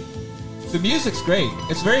 I mean, the music's great.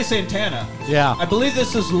 It's very Santana. Yeah. I believe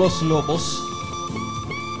this is Los Lobos.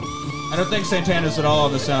 I don't think Santana's at all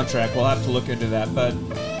on the soundtrack. We'll have to look into that, but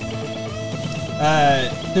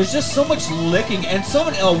there's just so much licking and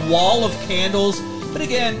a wall of candles. But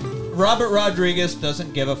again, Robert Rodriguez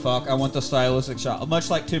doesn't give a fuck. I want the stylistic shot. Much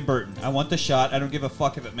like Tim Burton. I want the shot. I don't give a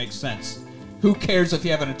fuck if it makes sense. Who cares if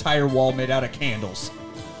you have an entire wall made out of candles?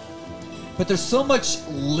 But there's so much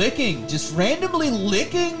licking. Just randomly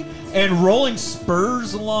licking and rolling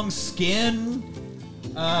spurs along skin.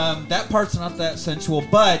 That part's not that sensual.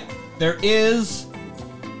 But there is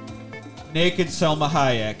naked Selma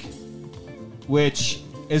Hayek, which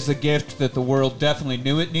is a gift that the world definitely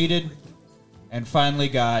knew it needed and finally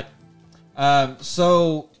got.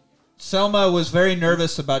 So Selma was very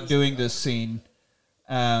nervous about doing this scene.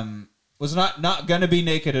 Was not going to be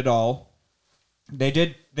naked at all. They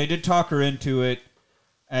did talk her into it,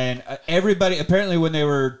 and everybody apparently when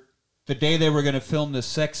the day they were going to film this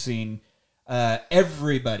sex scene,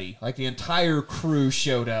 everybody, like the entire crew,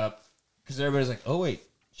 showed up because everybody's like, "Oh wait,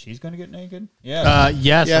 she's gonna get naked." Yeah,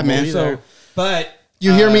 yes, Yeah, man. So, but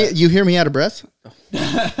You hear me? You hear me out of breath?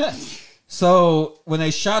 so when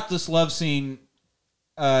they shot this love scene,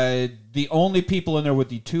 the only people in there were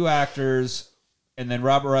the 2 actors and then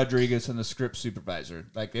Robert Rodriguez and the script supervisor.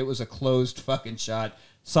 Like, it was a closed fucking shot.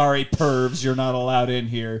 Sorry, pervs, you're not allowed in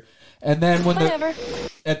here. And then when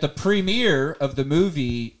at the premiere of the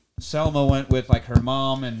movie, Selma went with like her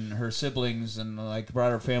mom and her siblings and like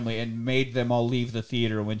brought her family and made them all leave the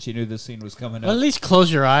theater when she knew the scene was coming up. Well, at least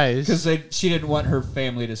close your eyes. Because she didn't want her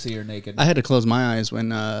family to see her naked. I had to close my eyes when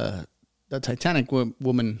the Titanic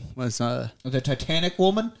woman was. The Titanic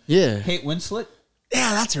woman? Yeah. Kate Winslet?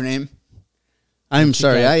 Yeah, that's her name. I'm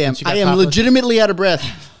sorry. got- I am she got I am topless? legitimately out of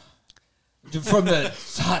breath. From the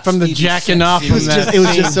hot, From the steamy jacking sex off scene. from It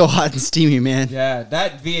was just so hot and steamy, man. Yeah,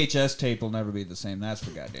 that VHS tape will never be the same. That's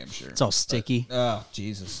for goddamn sure. It's all sticky. Oh,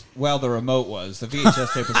 Jesus. Well, the remote was. The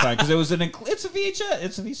VHS tape was fine because it was it's a VHS.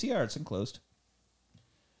 It's a VCR. It's enclosed.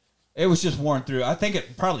 It was just worn through. I think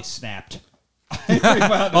it probably snapped.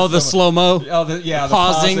 Oh, the slow-mo? Oh, the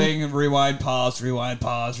pausing and rewind, pause, rewind,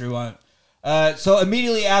 pause, rewind. So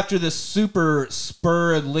immediately after this super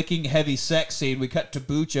spur and licking heavy sex scene, we cut to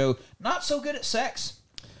Bucho. Not so good at sex.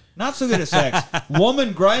 Not so good at sex.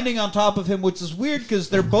 Woman grinding on top of him, which is weird because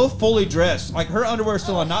they're both fully dressed. Like, her underwear's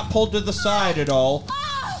still on, not pulled to the side at all.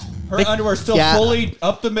 Her underwear's still fully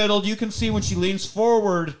up the middle. You can see when she leans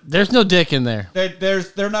forward. There's no dick in there.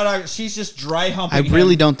 They're not. She's just dry humping. I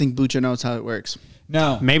really don't think Bucho knows how it works.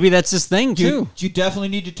 No. Maybe that's his thing, too. You definitely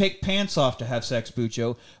need to take pants off to have sex,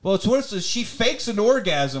 Bucho. Well, it's worse is she fakes an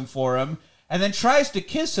orgasm for him and then tries to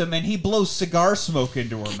kiss him, and he blows cigar smoke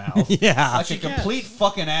into her mouth. Yeah. Like a complete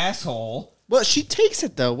fucking asshole. Well, she takes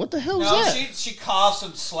it, though. What the hell is No, that? she coughs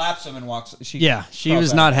and slaps him and walks. She was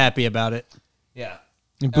crawls not out. happy about it. Yeah.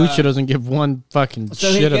 And Bucho doesn't give one fucking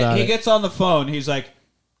So shit about he it. gets on the phone. He's like,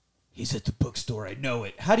 he's at the bookstore. I know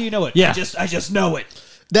it. How do you know it? Yeah. I just know it.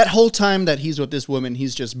 That whole time that he's with this woman,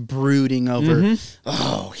 he's just brooding over,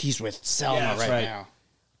 oh, he's with Selma Yeah, that's right, right. now.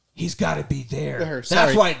 He's got to be there. Her, That's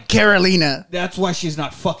sorry. why Carolina. That's why she's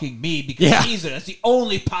not fucking me because that's the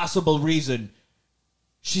only possible reason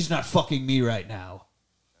she's not fucking me right now.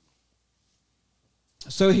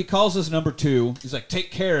 So he calls us number 2. He's like,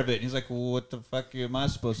 take care of it. And he's like, well, what the fuck am I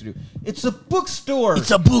supposed to do? It's a bookstore. It's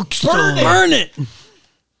a bookstore. Burn it.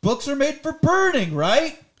 Books are made for burning,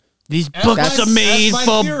 right? These books are made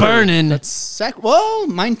for burning. That's well,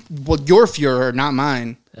 mine. Well, your Fuhrer, not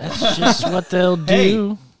mine. That's just what they'll Hey,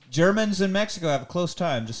 do. Germans in Mexico have a close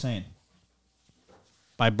time. Just saying.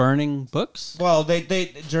 By burning books? Well, they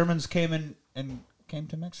Germans came in and came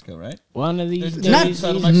to Mexico, right? One of these Not days.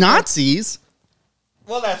 Nazis.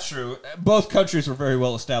 Well, that's true. Both countries were very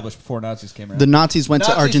well established before Nazis came around. The Nazis went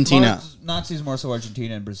to Argentina. Nazis more so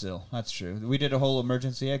Argentina and Brazil. That's true. We did a whole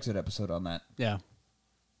emergency exit episode on that. Yeah.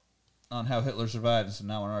 On how Hitler survived and so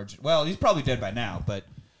now in Argentina. Well, he's probably dead by now, but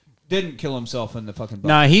didn't kill himself in the fucking bunker.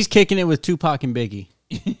 Nah, he's kicking it with Tupac and Biggie.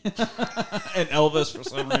 And Elvis for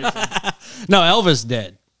some reason. No, Elvis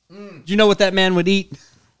dead. Do you know what that man would eat?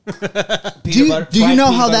 Do you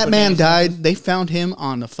know how that man died? They found him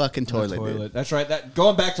on the fucking toilet. Dude. That's right. That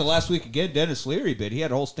going back to last week again, Dennis Leary bit. He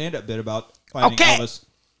had a whole stand-up bit about finding Elvis.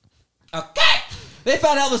 Okay, they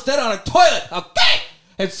found Elvis dead on a toilet. Okay,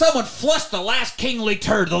 and someone flushed the last kingly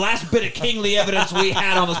turd, the last bit of kingly evidence we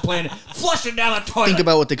had on this planet, flushed it down the toilet. Think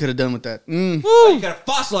about what they could have done with that. You could have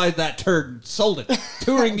fossilized that turd and sold it.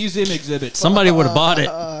 Touring museum exhibit. Somebody would have bought it.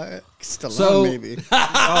 Stallone, maybe.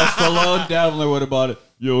 Stallone definitely would have bought it.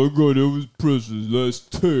 Yo, I got Elvis Presley's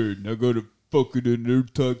last turd. I got to fuck it in an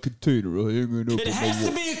airtight container. I'll hang it up. It has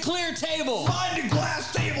to be a clear table. Find a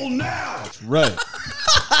glass table now. That's right.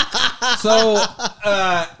 So,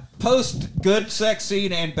 post good sex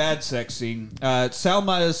scene and bad sex scene,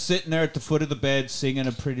 Selma is sitting there at the foot of the bed singing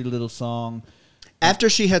a pretty little song.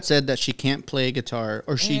 After she had said that she can't play guitar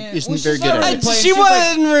or she isn't very good at it. She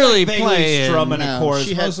wasn't really vaguely playing. strumming a No, chorus.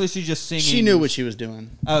 she had- Mostly she's just singing. She knew what she was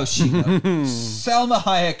doing. Oh, she knows. Selma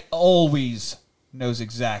Hayek always knows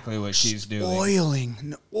exactly what she's doing.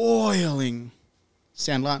 Oiling.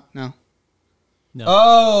 Sandlot? No.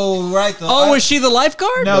 Oh, right. Was she the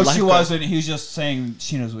lifeguard? No, The she lifeguard. wasn't. He was just saying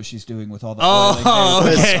she knows what she's doing with all the Oh,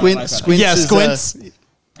 oiling. okay. Squints Yeah, is, Squints.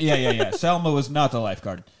 Yeah. Selma was not the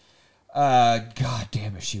lifeguard. God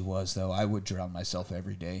damn if she was, though. I would drown myself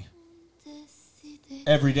every day.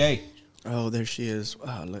 Every day. Oh, there she is.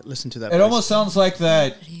 Wow, listen to that. It voice. almost sounds like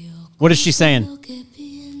that. What is she saying?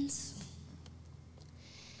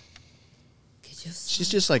 She's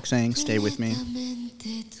just like saying, "Stay with me."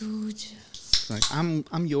 It's like,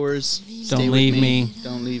 I'm yours. Don't Stay with leave me.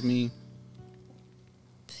 Don't leave me.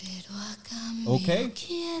 Okay.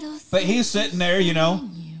 But he's sitting there, you know,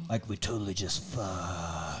 like, we totally just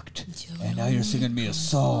fucked. And now you're singing me a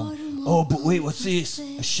song. Oh, but wait, what's this?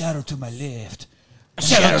 A shadow to my left. A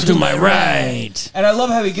shadow to my right. And I love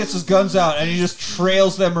how he gets his guns out and he just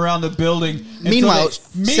trails them around the building. Meanwhile,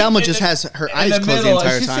 Selma just has her eyes closed the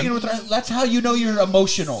entire she's time. Singing with her, that's how you know you're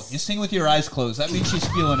emotional. You sing with your eyes closed. That means she's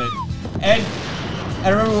feeling it. And I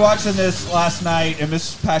remember watching this last night, and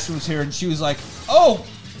Mrs. Passion was here, and she was like, oh,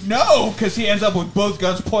 no, because he ends up with both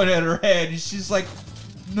guns pointed at her head. And she's like,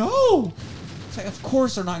 no. It's like, of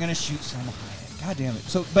course they're not going to shoot Selma Hayek. God damn it.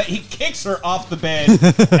 So, but he kicks her off the bed,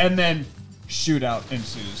 and then shootout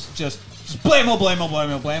ensues. Just blammo, blammo,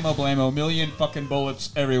 blammo, blammo, blammo. A million fucking bullets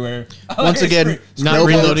everywhere. Once again, not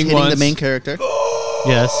reloading hitting once. the main character.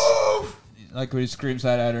 Yes. Like when he screams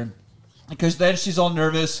that at her. Because then she's all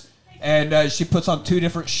nervous. And she puts on two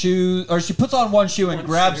different shoes, or she puts on one shoe and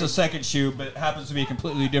grabs a second shoe, but it happens to be a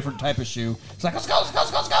completely different type of shoe. It's like, let's go, let's go, let's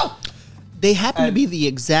go, let's go. They happen to be the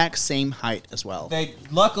exact same height as well. They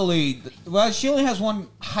luckily, well, she only has one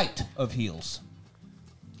height of heels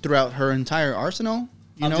throughout her entire arsenal.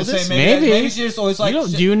 You know just this? saying, maybe she just always like.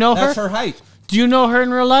 Do you know her? That's her height. Do you know her in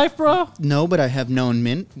real life, bro? No, but I have known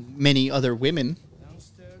many other women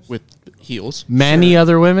with heels. Many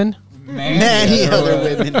other women. Many other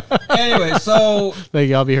women. Anyway, so Thank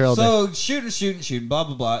you, I'll be here all day. so shooting, blah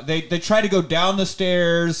blah blah. They try to go down the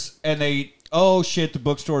stairs, and they oh shit, the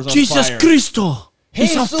bookstore's on Jesus fire. Cristo!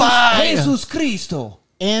 He's on fire! Jesus Cristo!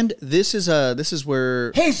 And this is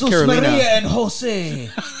where Jesus Carolina, Maria and Jose.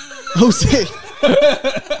 Jose,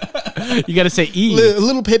 You got to say E.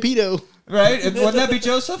 little Pepito, Right? Wouldn't that be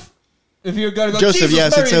Joseph? If you're gonna go Joseph. Jesus,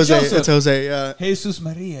 Yes, Mary, it's Jose. Joseph. It's Jose. Jesus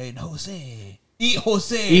Maria and Jose. Y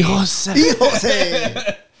Jose. E. Jose.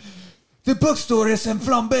 Jose. The bookstore is en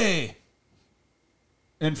flambe.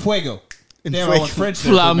 En fuego. En Damn, fuego. I went French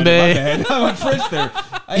there. For a minute. My Flambe. bad. I went French there.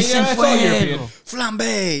 It's en that's all fuego. European.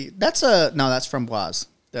 Flambe. That's framboise.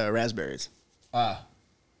 The raspberries. All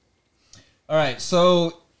right,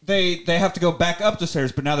 so they have to go back up the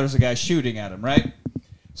stairs, but now there's a guy shooting at him, right?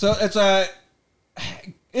 So it's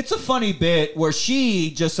a funny bit where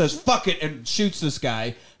she just says fuck it and shoots this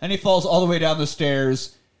guy, and he falls all the way down the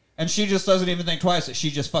stairs, and she just doesn't even think twice that she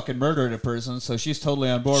just fucking murdered a person, so she's totally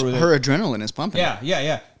on board with it. Her adrenaline is pumping.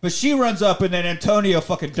 Yeah. But she runs up, and then Antonio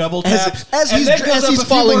fucking double taps, as and he's- then goes as up he's a few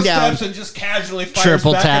falling more down. steps and just casually fires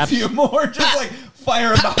Triple back taps. a few more, just like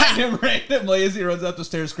fire behind him randomly as he runs up the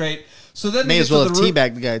stairs. Great. So then May they as get to well have the roof.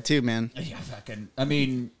 teabagged the guy too, man. Yeah, fucking. I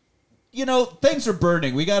mean, you know, things are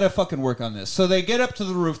burning. We got to fucking work on this. So they get up to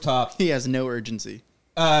the rooftop. He has no urgency.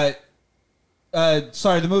 Sorry,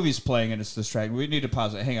 the movie's playing and it's distracting. We need to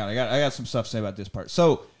pause it. Hang on, I got some stuff to say about this part.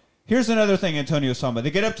 So here's another thing Antonio's talking about.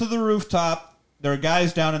 They get up to the rooftop. There are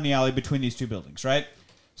guys down in the alley between these two buildings, right?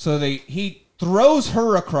 So he throws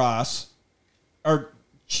her across, or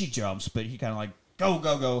she jumps, but he kind of like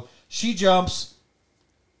go. She jumps.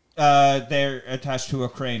 They're attached to a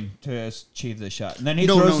crane to achieve the shot, and then he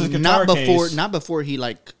throws his guitar case. Not before he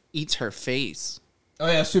like eats her face. Oh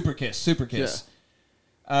yeah, super kiss.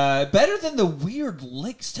 Better than the weird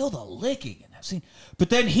lick, still the licking in that scene. But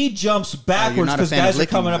then he jumps backwards not a because fan of guys are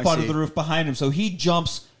licking, coming up I onto see. the roof behind him. So he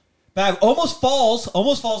jumps back, almost falls,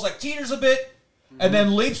 like teeters a bit, and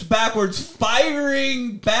then leaps backwards,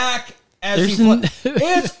 firing back as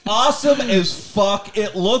It's awesome as fuck.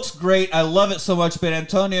 It looks great. I love it so much. But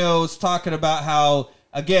Antonio's talking about how,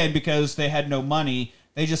 again, because they had no money,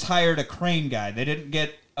 they just hired a crane guy. They didn't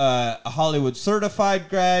get a Hollywood certified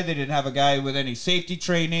guy. They didn't have a guy with any safety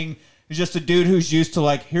training. It's just a dude who's used to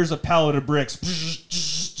like, here's a pallet of bricks.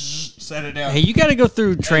 Set it down. Hey, you got to go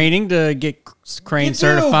through training to get crane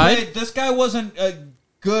certified. But this guy wasn't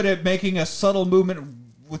good at making a subtle movement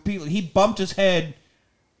with people. He bumped his head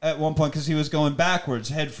at one point because he was going backwards,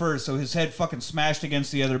 head first. So his head fucking smashed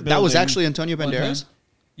against the other building. That was actually Antonio Banderas?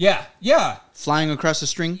 Yeah. Flying across the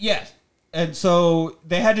string? Yeah. And so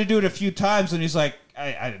they had to do it a few times, and he's like,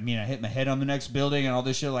 I hit my head on the next building and all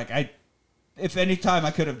this shit. Like, if any time I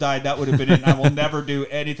could have died, that would have been it. And I will never do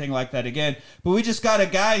anything like that again. But we just got a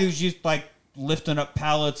guy who's just like lifting up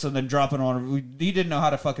pallets and then dropping on. He didn't know how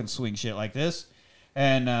to fucking swing shit like this.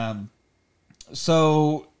 And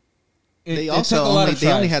so They took a lot of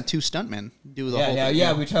only tries. had two stuntmen do the whole thing.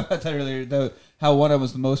 Yeah, we talked about that earlier. How one of them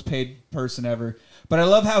was the most paid person ever. But I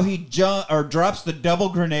love how he drops the double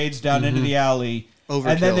grenades down into the alley. Overkill.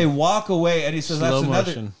 And then they walk away, and he says Slow that's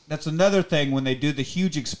motion. another thing when they do the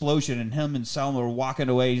huge explosion, and him and Selma are walking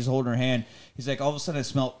away. He's holding her hand. He's like, all of a sudden I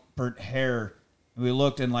smelled burnt hair And we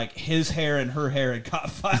looked, and like his hair and her hair had caught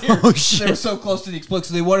fire. Oh, shit. They were so close to the explosion.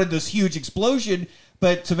 So they wanted this huge explosion,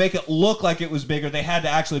 but to make it look like it was bigger, they had to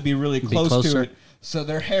actually be really close to closer. it. So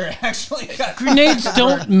their hair actually got Grenades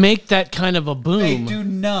don't make that kind of a boom. They do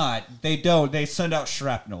not. They don't. They send out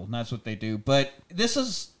shrapnel, and that's what they do. But this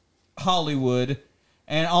is Hollywood,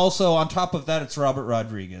 and also on top of that, it's Robert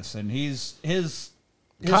Rodriguez, and his style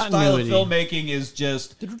of Continuity. filmmaking is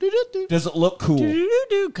just doesn't look cool.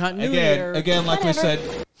 Continuity. Again, like we said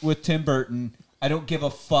with Tim Burton, I don't give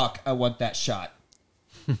a fuck. I want that shot.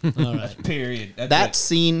 All right. Period. That's That it.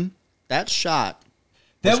 scene, that shot,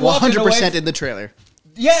 Them was walking 100% away- in the trailer.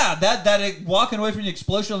 Yeah, that walking away from the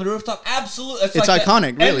explosion on the rooftop, absolutely. It's like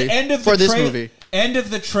iconic, really, end of for the this movie. End of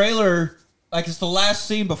the trailer, like it's the last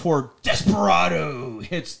scene before Desperado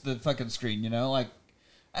hits the fucking screen. You know, like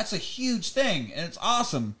that's a huge thing, and it's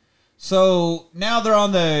awesome. So now they're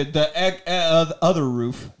on the other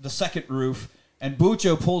roof, the second roof, and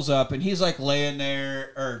Bucho pulls up, and he's like laying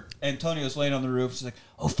there, or Antonio's laying on the roof. He's like,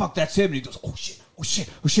 "Oh fuck, that's him!" And he goes, "Oh shit, oh shit,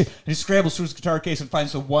 oh shit!" And he scrambles through his guitar case and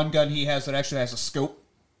finds the one gun he has that actually has a scope.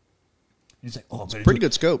 And he's like, "Oh, it's Pretty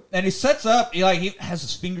good scope. And he sets up, he has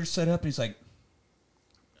his fingers set up, and he's like,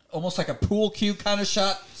 almost like a pool cue kind of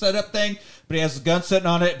shot setup thing, but he has his gun sitting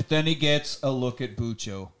on it, but then he gets a look at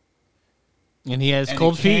Bucho. And he has And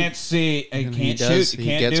cold he feet. can't see, and And he he can't does. shoot, he He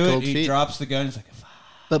can't gets do it, cold he feet. drops the gun, he's like, "Fuck."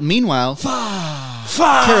 But meanwhile,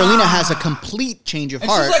 Carolina has a complete change of And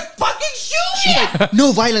heart. she's like, "Fucking shoot him!" Like,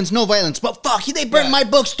 no violence, no violence. But fuck, they burned my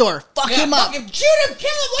bookstore. Fuck him up. Fucking shoot him, kill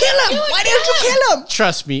him, Kill him. Why didn't you kill him?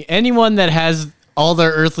 Trust me, anyone that has all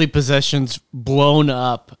their earthly possessions blown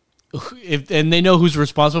up, and they know who's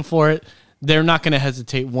responsible for it, they're not going to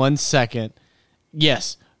hesitate 1 second.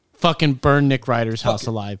 Yes, fucking burn Nick Ryder's house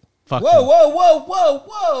alive. Fuck Whoa, him. whoa, whoa, whoa,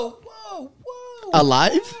 whoa, whoa, whoa.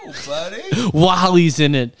 Alive? Whoa, buddy. While he's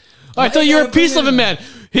in it. I thought you were a gotta peace bring it loving man.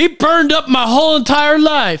 He burned up my whole entire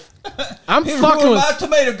life. I'm He fucking ruined with. my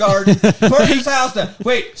tomato garden. Burned his house down.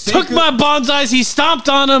 Wait, say Took my bonsais. He stomped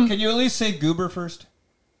on him. Can you at least say Goober first?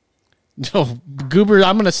 No, Goober,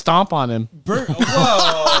 I'm gonna stomp on him. Whoa.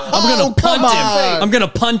 I'm gonna punt come him. on. I'm gonna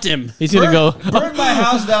punt him. He's gonna go. Burn my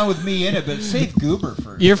house down with me in it, but save Goober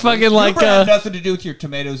first. You're fucking like Goober had nothing to do with your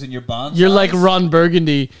tomatoes and your bonsais. you're like Ron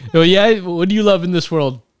Burgundy. Oh yeah, what do you love in this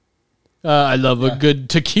world? I love a good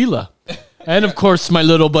tequila, and of course my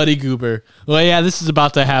little buddy Goober. Well, yeah, this is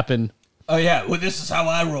about to happen. Oh yeah, well this is how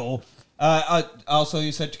I roll. Also,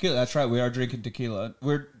 you said tequila. That's right. We are drinking tequila.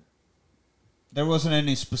 There wasn't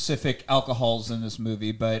any specific alcohols in this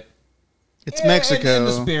movie, but It's Mexico. In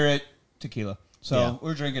the spirit, tequila. So Yeah.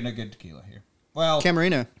 we're drinking a good tequila here. Well,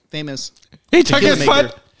 Camarena, famous. He took Tequila his maker.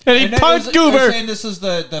 foot and he and punched they're Goober. saying this is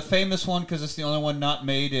the famous one because it's the only one not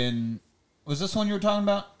made in. Was this one you were talking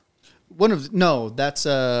about? That's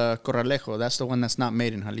Corralejo. That's the one that's not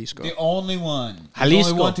made in Jalisco. The only one. There's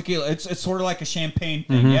Jalisco. only one tequila. It's sort of like a champagne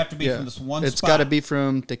thing. You have to be from this one It's spot. got to be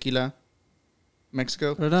from Tequila,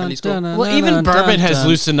 Mexico, Jalisco. Well, even bourbon has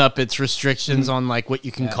loosened up its restrictions on like what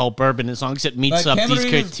you can Yeah. call bourbon as long as it meets But up these Camarina's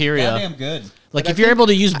criteria. goddamn good. Like But if I you're think- able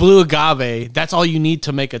to use blue agave, that's all you need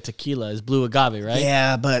to make a tequila is blue agave, right?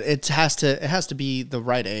 Yeah, but it has to be the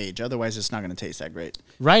right age. Otherwise, it's not going to taste that great.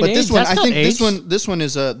 Right But age? this one, That's I not think age. this one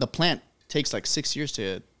is the plant takes like 6 years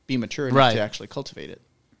to be mature enough Right. to actually cultivate it.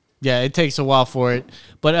 Yeah, it takes a while for it.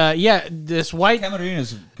 But yeah, this white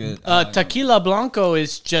Camarina's good. tequila blanco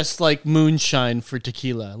is just like moonshine for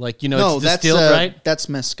tequila. Like, No, it's that's distilled, right? That's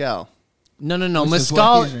mezcal. No. This is what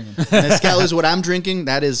Mezcal. he's drinking. Mezcal is what I'm drinking.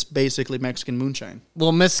 That is basically Mexican moonshine.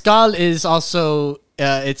 Well, mezcal is also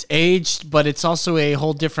it's aged, but it's also a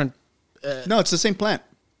whole different. No, it's the same plant.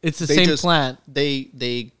 It's the They same just- plant.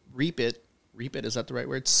 They reap it. Reap it, is that the right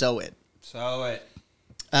word? Sow it. So it.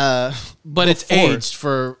 But it's Before. aged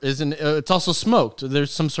for isn't it's also smoked.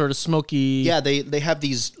 There's some sort of smoky Yeah, they have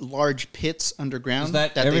these large pits underground Is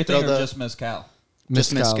that they everything throw or just mezcal?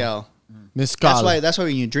 just mezcal. mezcal. That's why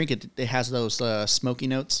when you drink it, it has those smoky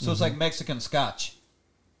notes. So it's like Mexican scotch.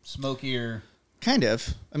 Smokier. Kind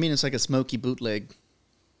of. I mean, it's like a smoky bootleg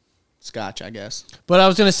scotch, I guess. But I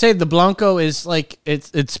was gonna say the blanco is like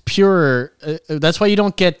it's purer. That's why you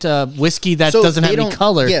don't get whiskey that So doesn't they have any don't-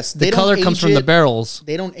 color. yes, the they don't color comes age from the it- barrels.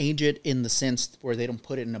 They don't age it in the sense where they don't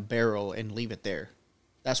put it in a barrel and leave it there.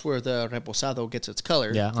 That's where the reposado gets its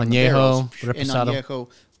color. Yeah, from the añejo, barrels. And reposado. añejo,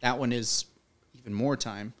 that one is even more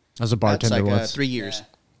time. As a bartender That's like once. 3 years.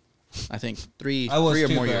 I think three I was or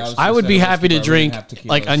too, more but I years. was- I would be Instead of happy to whiskey, but we drink didn't have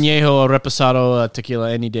like tequilas. añejo or reposado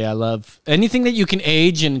tequila any day. I love anything that you can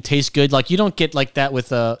age and taste good. Like you don't get like that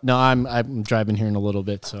with no. I'm driving here in a little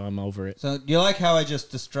bit, so I'm over it. So do you like how I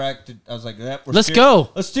just distracted? I was like, Let's go.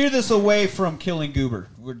 Let's steer this away from killing Goober.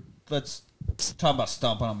 Talking about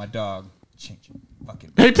stomping on my dog.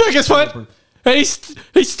 Fucking. He took his foot. He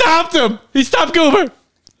stomped him. He stomped Goober.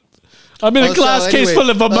 I'm in a glass case full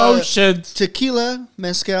of emotions. Tequila,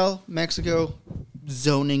 mezcal, Mexico,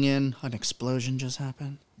 zoning in. An explosion just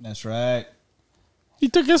happened. That's right. He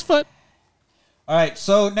took his foot. All right,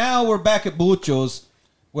 so now we're back at Bucho's,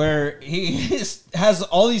 where he has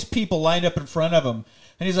all these people lined up in front of him.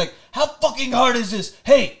 And he's like, how fucking hard is this?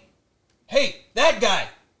 Hey, that guy.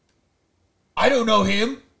 I don't know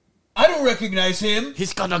him. I don't recognize him.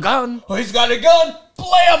 He's got a gun. Oh, he's got a gun.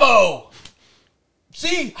 Blammo!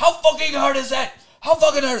 See? How fucking hard is that? How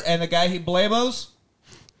fucking hard? And the guy he blamos?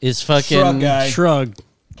 Is fucking Shrug guy. Shrug.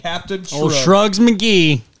 Captain Shrug. Old Shrugs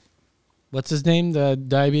McGee. What's his name? The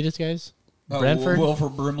diabetes guys? Brentford?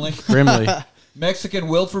 Wilford Brimley. Brimley. Mexican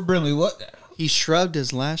Wilford Brimley. What? He shrugged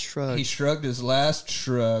his last shrug. He shrugged his last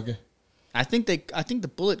shrug. I think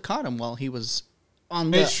the bullet caught him while he was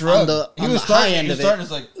on He the shrugged. on He was the high starting- end he of was starting it.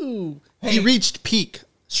 to like, Ooh. Hey. He reached peak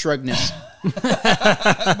shrugness.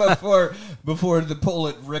 before the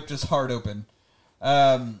bullet ripped his heart open.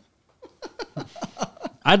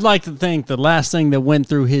 I'd like to think the last thing that went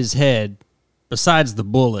through his head, besides the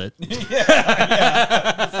bullet,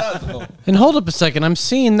 And hold up a second. I'm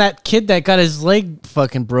seeing that kid that got his leg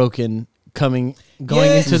fucking broken going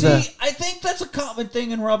into the. I think that's a common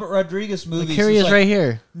thing in Robert Rodriguez movies. Here he It's is like, right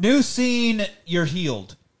here. New scene, you're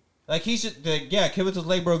healed. Like he should, kid with his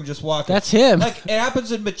leg broken just walking. That's him. Like it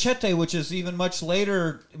happens in Machete, which is even much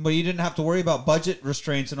later, but you didn't have to worry about budget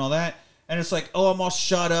restraints and all that. And it's like, oh, I'm all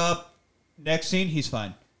shut up. Next scene, he's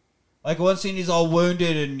fine. Like one scene, he's all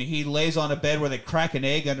wounded and he lays on a bed where they crack an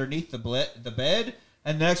egg underneath the bed.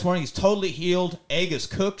 And the next morning, he's totally healed. Egg is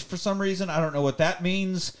cooked for some reason. I don't know what that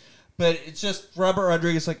means. But it's just Robert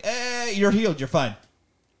Rodriguez like, you're healed. You're fine.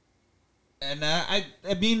 And I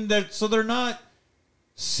mean, they're not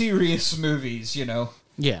serious movies, you know.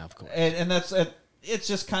 Yeah, of course. And that's it's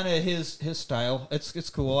just kind of his style. It's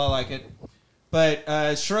cool. I like it.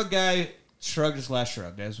 But Shrug guy shrugged his last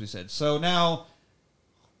shrug, as we said. So now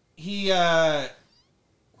he I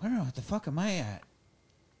don't know what the fuck am I at.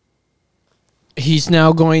 He's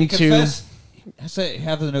now going to. I say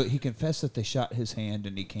have the note. He confessed that they shot his hand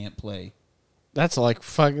and he can't play. That's like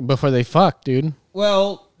fuck before they fuck, dude.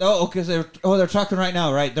 Well, because they're talking right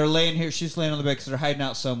now, right? They're laying here. She's laying on the bed because they're hiding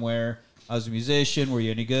out somewhere. I was a musician. Were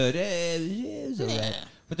you any good? It's all right.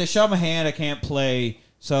 But they shot my hand. I can't play,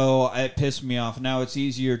 so it pissed me off. Now it's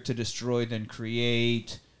easier to destroy than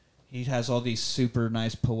create. He has all these super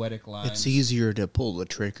nice poetic lines. It's easier to pull the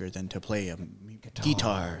trigger than to play a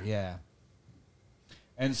guitar. Yeah.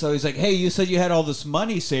 And so he's like, hey, you said you had all this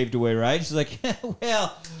money saved away, right? She's like,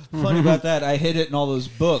 well, funny about that. I hid it in all those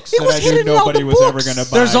books that I knew nobody was ever going to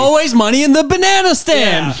buy. There's always money in the banana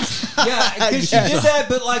stand. Yeah, because she did that,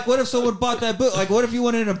 but like, what if someone bought that book? Like, what if you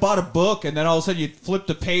went in and bought a book, and then all of a sudden you flipped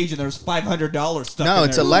the page and there's $500 stuck in there? No,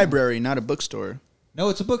 it's a library, not a bookstore. No,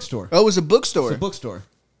 it's a bookstore. Oh, it was a bookstore. It's a bookstore.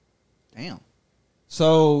 Damn.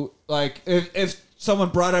 So, like, if someone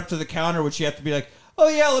brought up to the counter, would she have to be like, oh,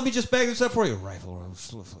 yeah, let me just bag this up for you. Rifle,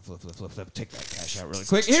 flip, take that cash out really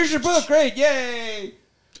quick. Here's your book. Great. Yay.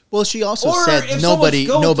 Well, she also Or said if nobody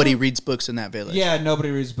someone's going through- reads books in that village. Yeah, nobody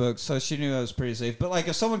reads books, so she knew I was pretty safe. But, like,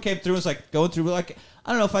 if someone came through and was, like, going through, like, I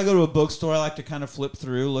don't know, if I go to a bookstore, I like to kind of flip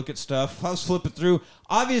through, look at stuff. If I was flipping through,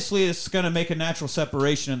 obviously it's going to make a natural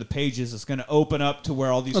separation in the pages. It's going to open up to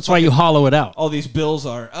where all these... That's why you hollow it out. All these bills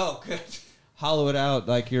are. Oh, good. Hollow it out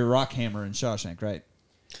like your rock hammer in Shawshank, right?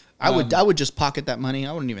 I would just pocket that money.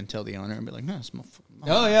 I wouldn't even tell the owner and be like, no, it's my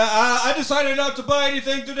Oh, yeah, I decided not to buy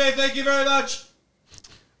anything today. Thank you very much.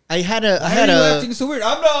 I had Why are you acting so weird?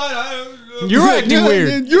 I'm not. You're acting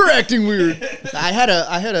weird. You're acting weird. I had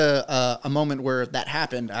a moment where that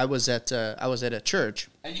happened. I was at a church.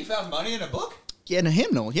 And you found money in a book? Yeah, in a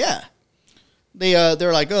hymnal. Yeah.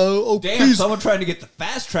 They're like, oh, damn! please, Someone trying to get the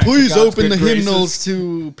fast track. please to God's open the good graces. hymnals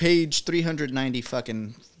to page 390.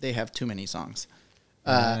 Fucking, they have too many songs.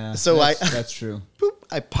 So that's true. Boop,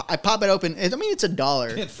 I pop it open. I mean, it's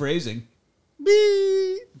 $1. Hit phrasing.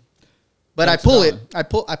 Beep. But That's I pull $1. it. I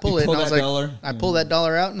pull it. pull And I was that like, dollar? I pull that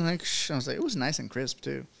 $1 out, and like, I was like, it was nice and crisp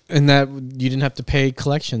too. And that you didn't have to pay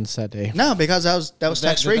collections that day. No, because that was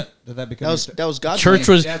tax free. Did that become That was God's Church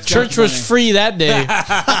money. was That's church God's was money. free that day.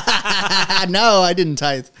 No, I didn't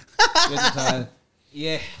tithe.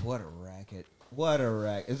 Yeah, what a racket! What a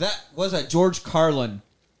racket! Was that George Carlin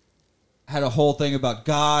had a whole thing about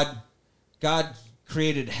God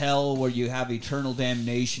created hell where you have eternal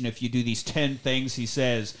damnation if you do these 10 things he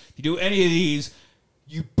says. If you do any of these,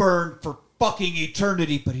 you burn for fucking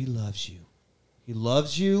eternity. But he loves you. He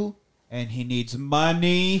loves you, and he needs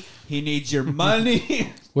money. He needs your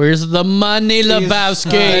money. Where's the money,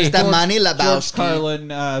 Lebowski? Where's the money, George Lebowski?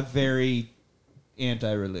 Carlin, very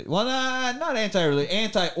anti-religion. Well, not anti-religion,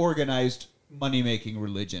 anti-organized money-making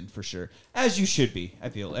religion for sure. As you should be. I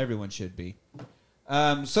feel everyone should be.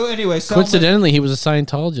 So anyway, coincidentally, he was a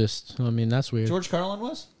Scientologist. I mean, that's weird. George Carlin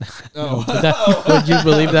was? Oh, would you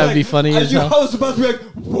believe that would be funny as hell? I was about to be like,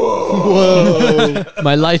 whoa.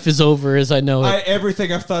 My life is over as I know it.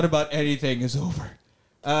 Everything I've thought about anything is over.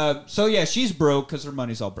 So yeah, she's broke because her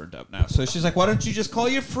money's all burned up now. So she's like, why don't you just call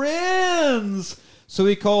your friends? So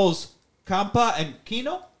he calls Campa and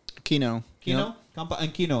Kino. Kino. Campa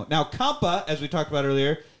and Kino. Now, Campa, as we talked about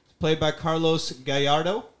earlier, is played by Carlos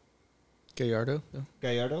Gallardo. Gallardo.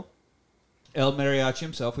 El Mariachi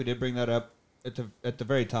himself. We did bring that up at the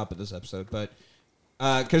very top of this episode, but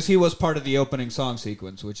because he was part of the opening song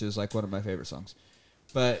sequence, which is like one of my favorite songs.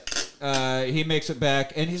 But he makes it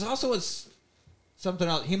back, and he's also something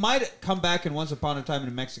else. He might come back in Once Upon a Time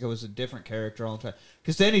in Mexico as a different character all the time.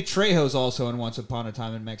 Because Danny Trejo's also in Once Upon a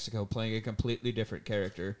Time in Mexico playing a completely different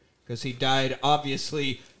character. Because he died,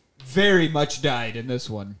 obviously, very much died in this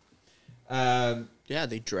one. Yeah,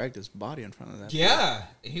 they dragged his body in front of that. Yeah,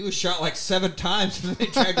 he was shot like 7 times and they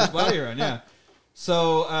dragged his body around, yeah.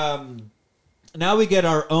 So now we get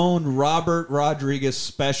our own Robert Rodriguez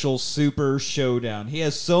special super showdown. He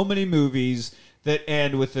has so many movies that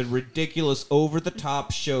end with a ridiculous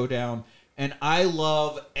over-the-top showdown, and I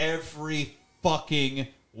love every fucking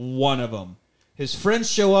one of them. His friends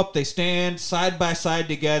show up, they stand side by side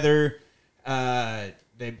together.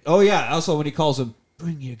 Also when he calls them,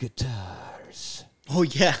 bring your guitars. Oh,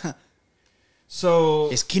 yeah. So...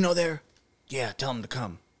 Is Kino there? Yeah, tell him to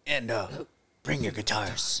come. And bring your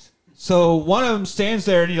guitars. So one of them stands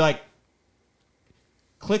there and he like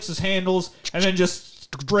clicks his handles and then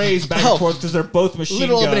just sprays back and forth because they're both machine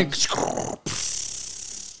guns.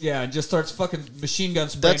 Yeah, and just starts fucking machine gun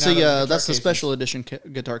spraying. That's the special edition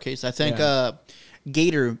guitar case. I think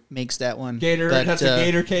Gator makes that one. That's a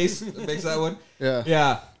Gator case that makes that one.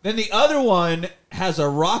 Yeah. Then the other one has a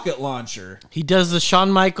rocket launcher. He does the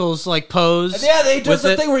Shawn Michaels like pose. Yeah, he does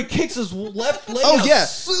the thing where he kicks his left leg out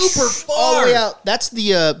super far. All the way out. That's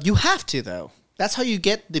the you have to though. That's how you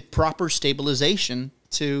get the proper stabilization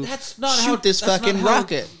to shoot this fucking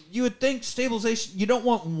rocket. You would think stabilization. You don't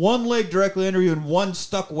want one leg directly under you and one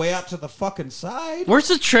stuck way out to the fucking side. Where's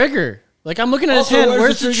the trigger? Like, I'm looking at his hand.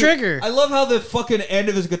 Where's the trigger? I love how the fucking end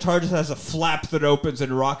of his guitar just has a flap that opens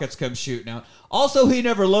and rockets come shooting out. Also, he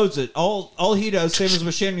never loads it. All he does, same as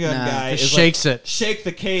Machine Gun Guy, is shakes it. Shake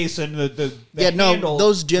the case and the handle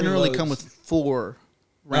those generally reloads. come with 4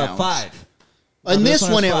 rounds. 5. In this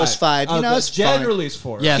one, it was 5. It's generally it's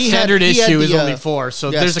 4. Yeah, standard issue is only 4,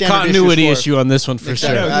 so there's a continuity issue on this one for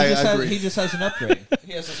sure. He just has an upgrade.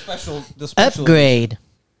 He has a special upgrade.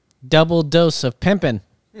 Double dose of pimpin'.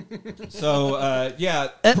 So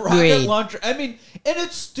upgrade. Rocket launcher. I mean, and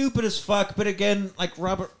it's stupid as fuck. But again, like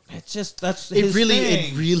Robert, it's just his thing.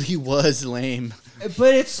 It really was lame.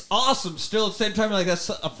 But it's awesome. Still, at the same time, like that's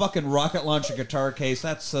a fucking rocket launcher guitar case.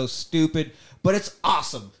 That's so stupid, but it's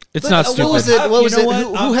awesome. It's not stupid. What was it?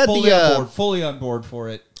 Who had fully on board for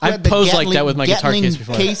it? I've posed like that with my guitar case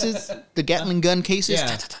before. The Gatling gun cases.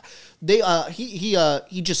 Yeah.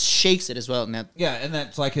 He just shakes it as well. And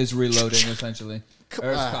that's like his reloading essentially.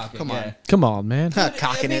 Come on. Come on, man.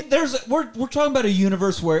 Cocking it. We're talking about a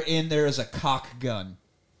universe wherein there is a cock gun.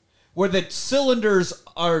 Where the cylinders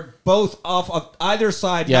are both off of either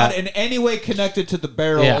side, not in any way connected to the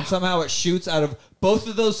barrel, and somehow it shoots out of both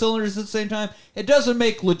of those cylinders at the same time. It doesn't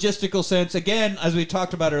make logistical sense. Again, as we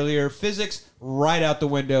talked about earlier, physics right out the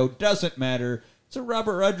window. Doesn't matter. It's a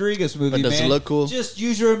Robert Rodriguez movie, but does it look cool? Just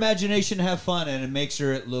use your imagination, have fun, and make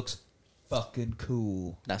sure it looks fucking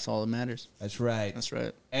cool. That's all that matters. That's right. That's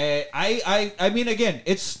right. I mean, again,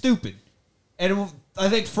 it's stupid. And I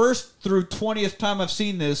think first through 20th time I've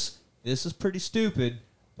seen this is pretty stupid,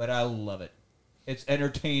 but I love it. It's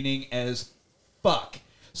entertaining as fuck.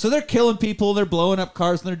 So they're killing people, they're blowing up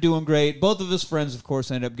cars, and they're doing great. Both of his friends, of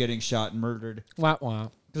course, end up getting shot and murdered. Wow,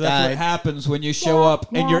 wow. Because that's what happens when you show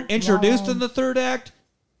up and you're introduced in the third act.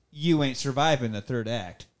 You ain't surviving the third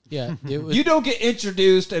act. Yeah, you don't get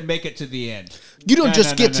introduced and make it to the end. You don't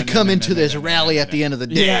get to come into this rally at the end of the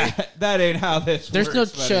day. Yeah, that ain't how this works.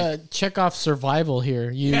 There's no Chekhov survival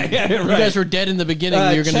here. You right. guys were dead in the beginning.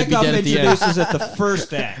 You're going to be dead at the end. Chekhov introduces at the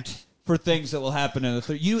first act for things that will happen in the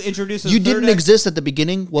third. You introduce. You didn't exist at the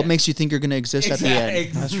beginning. What makes you think you're going to exist at the end?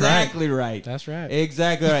 Exactly right. That's right.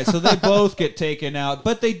 Exactly right. So they both get taken out,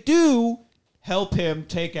 but they do help him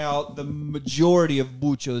take out the majority of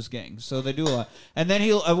Bucho's gang. So they do a lot. And then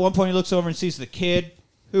at one point he looks over and sees the kid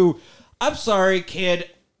who, I'm sorry, kid,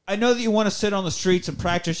 I know that you want to sit on the streets and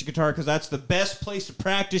practice your guitar because that's the best place to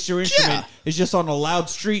practice your instrument is just on a loud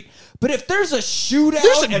street. But if there's a shootout,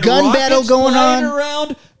 there's a and gun battle going on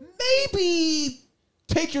around, maybe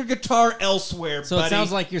take your guitar elsewhere. So buddy. it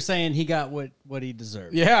sounds like you're saying he got what he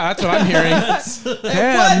deserved. Yeah, that's what I'm hearing.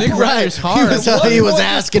 Damn, Nick Ryder's hard. He was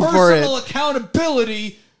asking for it. Personal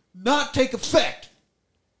accountability not take effect.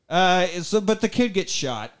 But the kid gets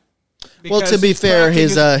shot. Well, to be fair,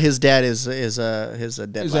 his dad is a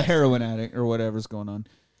dead. He's a heroin addict or whatever's going on.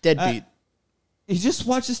 Deadbeat. He just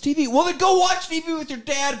watches TV. Well, then go watch TV with your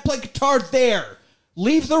dad and play guitar there.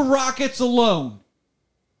 Leave the Rockets alone.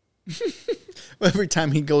 Every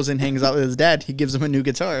time he goes and hangs out with his dad, he gives him a new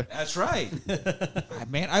guitar. That's right.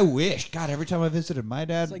 Man, I wish. God, every time I visited my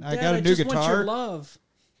dad, Like, I Dad, got a new just want guitar your love.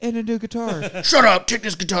 and a new guitar. Shut up! Take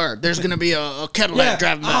this guitar. There's gonna be a Cadillac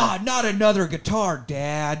driving by. Not another guitar,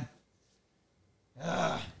 Dad.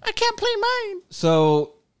 I can't play mine.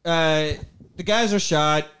 So the guys are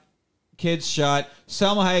shot. Kids shot.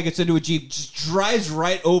 Salma Hayek gets into a Jeep, just drives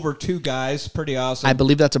right over two guys. Pretty awesome. I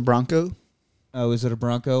believe that's a Bronco. Oh, is it a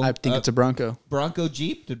Bronco? I think it's a Bronco. Bronco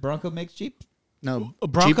Jeep? Did Bronco make Jeep? No,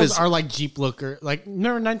 Broncos are like Jeep looker. Like,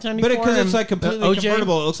 remember 1994? But because it's like completely OJ?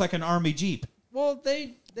 convertible, it looks like an army Jeep. Well,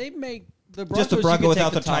 they make the Broncos, Just a Bronco you can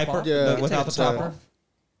without take the top topper? off. Yeah, Without the topper?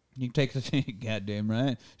 You can take the thing. Goddamn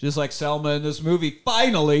right. Just like Selma in this movie.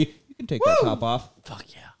 Finally, you can take that top off. Fuck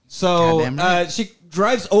yeah. So Goddamn right. she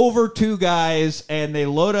drives over two guys, and they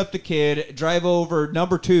load up the kid, drive over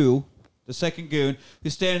number two, the second goon,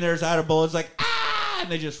 who's standing there, is out of bullets, like, and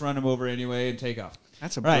they just run him over anyway and take off.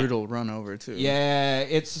 That's a Right. brutal run over too. Yeah,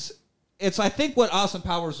 it's I think what Austin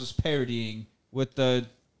Powers was parodying with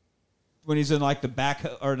when he's in like the back,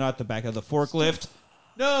 or not the back of the forklift.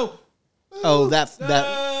 No. Oh, that.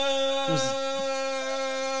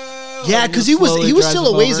 Yeah, because he was still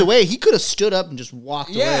a ways away. He could have stood up and just walked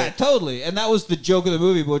away. Yeah, totally. And that was the joke of the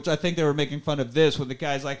movie, which I think they were making fun of this when the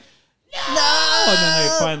guy's like, no! And then they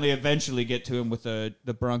finally eventually get to him with the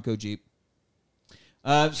Bronco Jeep.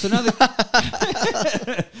 So now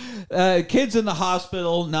the kid's in the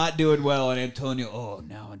hospital, not doing well, and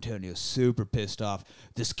Antonio's super pissed off.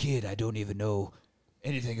 This kid I don't even know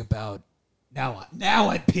anything about. Now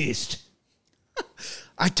I'm pissed.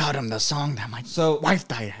 I taught him the song that my wife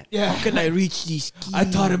died at. Yeah. How can I reach these keys? I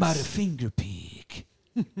taught him how to finger pick.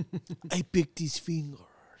 I picked his fingers.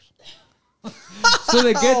 So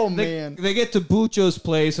they get man. they get to Bucho's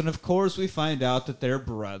place, and of course we find out that they're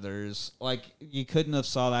brothers. Like, you couldn't have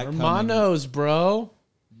saw that coming. Hermanos, bro.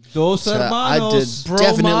 Dos hermanos.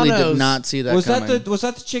 Definitely did Bromanos. not see that Was coming. that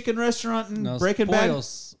the chicken restaurant in No, Breaking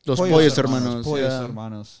Pollos. Bad? Dos Pollos Hermanos. Pollos Yeah.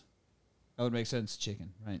 Hermanos. That would make sense.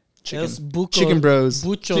 Chicken, right? Chicken Bros.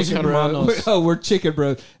 Buchos Chicken hermanos. bros. Oh, we're chicken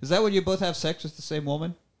bros. Is that when you both have sex with the same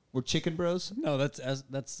woman? We're chicken bros. No, that's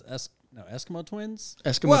Eskimo twins.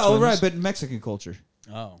 Eskimo Well, twins. right, but in Mexican culture,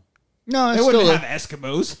 Oh, No, they it's wouldn't still have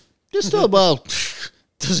Eskimos. just still well.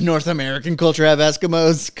 Does North American culture have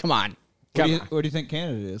Eskimos? Come on. What do you think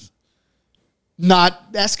Canada is?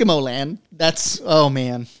 Not Eskimo land. That's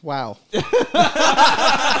man. Wow.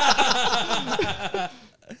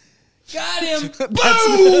 Got him.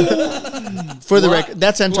 For the record,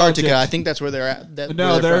 that's Antarctica. Well, I think that's where they're at.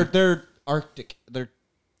 No, where from. they're Arctic. They're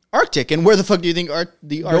Arctic. And where the fuck do you think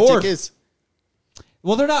the North. Arctic is?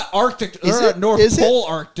 well, they're not Arctic. Is They're not it? North Is it? Pole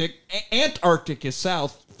Arctic. Antarctic is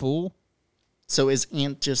south. Fool. So is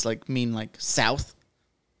ant just like mean like south?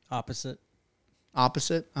 opposite.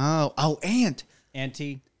 Opposite? Oh, ant.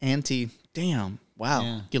 Anti. Damn. Wow.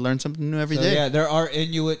 Yeah. You learn something new every So, day. yeah, there are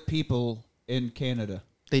Inuit people in Canada.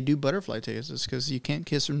 They do butterfly tastes because you can't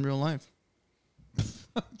kiss in real life.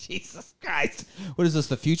 Jesus Christ. What is this,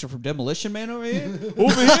 the future from Demolition Man over here?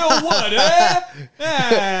 Over here, what, eh?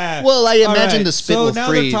 Ah. Well, I All imagine the spit so will now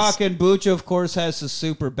freeze. they're talking. Bucho, of course, has this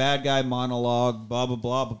super bad guy monologue, blah, blah,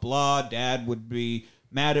 blah, blah, blah. Dad would be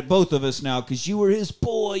mad at both of us now because you were his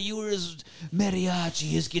boy. You were his mariachi,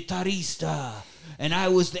 his guitarista. And I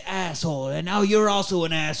was the asshole. And now you're also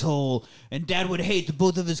an asshole. And Dad would hate that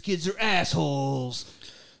both of his kids are assholes.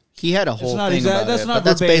 He had a whole thing about that's it, not but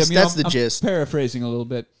that's verbatim. based, You know, that's the I'm gist. Paraphrasing a little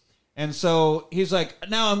bit. And so he's like,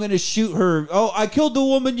 now I'm going to shoot her. Oh, I killed the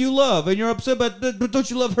woman you love, and you're upset, but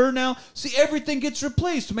don't you love her now? See, everything gets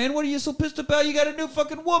replaced, man. What are you so pissed about? You got a new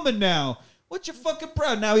fucking woman now. What you fucking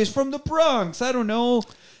proud? Now he's from the Bronx. I don't know.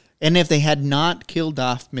 And if they had not killed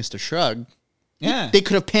off Mr. Shrug, Yeah. they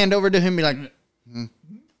could have panned over to him and be like,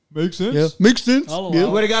 Makes sense. yeah, makes sense. I'll Yeah,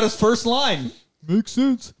 allow Would have got his first line. Makes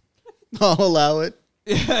sense. I'll allow it.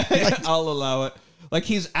 I'll allow it. Like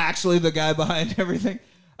he's actually the guy behind everything.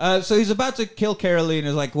 So he's about to kill Caroline and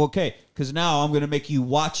is like, well, okay, because now I'm going to make you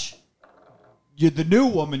watch the new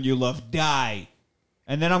woman you love die.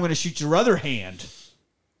 And then I'm going to shoot your other hand.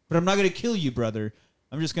 But I'm not going to kill you, brother.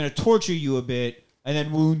 I'm just going to torture you a bit and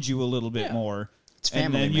then wound you a little bit more. It's family,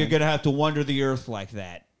 and then you're man. going to have to wander the earth like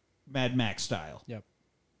that. Mad Max style. Yep.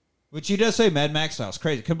 Which he does say Mad Max style. It's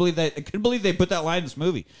crazy. I couldn't believe they put that line in this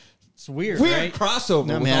movie. It's weird, Weird right? crossover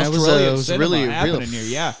No, with man, it was, Australian it was cinema really happening real. here.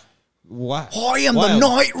 Yeah. Wow. I am the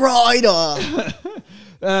Knight Rider.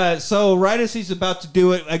 So right as he's about to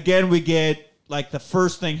do it, again we get like the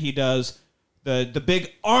first thing he does, the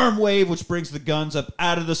big arm wave, which brings the guns up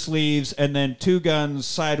out of the sleeves, and then two guns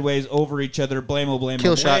sideways over each other. Blammo, blammo,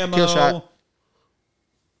 Kill shot, blammo. kill shot.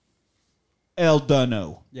 El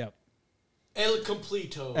Duno. Yep. El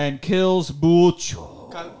Completo. And kills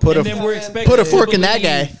Bucho. Put And a then we're expected put a to fork in that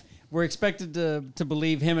believe- guy. We're expected to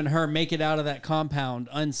believe him and her make it out of that compound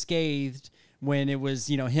unscathed when it was,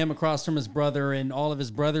 him across from his brother and all of his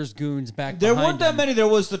brother's goons back There behind weren't that him. many. There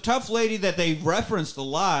was the tough lady that they referenced a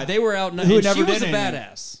lot. They were out, who and never she was did a anything.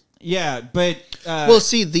 badass. Yeah, but Well,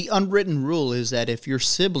 see, the unwritten rule is that if your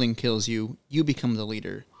sibling kills you, you become the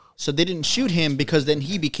leader. So they didn't shoot him because then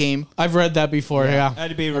he became. I've read that before. Yeah,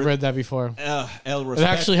 Had to be I've read that before. El It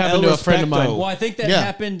actually happened to a friend of mine. Well, I think that Yeah.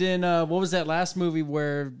 happened in what was that last movie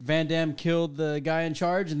where Van Damme killed the guy in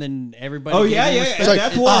charge, and then everybody. Oh, gave yeah, him yeah, respect. yeah.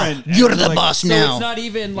 Death Warrant. You're the Like, boss So now. it's not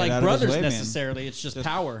even like out of his brothers way, man. necessarily; it's just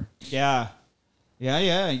power. Yeah.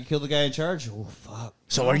 Yeah. You killed the guy in charge. Oh, fuck.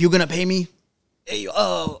 So are you gonna pay me? Hey,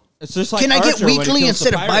 It's just like can I get Archer when he weekly kills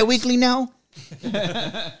instead the of pirates. bi-weekly now?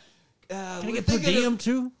 Can I get per diem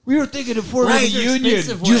too? We were thinking of forming Right, a they're union.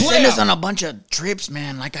 expensive You ones. send us on a bunch of trips,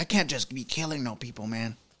 man. Like I can't just be killing no people,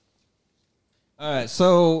 man. All right,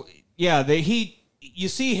 so yeah, you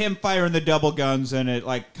see him firing the double guns, and it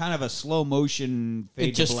like kind of a slow motion. Fade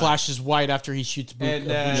It just to black. flashes white after he shoots And,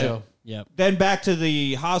 Bujo. Yep. Then back to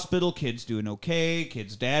the hospital. Kid's doing okay.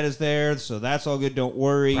 Kid's dad is there, so that's all good. Don't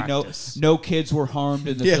worry. Practice. No kids were harmed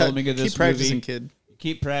in the filming of this keep practicing, movie. kid.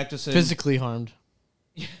 Keep practicing. Physically harmed.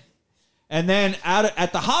 And then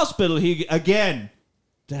at the hospital, he again.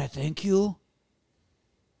 Did I thank you?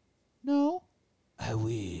 No, I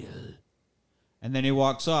will. And then he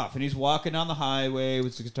walks off, and he's walking down the highway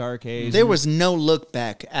with the guitar case. There was no look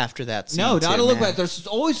back after that scene. no, not too, a look man. back. There's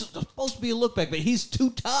always supposed to be a look back, but he's too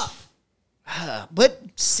tough. But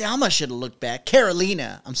Selma should have looked back.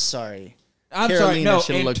 Carolina, I'm sorry. I'm Carolina sorry, no,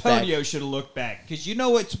 should have looked back. Antonio should have looked back because you know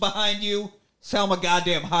what's behind you, Selma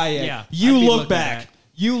goddamn Hayek. Yeah, you I'd be look looking back. back.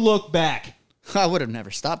 You look back. I would have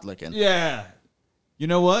never stopped looking. Yeah. You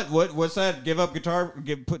know what? What's that? Give up guitar.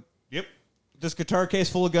 Yep. This guitar case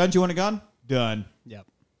full of guns. You want a gun? Done. Yep.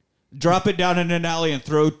 Drop it down in an alley and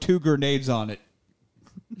throw 2 grenades on it.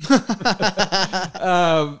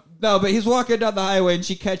 No, but he's walking down the highway and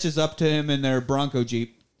she catches up to him in their Bronco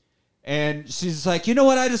Jeep. And she's like, you know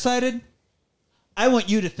what I decided? I want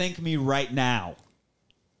you to thank me right now.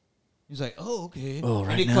 He's like, oh, okay. Oh,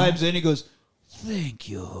 right and he now? climbs in. He goes, thank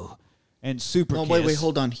you. And super Oh, kiss. wait,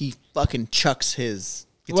 hold on. He fucking chucks his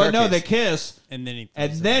Well, guitar no, case. they kiss. And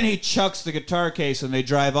then He chucks the guitar case and they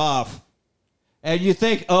drive off. And you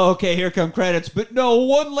think, oh, okay, here come credits. But no,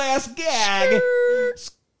 one last gag.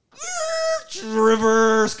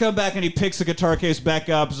 Reverse, come back, and he picks the guitar case back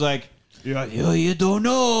up. He's like, yeah, you don't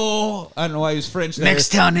know. I don't know why he's French there.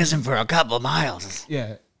 Next town isn't for a couple miles.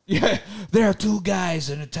 Yeah. There are 2 guys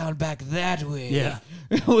in a town back that way. Yeah.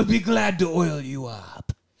 We'll be glad to oil you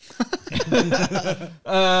up.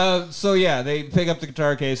 So, yeah, they pick up the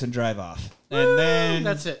guitar case and drive off. And then...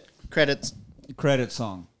 That's it. Credits. Credit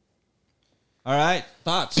song. All right.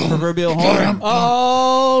 Thoughts? Proverbial horn.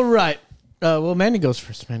 All right. Well, Manny goes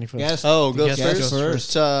first. Manny first. Guess. Oh, goes Guess first.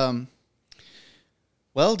 goes first.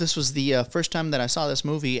 Well, this was the first time that I saw this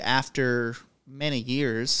movie after many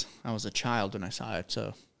years. I was a child when I saw it,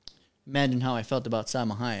 so imagine how I felt about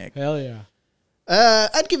Salma Hayek. Hell yeah.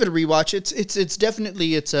 I'd give it a rewatch. It's definitely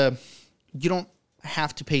you don't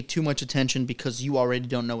have to pay too much attention because you already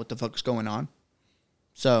don't know what the fuck's going on.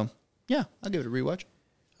 So yeah, I'll give it a rewatch.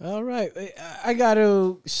 All right. I got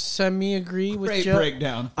to semi-agree with Great Joe.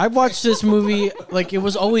 breakdown. I watched this movie like it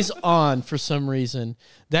was always on for some reason.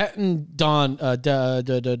 That and Dawn. What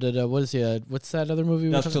is it? What's that other movie?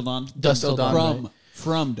 Dusk Till Dawn. Dusk Till Dawn.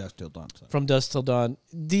 From Dusk Till Dawn. Sorry. From Dusk Till Dawn.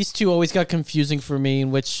 These two always got confusing for me, in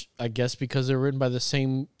which I guess because they're written by the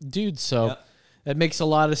same dude, so Yep. that makes a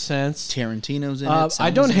lot of sense. Tarantino's in it. I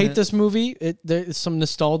Selma's don't in hate it. this movie. There's some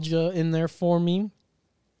nostalgia in there for me.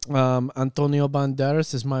 Antonio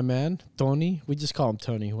Banderas is my man. Tony. We just call him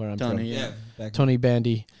Tony where I'm Tony, from. yeah. Back Tony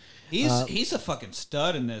Bandy. He's a fucking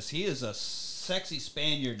stud in this. He is a sexy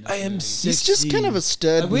Spaniard. In this I am movie. He's just kind of a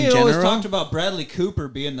stud. We in had always general. talked about Bradley Cooper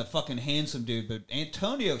being the fucking handsome dude, but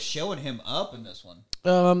Antonio showing him up in this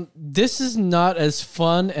one. This is not as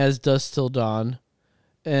fun as Dusk Till Dawn.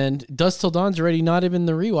 And Dusk Till Dawn's already not even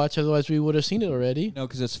the rewatch, otherwise we would have seen it already. No,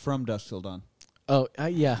 because it's from Dusk Till Dawn. Oh,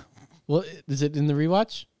 yeah. Well, is it in the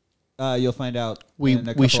rewatch? You'll find out.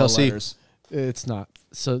 We shall see. Letters. It's not.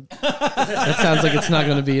 So that sounds like it's not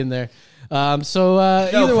going to be in there. So No,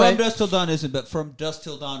 either from way, Dusk Till Dawn isn't, but from Dusk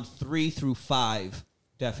Till Dawn 3 through 5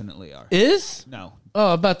 definitely are. is? No.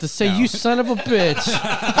 Oh, about to say, you son of a bitch.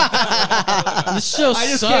 This show I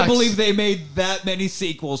just sucks. can't believe they made that many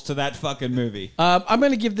sequels to that fucking movie. I'm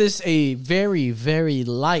going to give this a very, very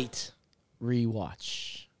light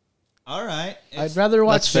rewatch. All right. I'd rather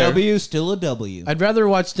watch W, still a W. I'd rather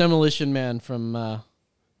watch Demolition Man from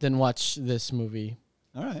than watch this movie.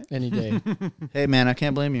 All right. Any day. Hey, man, I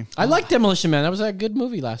can't blame you. I like Demolition Man. That was a good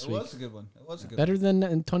movie last week. It was a good one. It was a good Better than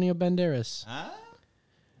Antonio Banderas.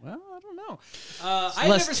 Well, I don't know. I've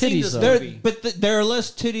less never seen this titties, though. movie. There are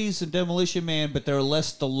less titties in Demolition Man, but there are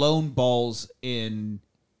less Stallone balls in.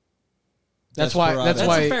 That's why. Desperado. That's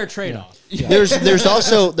why. a fair trade-off. Yeah. There's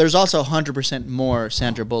also 100% more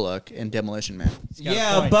Sandra Bullock in Demolition Man.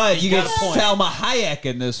 Yeah, but you get Salma Hayek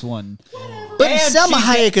in this one. But And Selma she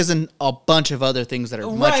Hayek is in a bunch of other things that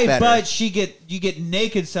are much Right, better. but you get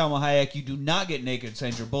naked Salma Hayek. You do not get naked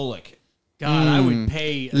Sandra Bullock. God, I would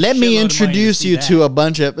pay. Let me introduce you to a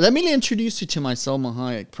bunch of. Let me introduce you to my Selma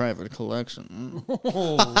Hayek private collection.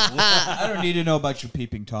 I don't need to know about your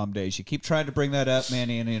peeping Tom days. You keep trying to bring that up,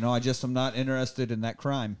 Manny, and I just am not interested in that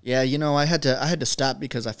crime. Yeah, I had to stop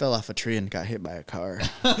because I fell off a tree and got hit by a car.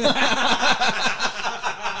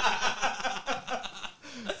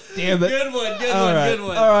 Damn it! Good one. Good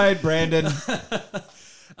one. All right, Brandon.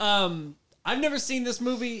 I've never seen this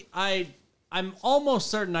movie. I'm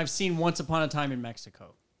almost certain I've seen Once Upon a Time in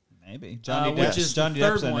Mexico. Maybe Johnny Depp, which is Johnny the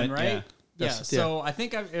Depp's third in one, it, right? yeah. So I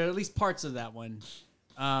think I've at least parts of that one.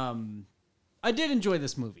 I did enjoy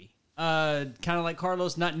this movie. Kind of like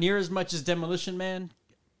Carlos, not near as much as Demolition Man,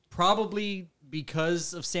 probably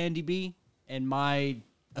because of Sandy B and my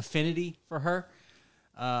affinity for her.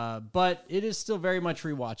 But it is still very much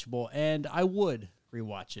rewatchable, and I would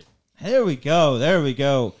rewatch it. There we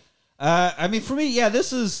go. I mean, for me, yeah,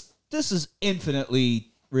 this is infinitely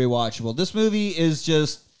rewatchable. This movie is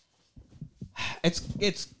just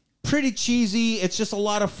it's pretty cheesy. It's just a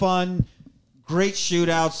lot of fun. Great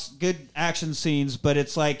shootouts, good action scenes, but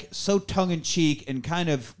it's like so tongue-in-cheek and kind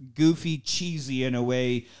of goofy, cheesy in a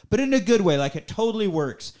way, but in a good way. Like, it totally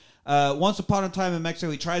works. Once Upon a Time in Mexico,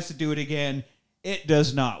 he tries to do it again. It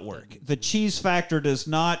does not work. The cheese factor does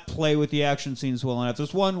not play with the action scenes well enough.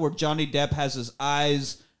 There's one where Johnny Depp has his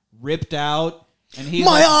eyes ripped out, and he's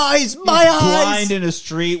blind in a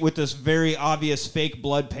street with this very obvious fake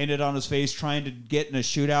blood painted on his face, trying to get in a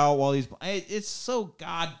shootout while he's. It's so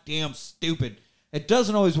goddamn stupid. It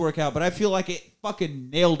doesn't always work out, but I feel like it fucking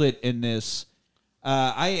nailed it in this.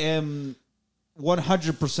 I am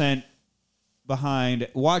 100% behind.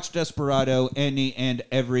 Watch Desperado any and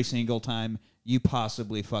every single time you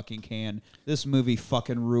possibly fucking can. This movie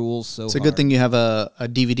fucking rules so It's a hard. good thing you have a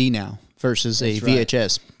DVD now versus a That's right.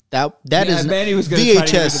 VHS. That is Manny was going to try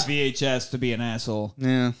to VHS. use the VHS to be an asshole.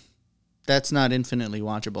 Yeah, that's not infinitely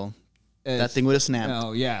watchable. That thing would have snapped.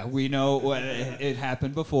 Oh, yeah. We know what it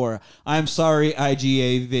happened before. I'm sorry,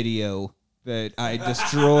 IGA Video, that I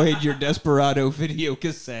destroyed your Desperado video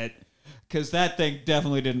cassette, because that thing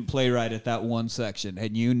definitely didn't play right at that one section,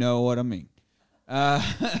 and you know what I mean.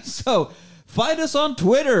 So, find us on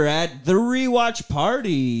Twitter at The Rewatch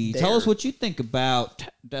Party. Tell us what you think about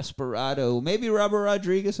Desperado, maybe Robert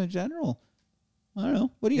Rodriguez in general. I don't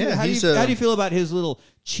know. What do you? Yeah, how do you feel about his little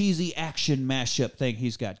cheesy action mashup thing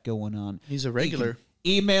he's got going on? He's a regular.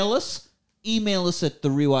 Email us. Email us at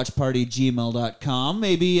therewatchparty@gmail.com.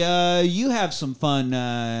 Maybe you have some fun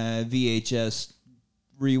VHS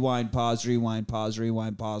rewind, pause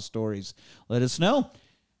stories. Let us know.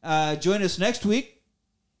 Join us next week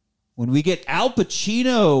when we get Al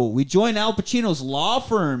Pacino. We join Al Pacino's law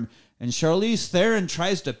firm, and Charlize Theron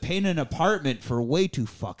tries to paint an apartment for way too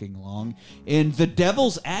fucking long in The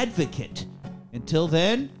Devil's Advocate. Until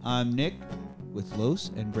then, I'm Nick with Los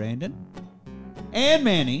and Brandon and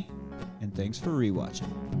Manny, and thanks for rewatching.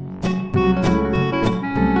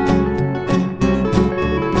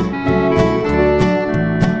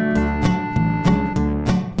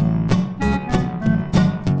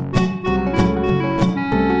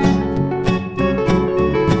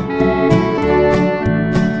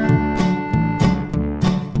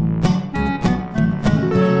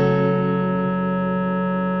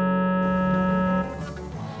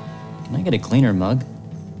 Can I get get a cleaner mug.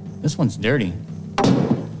 This one's dirty.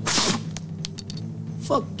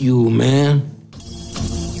 Fuck you, man.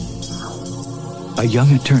 A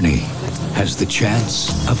young attorney has the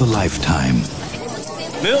chance of a lifetime.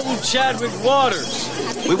 Milton Chadwick Waters.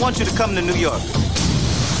 We want you to come to New York.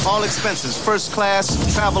 All expenses, first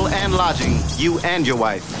class, travel and lodging. You and your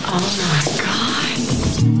wife. Oh my God.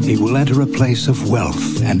 He will enter a place of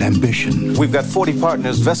wealth and ambition. We've got 40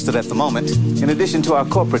 partners vested at the moment. In addition to our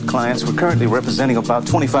corporate clients, we're currently representing about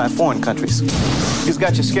 25 foreign countries. He's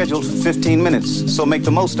got you scheduled for 15 minutes, so make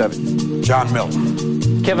the most of it. John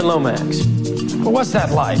Milton. Kevin Lomax. Well, what's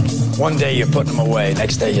that like? One day you're putting them away,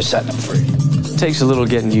 next day you're setting them free. Takes a little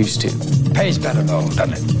getting used to. Pays better though,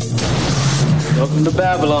 doesn't it? Welcome to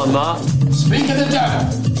Babylon, Ma. Speak of the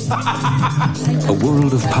devil. A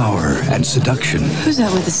world of power and seduction. Who's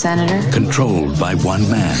that with the senator? Controlled by one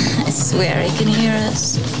man. I swear he can hear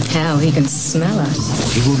us. Hell, he can smell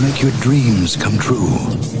us. He will make your dreams come true.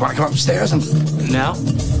 Want to come upstairs and... Now?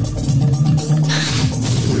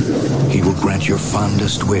 He will grant your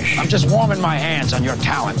fondest wish. I'm just warming my hands on your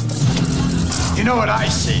talent. You know what I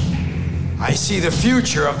see? I see the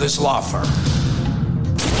future of this law firm.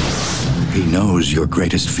 He knows your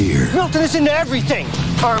greatest fear. Milton is into everything.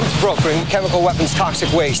 Arms brokering, chemical weapons, toxic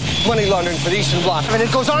waste, money laundering for the Eastern Bloc. I mean,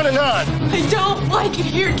 it goes on and on. I don't like it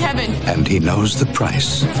here, Kevin. And he knows the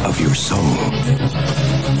price of your soul.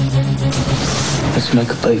 Let's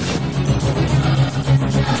make a baby.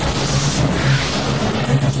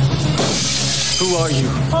 Who are you?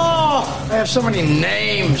 Oh, I have so many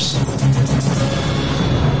names.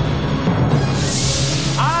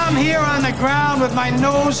 I'm here on the ground with my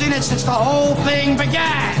nose in it since the whole thing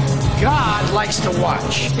began. God likes to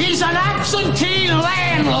watch. He's an absentee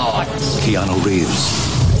landlord. Keanu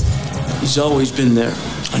Reeves. He's always been there.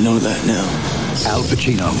 I know that now. Al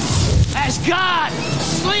Pacino. As God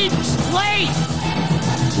sleeps late.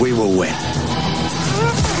 We will win.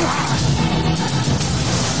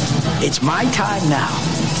 It's my time now.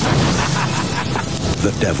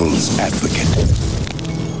 The Devil's Advocate.